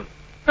പ്രേമിക്കാൻ പോകുന്നത്.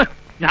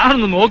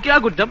 ഞാനൊന്ന് നോക്കിയാ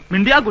കുറ്റം,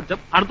 മിണ്ടിയാ കുറ്റം,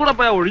 അടുത്തൂടെ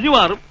പോയാ ഒഴിഞ്ഞു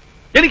മാറും.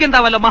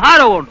 എനിക്കെന്താ വല്ല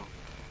മഹാരോഗമുണ്ടോ?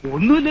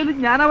 ഒന്നുമില്ലേലും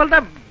ഞാൻ അവളുടെ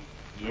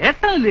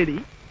ഏട്ടനല്ലേടി.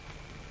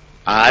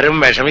 ആരും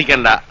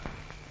വിഷമിക്കണ്ട.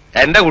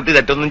 എന്റെ കുട്ടി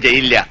തെറ്റൊന്നും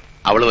ചെയ്യില്ല.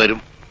 അവള് വരും.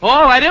 ഓ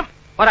വരും.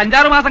 ഒരു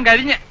 5-6 മാസം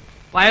കഴിഞ്ഞ്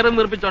വയറും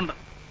വീർപ്പിച്ചോണ്ട്.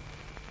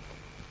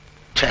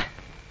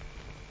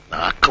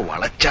 നാക്ക്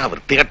വളച്ച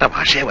വൃത്തികെട്ട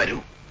ഭാഷയെ വരൂ.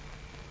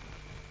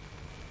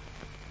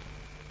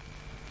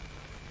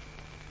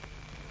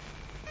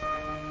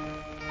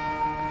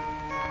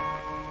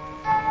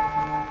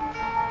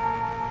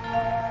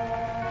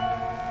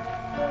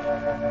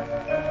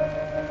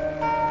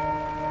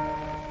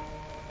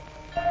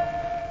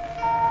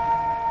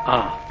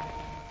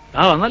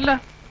 ആ വന്നല്ല.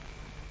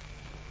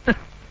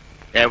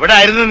 എവിടെ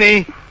ആയിരുന്നു നീ?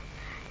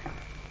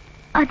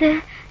 അത്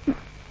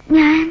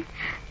ഞാൻ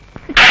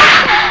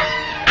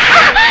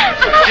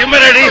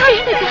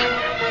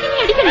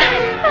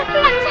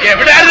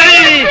എവിടെ ആയിരുന്നു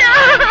നീ?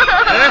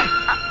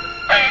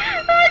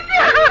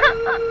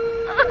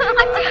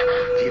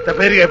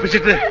 പേര്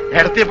കേൾപ്പിച്ചിട്ട്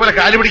ഇടത്തെ പോലെ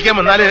കാല് പിടിക്കാൻ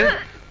വന്നാല്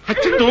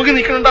അച്ഛൻ തൂങ്ങി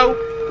നിൽക്കണുണ്ടാവും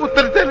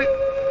ഉത്തരത്തേല്.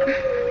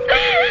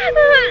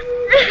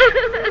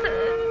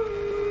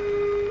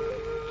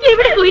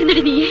 എവിടെ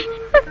പോയിരുന്നടി നീ?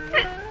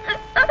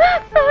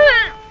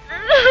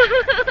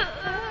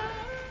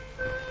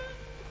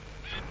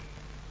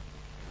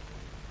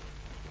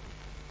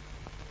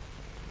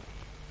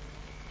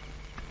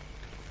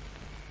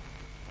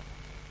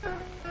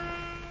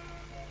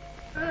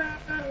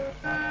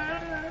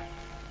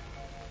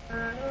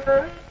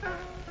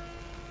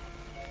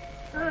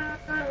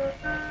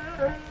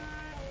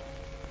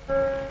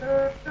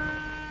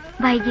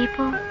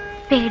 വൈകിയപ്പോ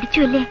പേടിച്ചു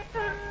അല്ലേ?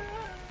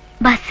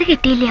 ബസ്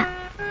കിട്ടിയില്ല.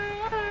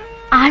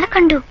 ആളെ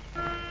കണ്ടു.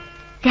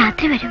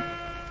 രാത്രി വരും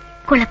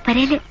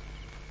കുളപ്പരയില്.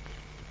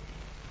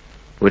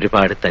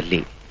 ഒരുപാട്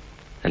തല്ലി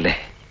അല്ലേ?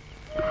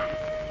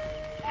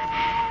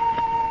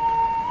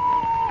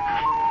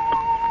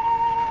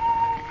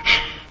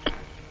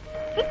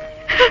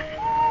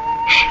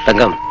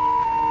 തങ്കം,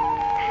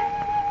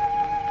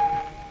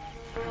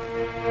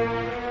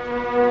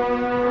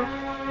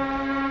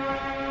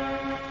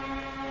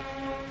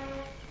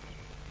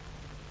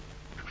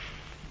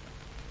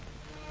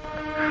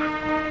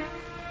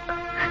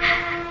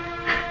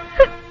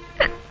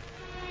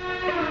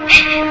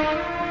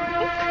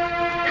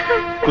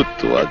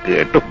 കുത്തുവാക്ക്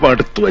കേട്ട്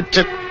മടുത്തു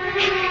അച്ഛൻ.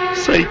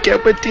 സഹിക്കാൻ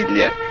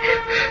പറ്റില്ല.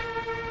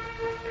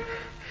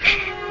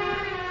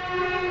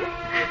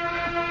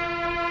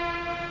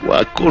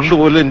 വാക്കുകൊണ്ട്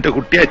പോലും എന്റെ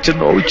കുട്ടി അച്ഛൻ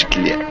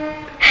നോവിച്ചിട്ടില്ല.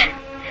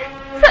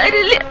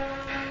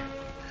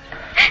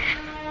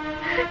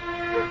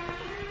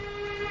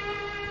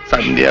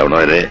 സന്ധ്യാവണ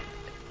വരെ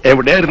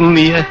എവിടെയായിരുന്നു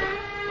നീ?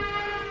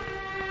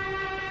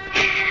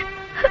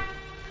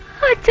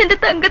 അച്ഛന്റെ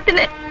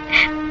തങ്കത്തിന്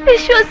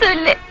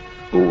വിശ്വാസമല്ലേ?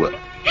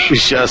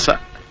 വിശ്വാസ.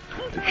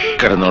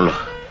 കിടന്നോളൂ.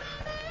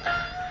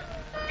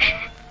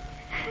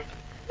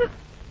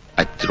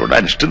 അച്ഛനോട്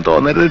അനിഷ്ടം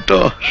തോന്നരുത്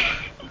കേട്ടോ.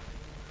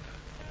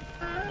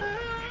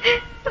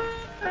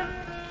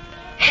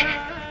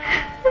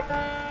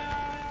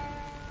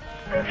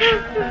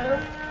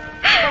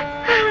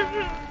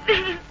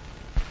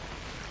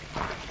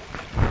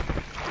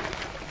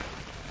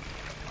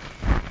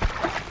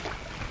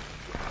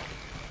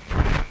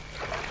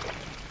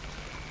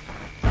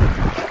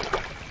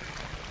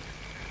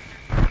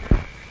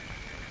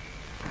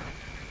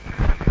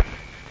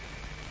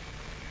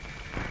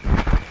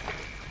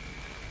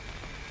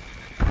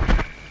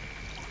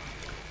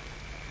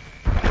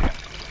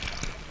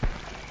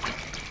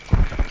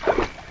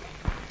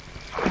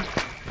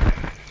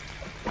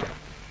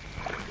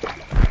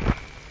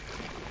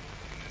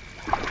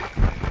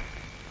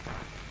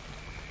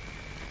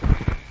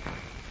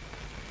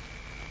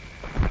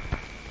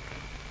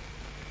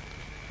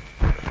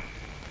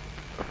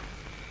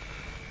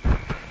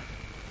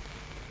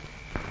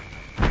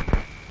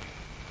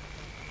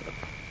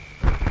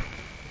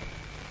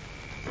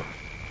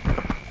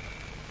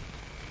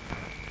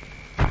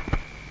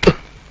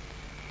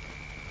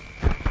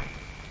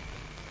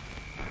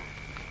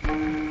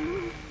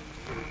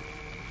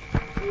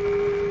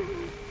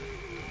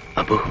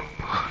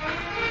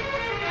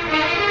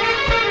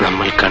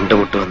 നമ്മൾ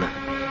കണ്ടുമുട്ടുമെന്ന്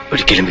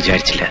ഒരിക്കലും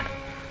വിചാരിച്ചില്ല.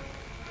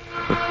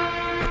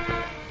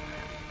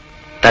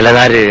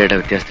 തലനാരിഴയുടെ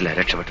വ്യത്യാസത്തിലാണ്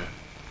രക്ഷപ്പെട്ടത്.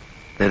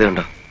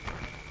 ഇതുണ്ടോ?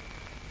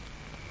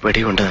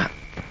 വെടികൊണ്ടതാ.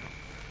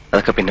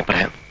 അതൊക്കെ പിന്നെ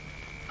പറയാം.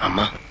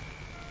 അമ്മ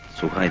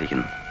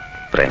സുഖമായിരിക്കുന്നു.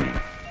 പ്രേമി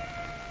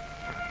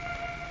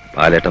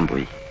പാലേട്ടൻ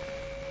പോയി.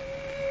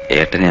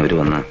 ഏട്ടനെ അവര്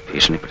വന്ന്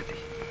ഭീഷണിപ്പെടുത്തി.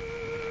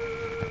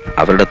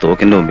 അവരുടെ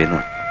തോക്കിന്റെ മുമ്പിൽ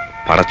നിന്ന്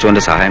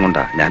പടച്ചോന്റെ സഹായം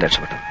കൊണ്ടാ ഞാൻ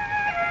രക്ഷപ്പെട്ടത്.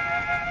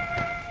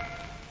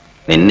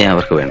 നിന്നെ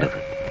അവർക്ക് വേണ്ടത്.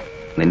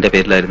 നിന്റെ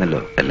പേരിലായിരുന്നല്ലോ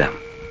എല്ലാം.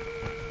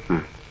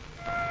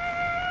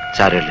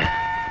 സാരമില്ല,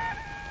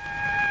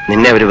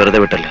 നിന്നെ അവര് വെറുതെ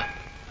വിട്ടല്ലോ.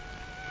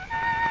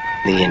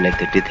 നീ എന്നെ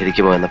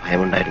തെറ്റിദ്ധരിക്കുമോ എന്ന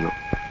ഭയമുണ്ടായിരുന്നു.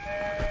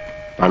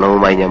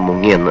 പണവുമായി ഞാൻ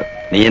മുങ്ങിയെന്ന്.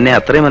 നീ എന്നെ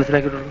അത്രയും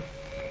മനസ്സിലാക്കിയിട്ടുള്ളൂ.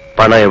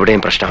 പണം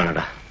എവിടെയും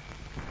പ്രശ്നമാണടാ,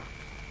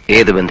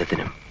 ഏത്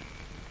ബന്ധത്തിനും.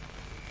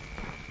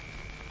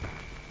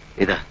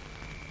 ഇതാ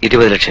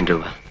 20 ലക്ഷം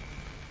രൂപ.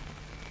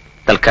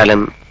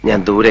 തൽക്കാലം ഞാൻ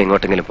ദൂരെ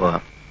എങ്ങോട്ടെങ്കിലും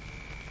പോവാം.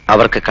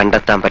 അവർക്ക്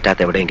കണ്ടെത്താൻ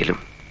പറ്റാത്ത എവിടെയെങ്കിലും.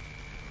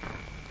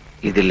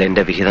 ഇതിൽ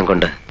എന്റെ വിഹിതം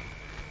കൊണ്ട്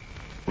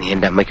നീ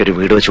എന്റെ അമ്മയ്ക്കൊരു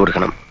വീട് വെച്ചു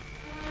കൊടുക്കണം.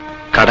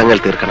 കടങ്ങൾ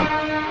തീർക്കണം.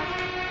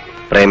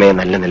 പ്രേമയെ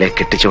നല്ല നിലയെ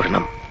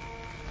കെട്ടിച്ചുവിടണം.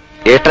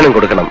 ഏട്ടനും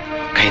കൊടുക്കണം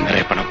കൈ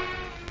നിറയെ പണം.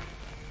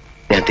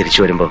 ഞാൻ തിരിച്ചു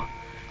വരുമ്പോ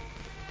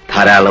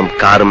ധാരാളം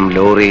കാറും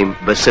ലോറിയും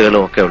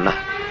ബസ്സുകളും ഒക്കെ ഉള്ള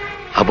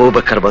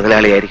അബൂബക്കർ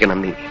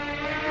മുതലാളിയായിരിക്കണം നീ.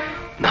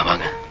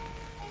 വാങ്ങ.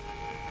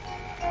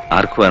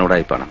 ആർക്കും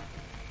വേണോടായി പണം?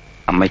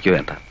 അമ്മയ്ക്ക്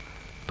വേണ്ട,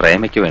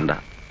 പ്രേമയ്ക്ക് വേണ്ട,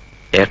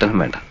 ഏട്ടനും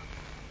വേണ്ട.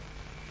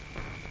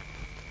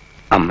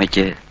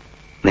 അമ്മയ്ക്ക്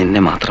നിന്നെ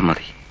മാത്രം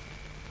മതി.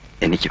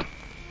 എനിക്കും.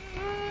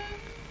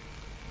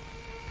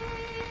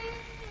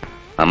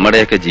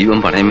 നമ്മുടെയൊക്കെ ജീവൻ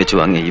പണയം വെച്ച്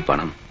വാങ്ങിയ ഈ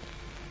പണം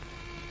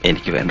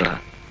എനിക്ക് വേണ്ടടാ.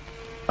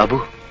 അബു,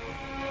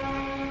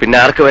 പിന്നെ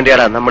ആർക്ക്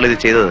വേണ്ടിയാടാ നമ്മൾ ഇത്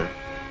ചെയ്തത്?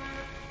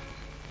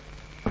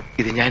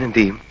 ഇത് ഞാൻ എന്ത്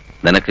ചെയ്യും?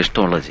 നിനക്ക്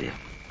ഇഷ്ടമുള്ളത് ചെയ്യാം.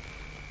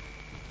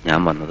 ഞാൻ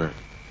വന്നത്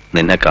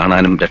നിന്നെ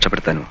കാണാനും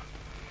രക്ഷപ്പെടുത്താനുമാണ്.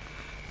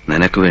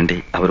 നിനക്ക് വേണ്ടി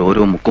അവർ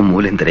ഓരോ മുക്കും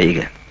മൂലയും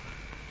തിരയുക.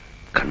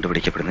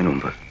 കണ്ടുപിടിക്കപ്പെടുന്നതിന്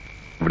മുമ്പ്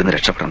ഇവിടുന്ന്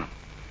രക്ഷപ്പെടണം.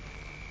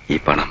 ഈ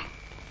പണം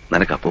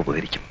നിനക്ക് അപ്പോ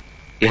ഉപകരിക്കും.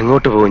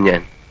 എങ്ങോട്ട് പോകും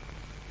ഞാൻ?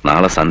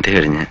 നാളെ സന്ധ്യ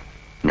കഴിഞ്ഞ്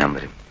ഞാൻ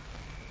വരും,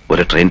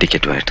 ഒരു ട്രെയിൻ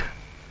ടിക്കറ്റുമായിട്ട്.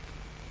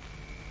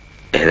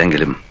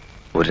 ഏതെങ്കിലും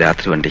ഒരു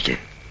രാത്രി വണ്ടിക്ക്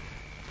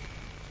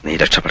നീ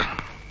രക്ഷപ്പെടണം.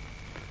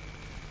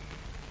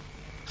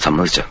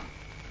 സമ്മതിച്ചോ?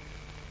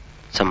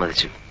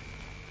 സമ്മതിച്ചു.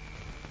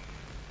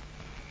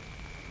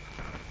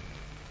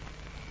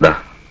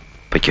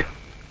 പൊയ്ക്കോ.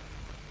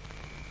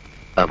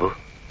 അബു,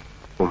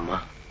 ഉമ്മ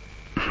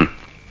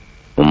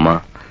ഉമ്മ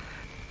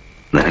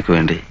നിനക്ക്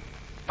വേണ്ടി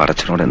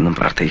പടച്ചനോട് എന്നും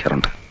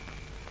പ്രാർത്ഥിക്കാറുണ്ട്.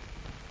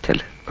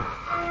 ചെല്ല്.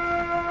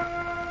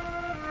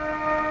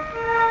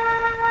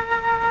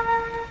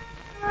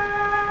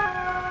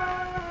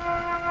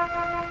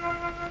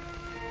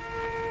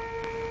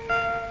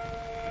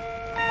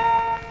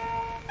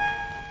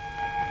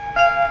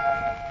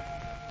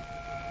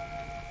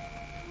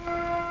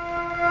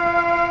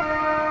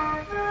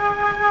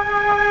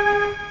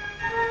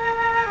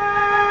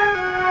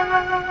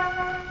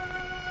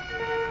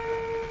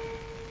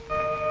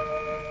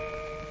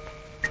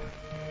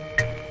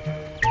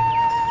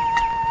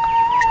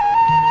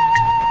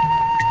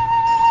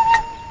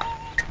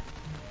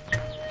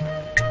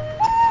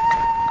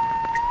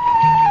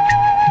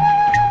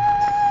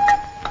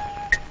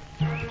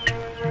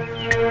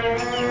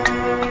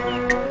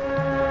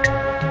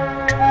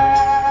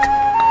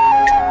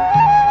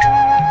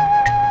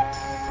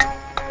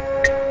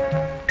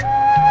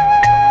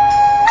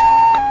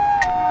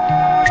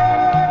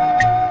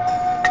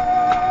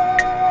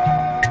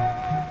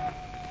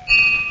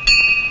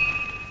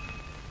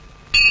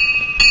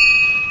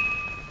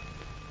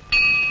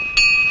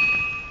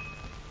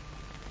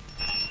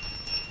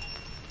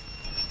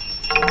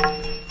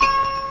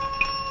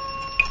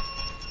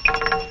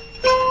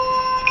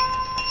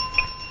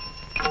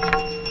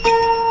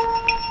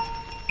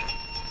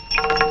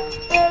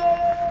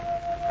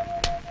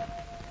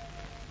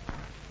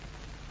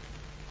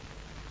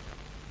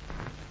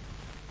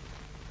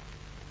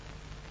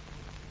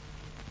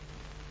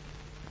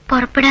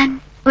 പുറപ്പെടാൻ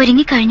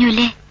ഒരുങ്ങിക്കഴിഞ്ഞു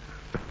അല്ലേ?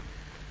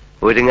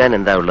 ഒരുങ്ങാൻ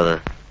എന്താ ഉള്ളത്?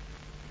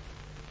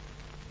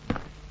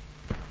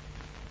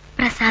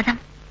 പ്രസാദം.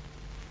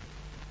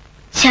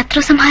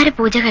 ശത്രുസംഹാര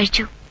പൂജ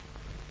കഴിച്ചു.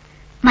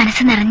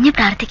 മനസ്സ് നിറഞ്ഞു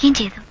പ്രാർത്ഥിക്കുകയും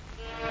ചെയ്തു.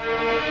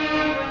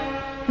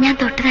 ഞാൻ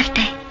തൊട്ടു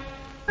തരട്ടെ?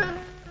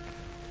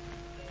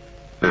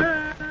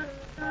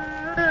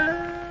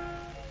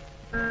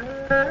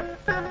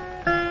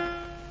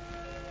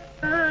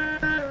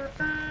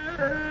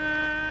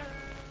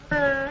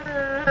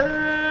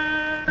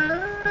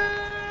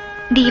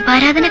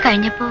 ദീപാരാധന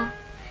കഴിഞ്ഞപ്പോ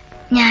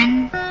ഞാൻ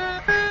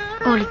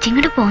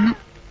ഒളിച്ചിങ്ങോട്ട് പോന്നു.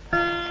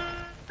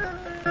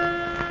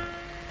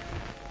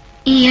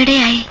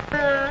 ഈയിടെയായി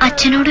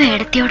അച്ഛനോടും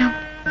ഏടത്തിയോടും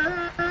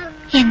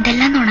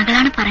എന്തെല്ലാം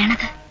നുണകളാണ്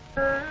പറയണത്.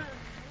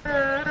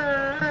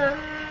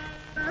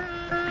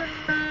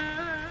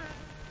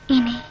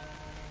 ഇനി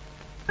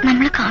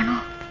നമ്മൾ കാണുമോ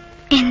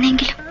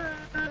എന്നെങ്കിലും?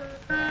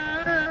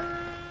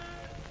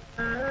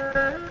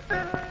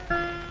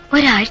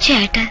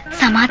 ഒരാഴ്ചയായിട്ട്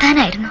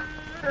സമാധാനായിരുന്നു.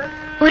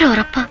 ഒരു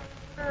ഉറപ്പ്,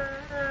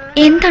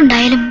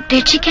 എന്തുണ്ടായാലും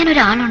രക്ഷിക്കാൻ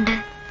ഒരാളുണ്ട്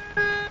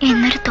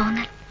എന്നൊരു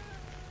തോന്നൽ.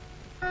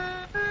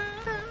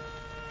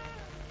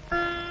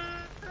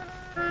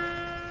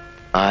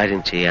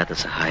 ആരും ചെയ്യാത്ത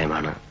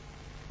സഹായമാണ്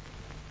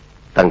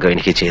തങ്കം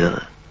എനിക്ക്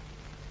ചെയ്തത്.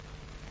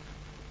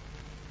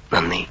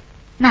 നന്ദി.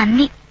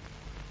 നന്ദി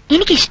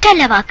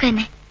എനിക്കിഷ്ടല്ല വാക്ക്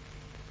തന്നെ.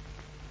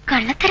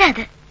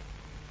 കള്ളത്തരാത്.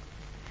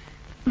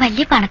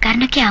 വലിയ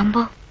പണക്കാരനൊക്കെ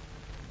ആവുമ്പോ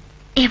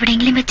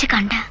എവിടെയെങ്കിലും വെച്ച്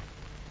കണ്ട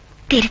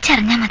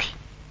തിരിച്ചറിഞ്ഞാ മതി.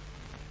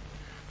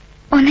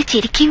 ഒന്ന്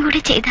ചിരിക്കുകയും കൂടി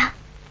ചെയ്ത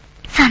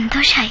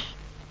സന്തോഷായി.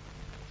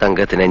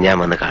 തങ്കത്തിനെ ഞാൻ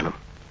വന്ന് കാണും.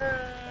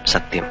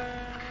 സത്യം.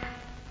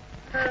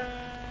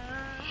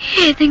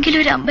 ഏതെങ്കിലും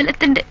ഒരു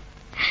അമ്പലത്തിന്റെ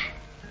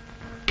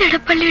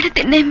തിടപ്പള്ളിയുടെ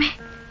തിണ്ണേമേ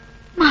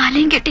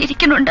മാലയും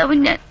കെട്ടിയിരിക്കണുണ്ടാവും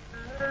ഞാൻ.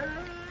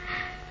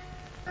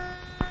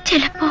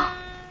 ചിലപ്പോ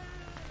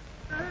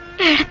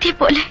ഏടത്തിയെ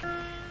പോലെ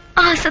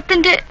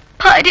ആസത്തിന്റെ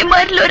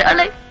ഭാര്യമാരിൽ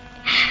ഒരാളെ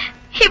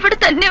ഇവിടെ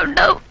തന്നെ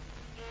ഉണ്ടാവും.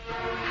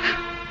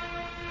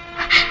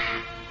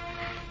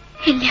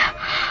 ഇല്ല,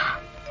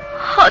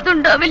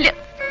 അതുണ്ടാവില്ല.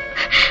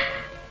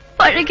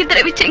 പഴകി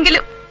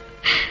ദ്രവിച്ചെങ്കിലും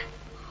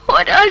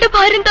ഒരാളുടെ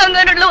ഭാരം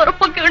താങ്ങാനുള്ള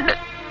ഉറപ്പൊക്കെ ഉണ്ട്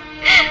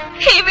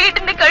ഈ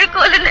വീടിന്റെ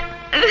കഴുക്കോലിന്.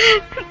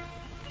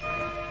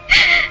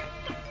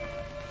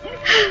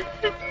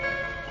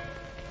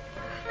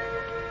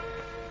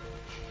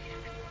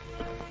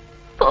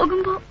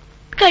 പോകുമ്പോ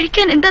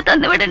കഴിക്കാൻ എന്താ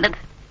തന്നുവിടേണ്ടത്?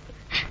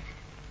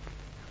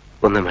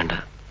 ഒന്നും വേണ്ട.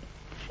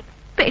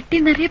 പെട്ടി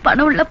നിറയെ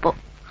പണമുള്ളപ്പോ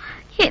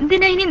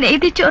എന്തിനാ ഇനി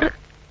നെയ്തിച്ചോറ്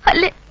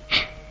അല്ലേ?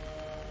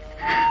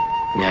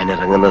 ഞാൻ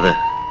ഇറങ്ങുന്നത്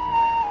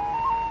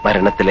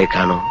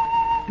മരണത്തിലേക്കാണോ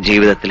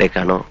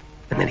ജീവിതത്തിലേക്കാണോ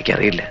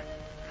എന്നെനിക്കറിയില്ല.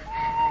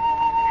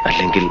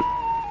 അല്ലെങ്കിൽ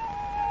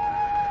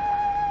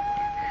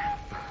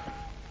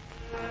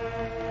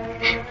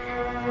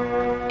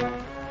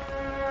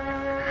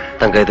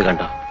തങ്ക ഇത്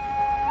കണ്ടോ?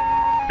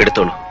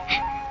 എടുത്തോളൂ.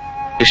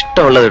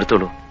 ഇഷ്ടമുള്ളത്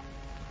എടുത്തോളൂ.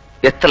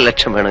 എത്ര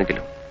ലക്ഷം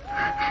വേണമെങ്കിലും.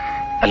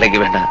 അല്ലെങ്കിൽ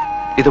വേണ്ട,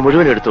 ഇത്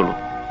മുഴുവൻ എടുത്തോളൂ.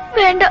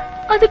 വേണ്ട,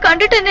 അത്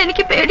കണ്ടിട്ട് തന്നെ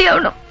എനിക്ക്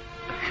പേടിയാവണം.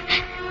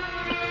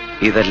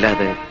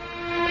 ഇതല്ലാതെ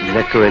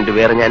നിനക്ക് വേണ്ടി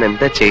വേറെ ഞാൻ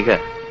എന്താ ചെയ്യുക?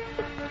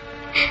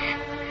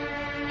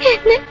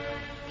 എന്നെ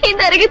ഈ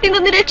നരകത്തിൽ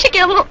നിന്ന്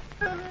രക്ഷിക്കാമോ?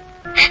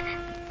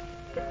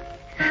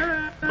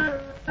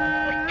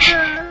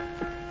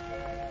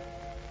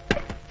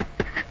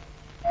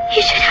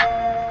 ഈശ്വര,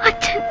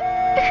 അച്ഛൻ.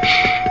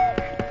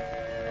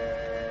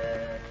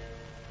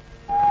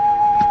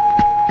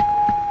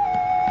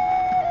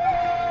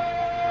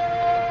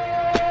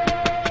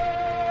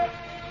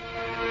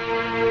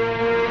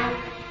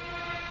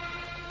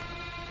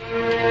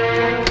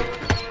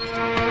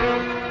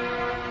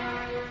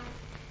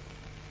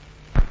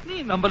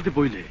 അമ്പലത്തിൽ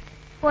പോയില്ലേ?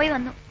 പോയി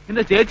വന്നു.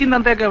 നിന്റെ ചേച്ചി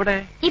നന്ദയൊക്കെ എവിടെ?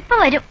 ഇപ്പൊ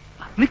വരും.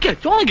 നിക്ക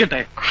ചോദിക്കട്ടെ.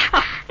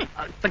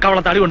 കവള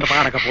തടി കൊണ്ട്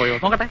പാടൊക്കെ പോയോ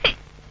നോക്കട്ടെ.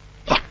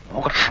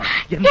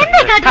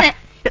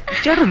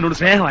 ചേട്ടൻ എന്നോട്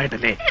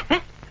സ്നേഹമായിട്ടല്ലേ?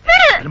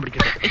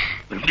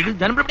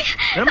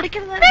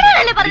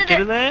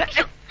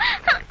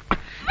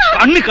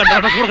 കണ്ണി കണ്ടാ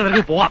കൂടെ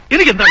നിനക്ക് പോവാം.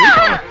 എനിക്കെന്താ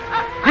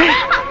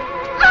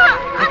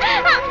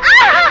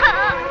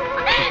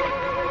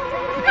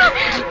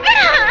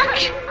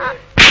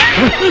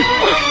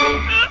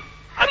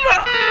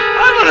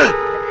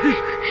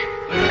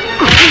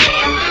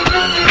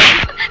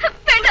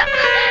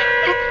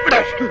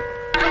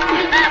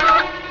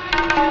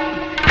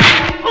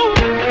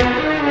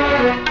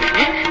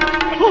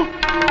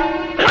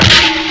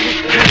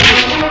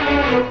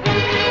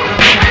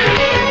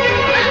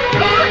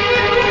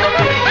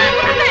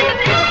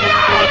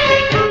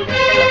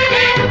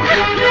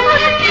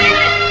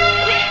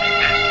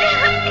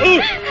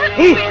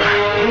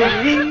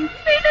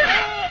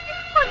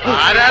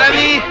ആരാടാ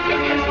നീ?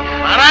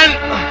 മാറാൻ,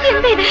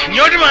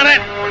 ഇങ്ങോട്ട് മാറാൻ.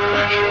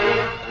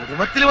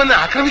 കുടുംബത്തിൽ വന്ന്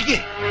ആക്രമിക്കേ.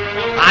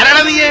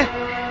 ആരാടാ നീ?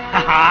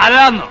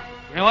 ആരാന്നോ?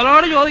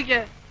 മോളോട് ചോദിക്കേ.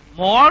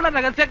 മോളുടെ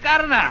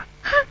രഹസ്യക്കാരനാ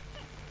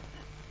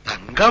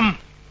തങ്കം.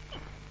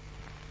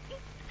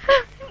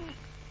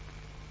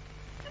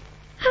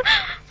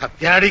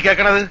 സത്യാടി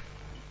കേക്കണത്?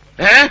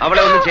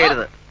 അവളെ ഒന്നും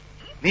ചെയ്യരുത്.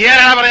 നീ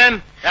ആരാടാ പറയാൻ?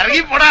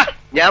 ഇറങ്ങി പോടാ.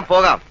 ഞാൻ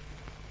പോകാം,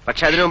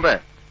 പക്ഷെ അതിനു മുമ്പ്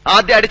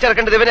ആദ്യം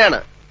അടിച്ചിറക്കേണ്ടത് ഇവനെയാണ്.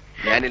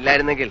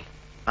 ഞാനില്ലായിരുന്നെങ്കിൽ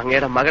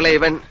അങ്ങയുടെ മകളെ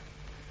ഇവൻ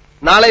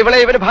നാളെ ഇവളെ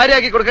ഇവന്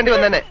ഭാര്യയാക്കി കൊടുക്കേണ്ടി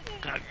വന്നെ.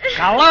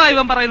 കള്ളതാ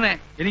ഇവൻ പറയുന്നേ.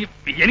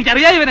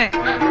 എനിക്കറിയാം ഇവനെ.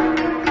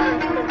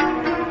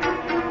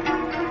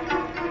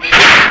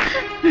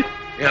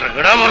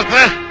 ഇറങ്ങടാ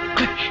പുറത്ത്.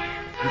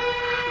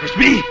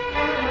 ലക്ഷ്മി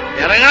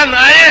ഇറങ്ങാൻ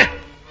നായേ.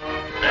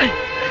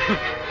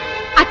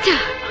 അച്ഛാ,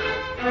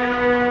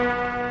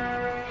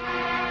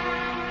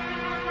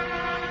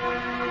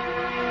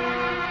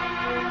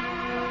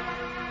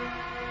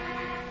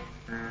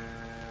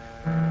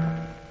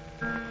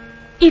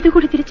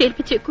 ഇതുകൂടി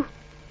തിരിച്ചേൽപ്പിച്ചേക്കൂ.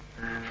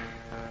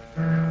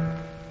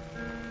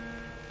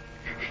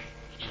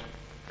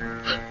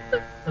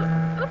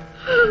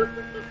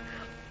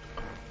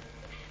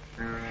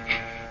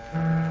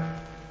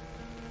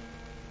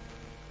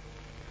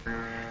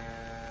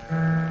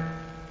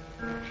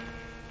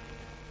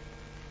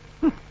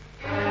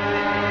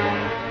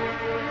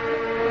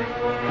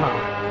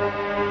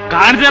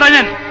 കാണിച്ചു തരാം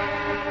ഞാൻ.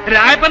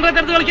 രായപ്പൻ്റെ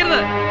ചേർത്ത് കളിക്കരുത്.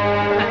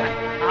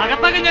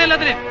 അകത്താക്കും ഞാൻ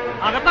എല്ലാത്തിനും.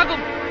 അകത്താക്കും.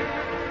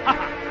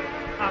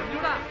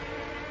 അറിഞ്ഞൂടാ.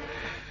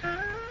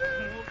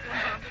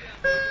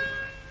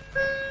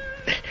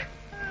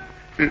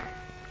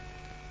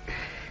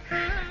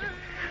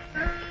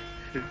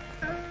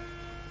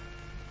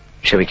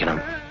 ക്ഷമിക്കണം.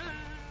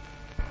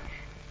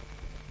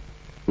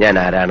 ഞാൻ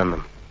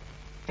ആരാണെന്നും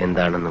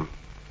എന്താണെന്നും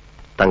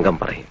തങ്കം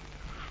പറയും.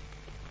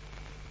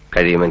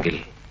 കഴിയുമെങ്കിൽ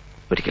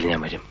ഒരിക്കൽ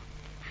ഞാൻ വരും.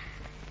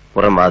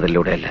 പുറം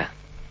വാതിലൂടെയല്ല,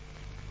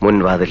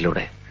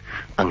 മുൻവാതിലൂടെ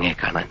അങ്ങേ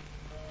കാണാൻ.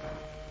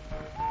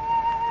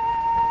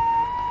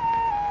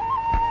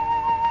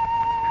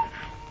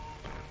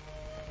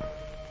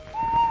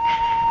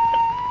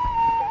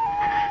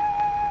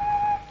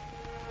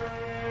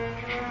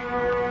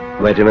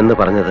 വരുമെന്ന്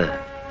പറഞ്ഞത്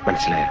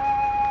മനസ്സിലായോ?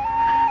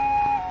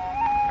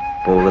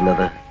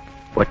 പോകുന്നത്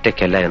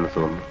ഒറ്റയ്ക്കല്ല എന്ന്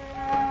തോന്നുന്നു.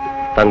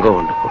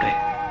 തങ്കമുണ്ട് കൂടെ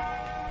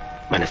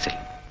മനസ്സിൽ.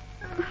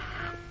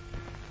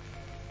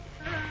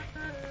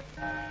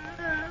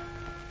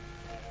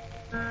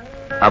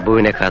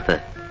 അബുവിനെ കാത്ത്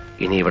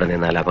ഇനി ഇവിടെ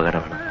നിന്നാൽ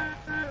അപകടമാണ്.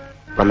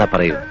 വന്നാ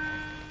പറയൂ,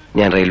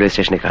 ഞാൻ റെയിൽവേ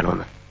സ്റ്റേഷനിൽ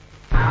കാണുമെന്ന്.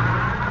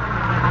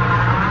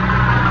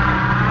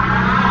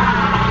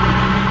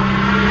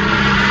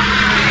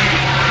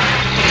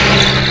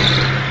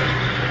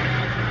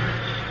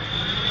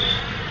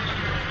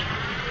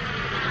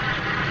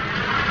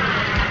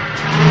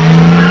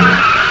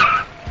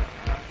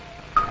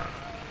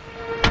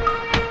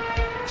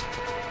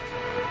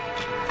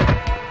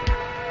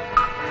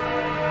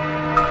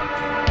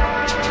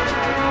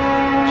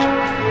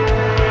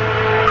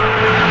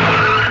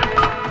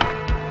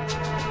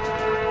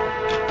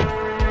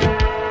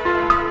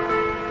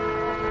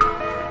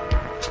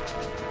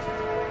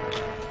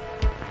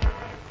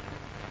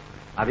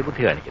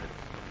 അതിബുദ്ധി കാണിക്കരുത്.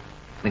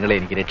 നിങ്ങളെ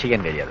എനിക്ക് രക്ഷിക്കാൻ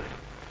കഴിയാതെ വരും.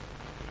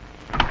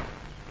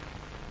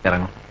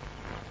 ഇറങ്ങും.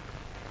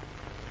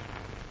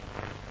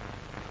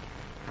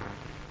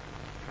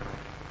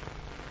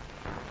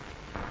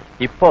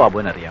 ഇപ്പോ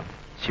അബുവിനറിയാം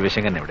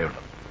ശിവശങ്കരൻ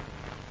എവിടെയുണ്ട്.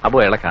 അബു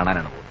അയാളെ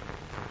കാണാനാണ് പോകുന്നത്.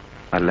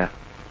 അല്ല,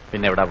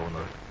 പിന്നെ എവിടാ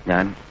പോകുന്നത്?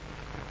 ഞാൻ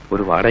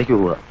ഒരു വാടകയ്ക്ക്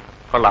പോവുക.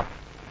 കൊള്ളാം.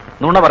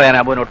 നുണ പറയാൻ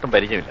അബുവിന് ഒട്ടും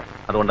പരിചയമില്ല,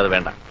 അതുകൊണ്ടത്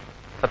വേണ്ട.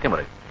 സത്യം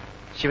പറയും,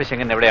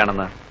 ശിവശങ്കരൻ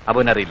എവിടെയാണെന്ന്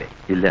അബുവിന് അറിയില്ലേ?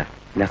 ഇല്ല,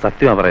 ഞാൻ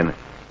സത്യമാ പറയുന്നത്.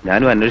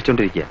 ഞാനും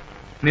അന്വേഷിച്ചോണ്ടിരിക്കുക.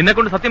 നിന്നെ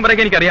കൊണ്ട് സത്യം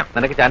പറയാൻ എനിക്കറിയാം.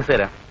 നിനക്ക് ചാൻസ്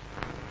തരാം.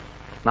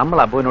 നമ്മൾ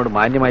അബുവിനോട്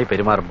മാന്യമായി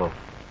പെരുമാറുമ്പോ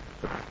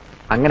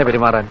അങ്ങനെ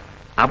പെരുമാറാൻ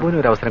അബുവിന്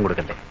ഒരു അവസരം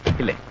കൊടുക്കണ്ടേ?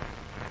 ഇല്ലേ?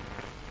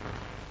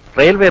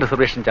 റെയിൽവേ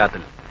റിസർവേഷൻ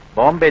ചാർട്ടിൽ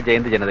ബോംബെ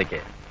ജയന്തി ജനതയ്ക്ക്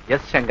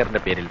എസ്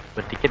ശങ്കറിന്റെ പേരിൽ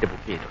ഒരു ടിക്കറ്റ്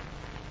ബുക്ക് ചെയ്തു.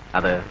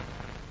 അത്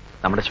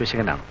നമ്മുടെ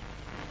ശിവശങ്കരനാണ്.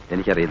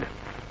 എനിക്കറിയില്ല.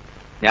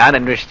 ഞാൻ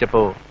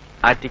അന്വേഷിച്ചപ്പോ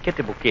ആ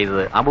ടിക്കറ്റ് ബുക്ക്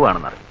ചെയ്തത് അബു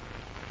ആണെന്നറിയും.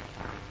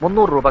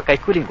 300 രൂപ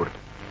കൈക്കൂലിയും കൊടുത്തു,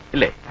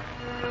 ഇല്ലേ?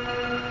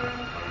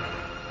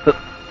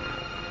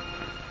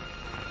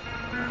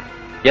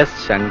 എസ്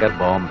ശങ്കർ,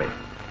 ബോംബെ.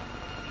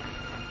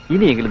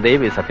 ഇനിയെങ്കിലും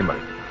ദയവ് സത്യം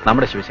പറയും,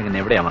 നമ്മുടെ ശിവശങ്കരൻ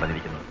എവിടെയാ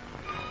മറഞ്ഞിരിക്കുന്നത്?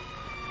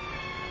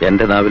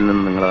 എന്റെ നാവിൽ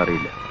നിന്ന് നിങ്ങളെ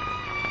അറിയില്ല.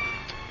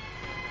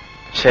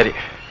 ശരി,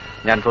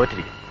 ഞാൻ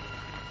തോറ്റിരിക്കും.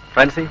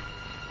 ഫ്രാൻസി,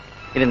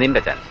 ഇനി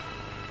നിന്റെ ചാൻസ്.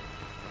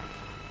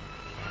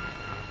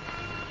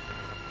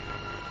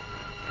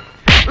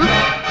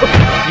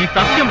 നീ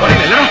സത്യം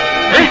പറയില്ലല്ലോ.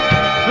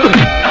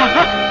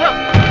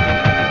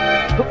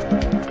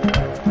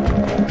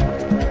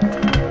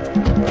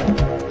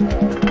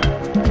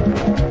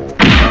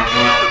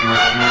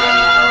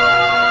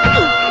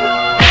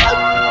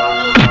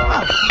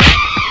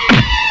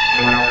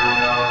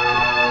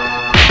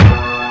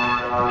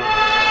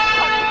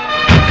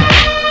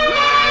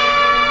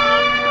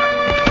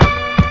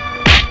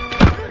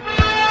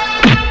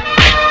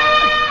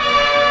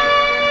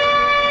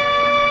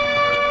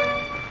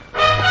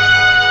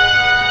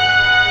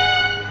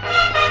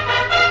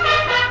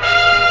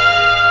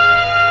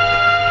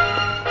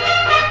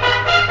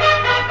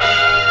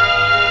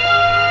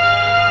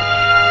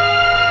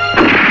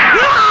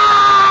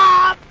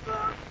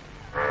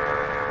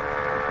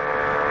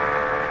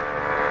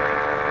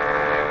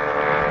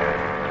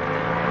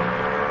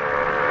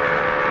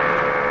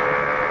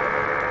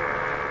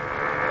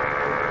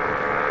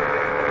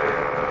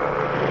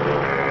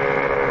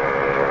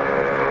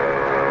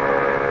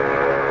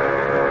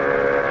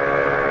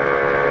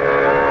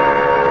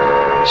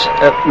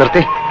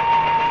 നിർത്തി.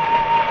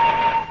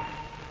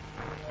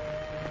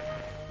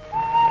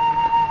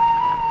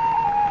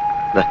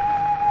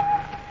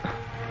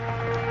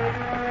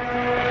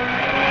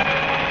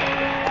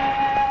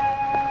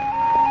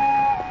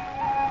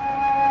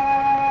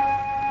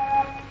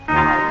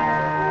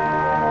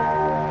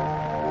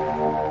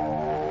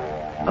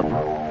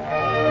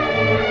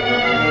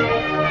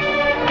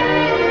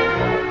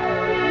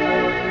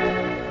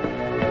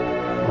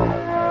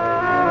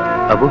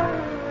 അബു,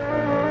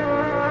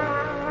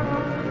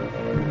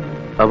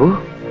 അബു,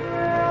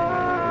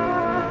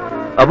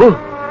 അബു,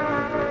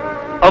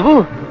 അബു,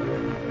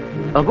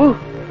 അബു,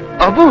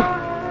 അബു.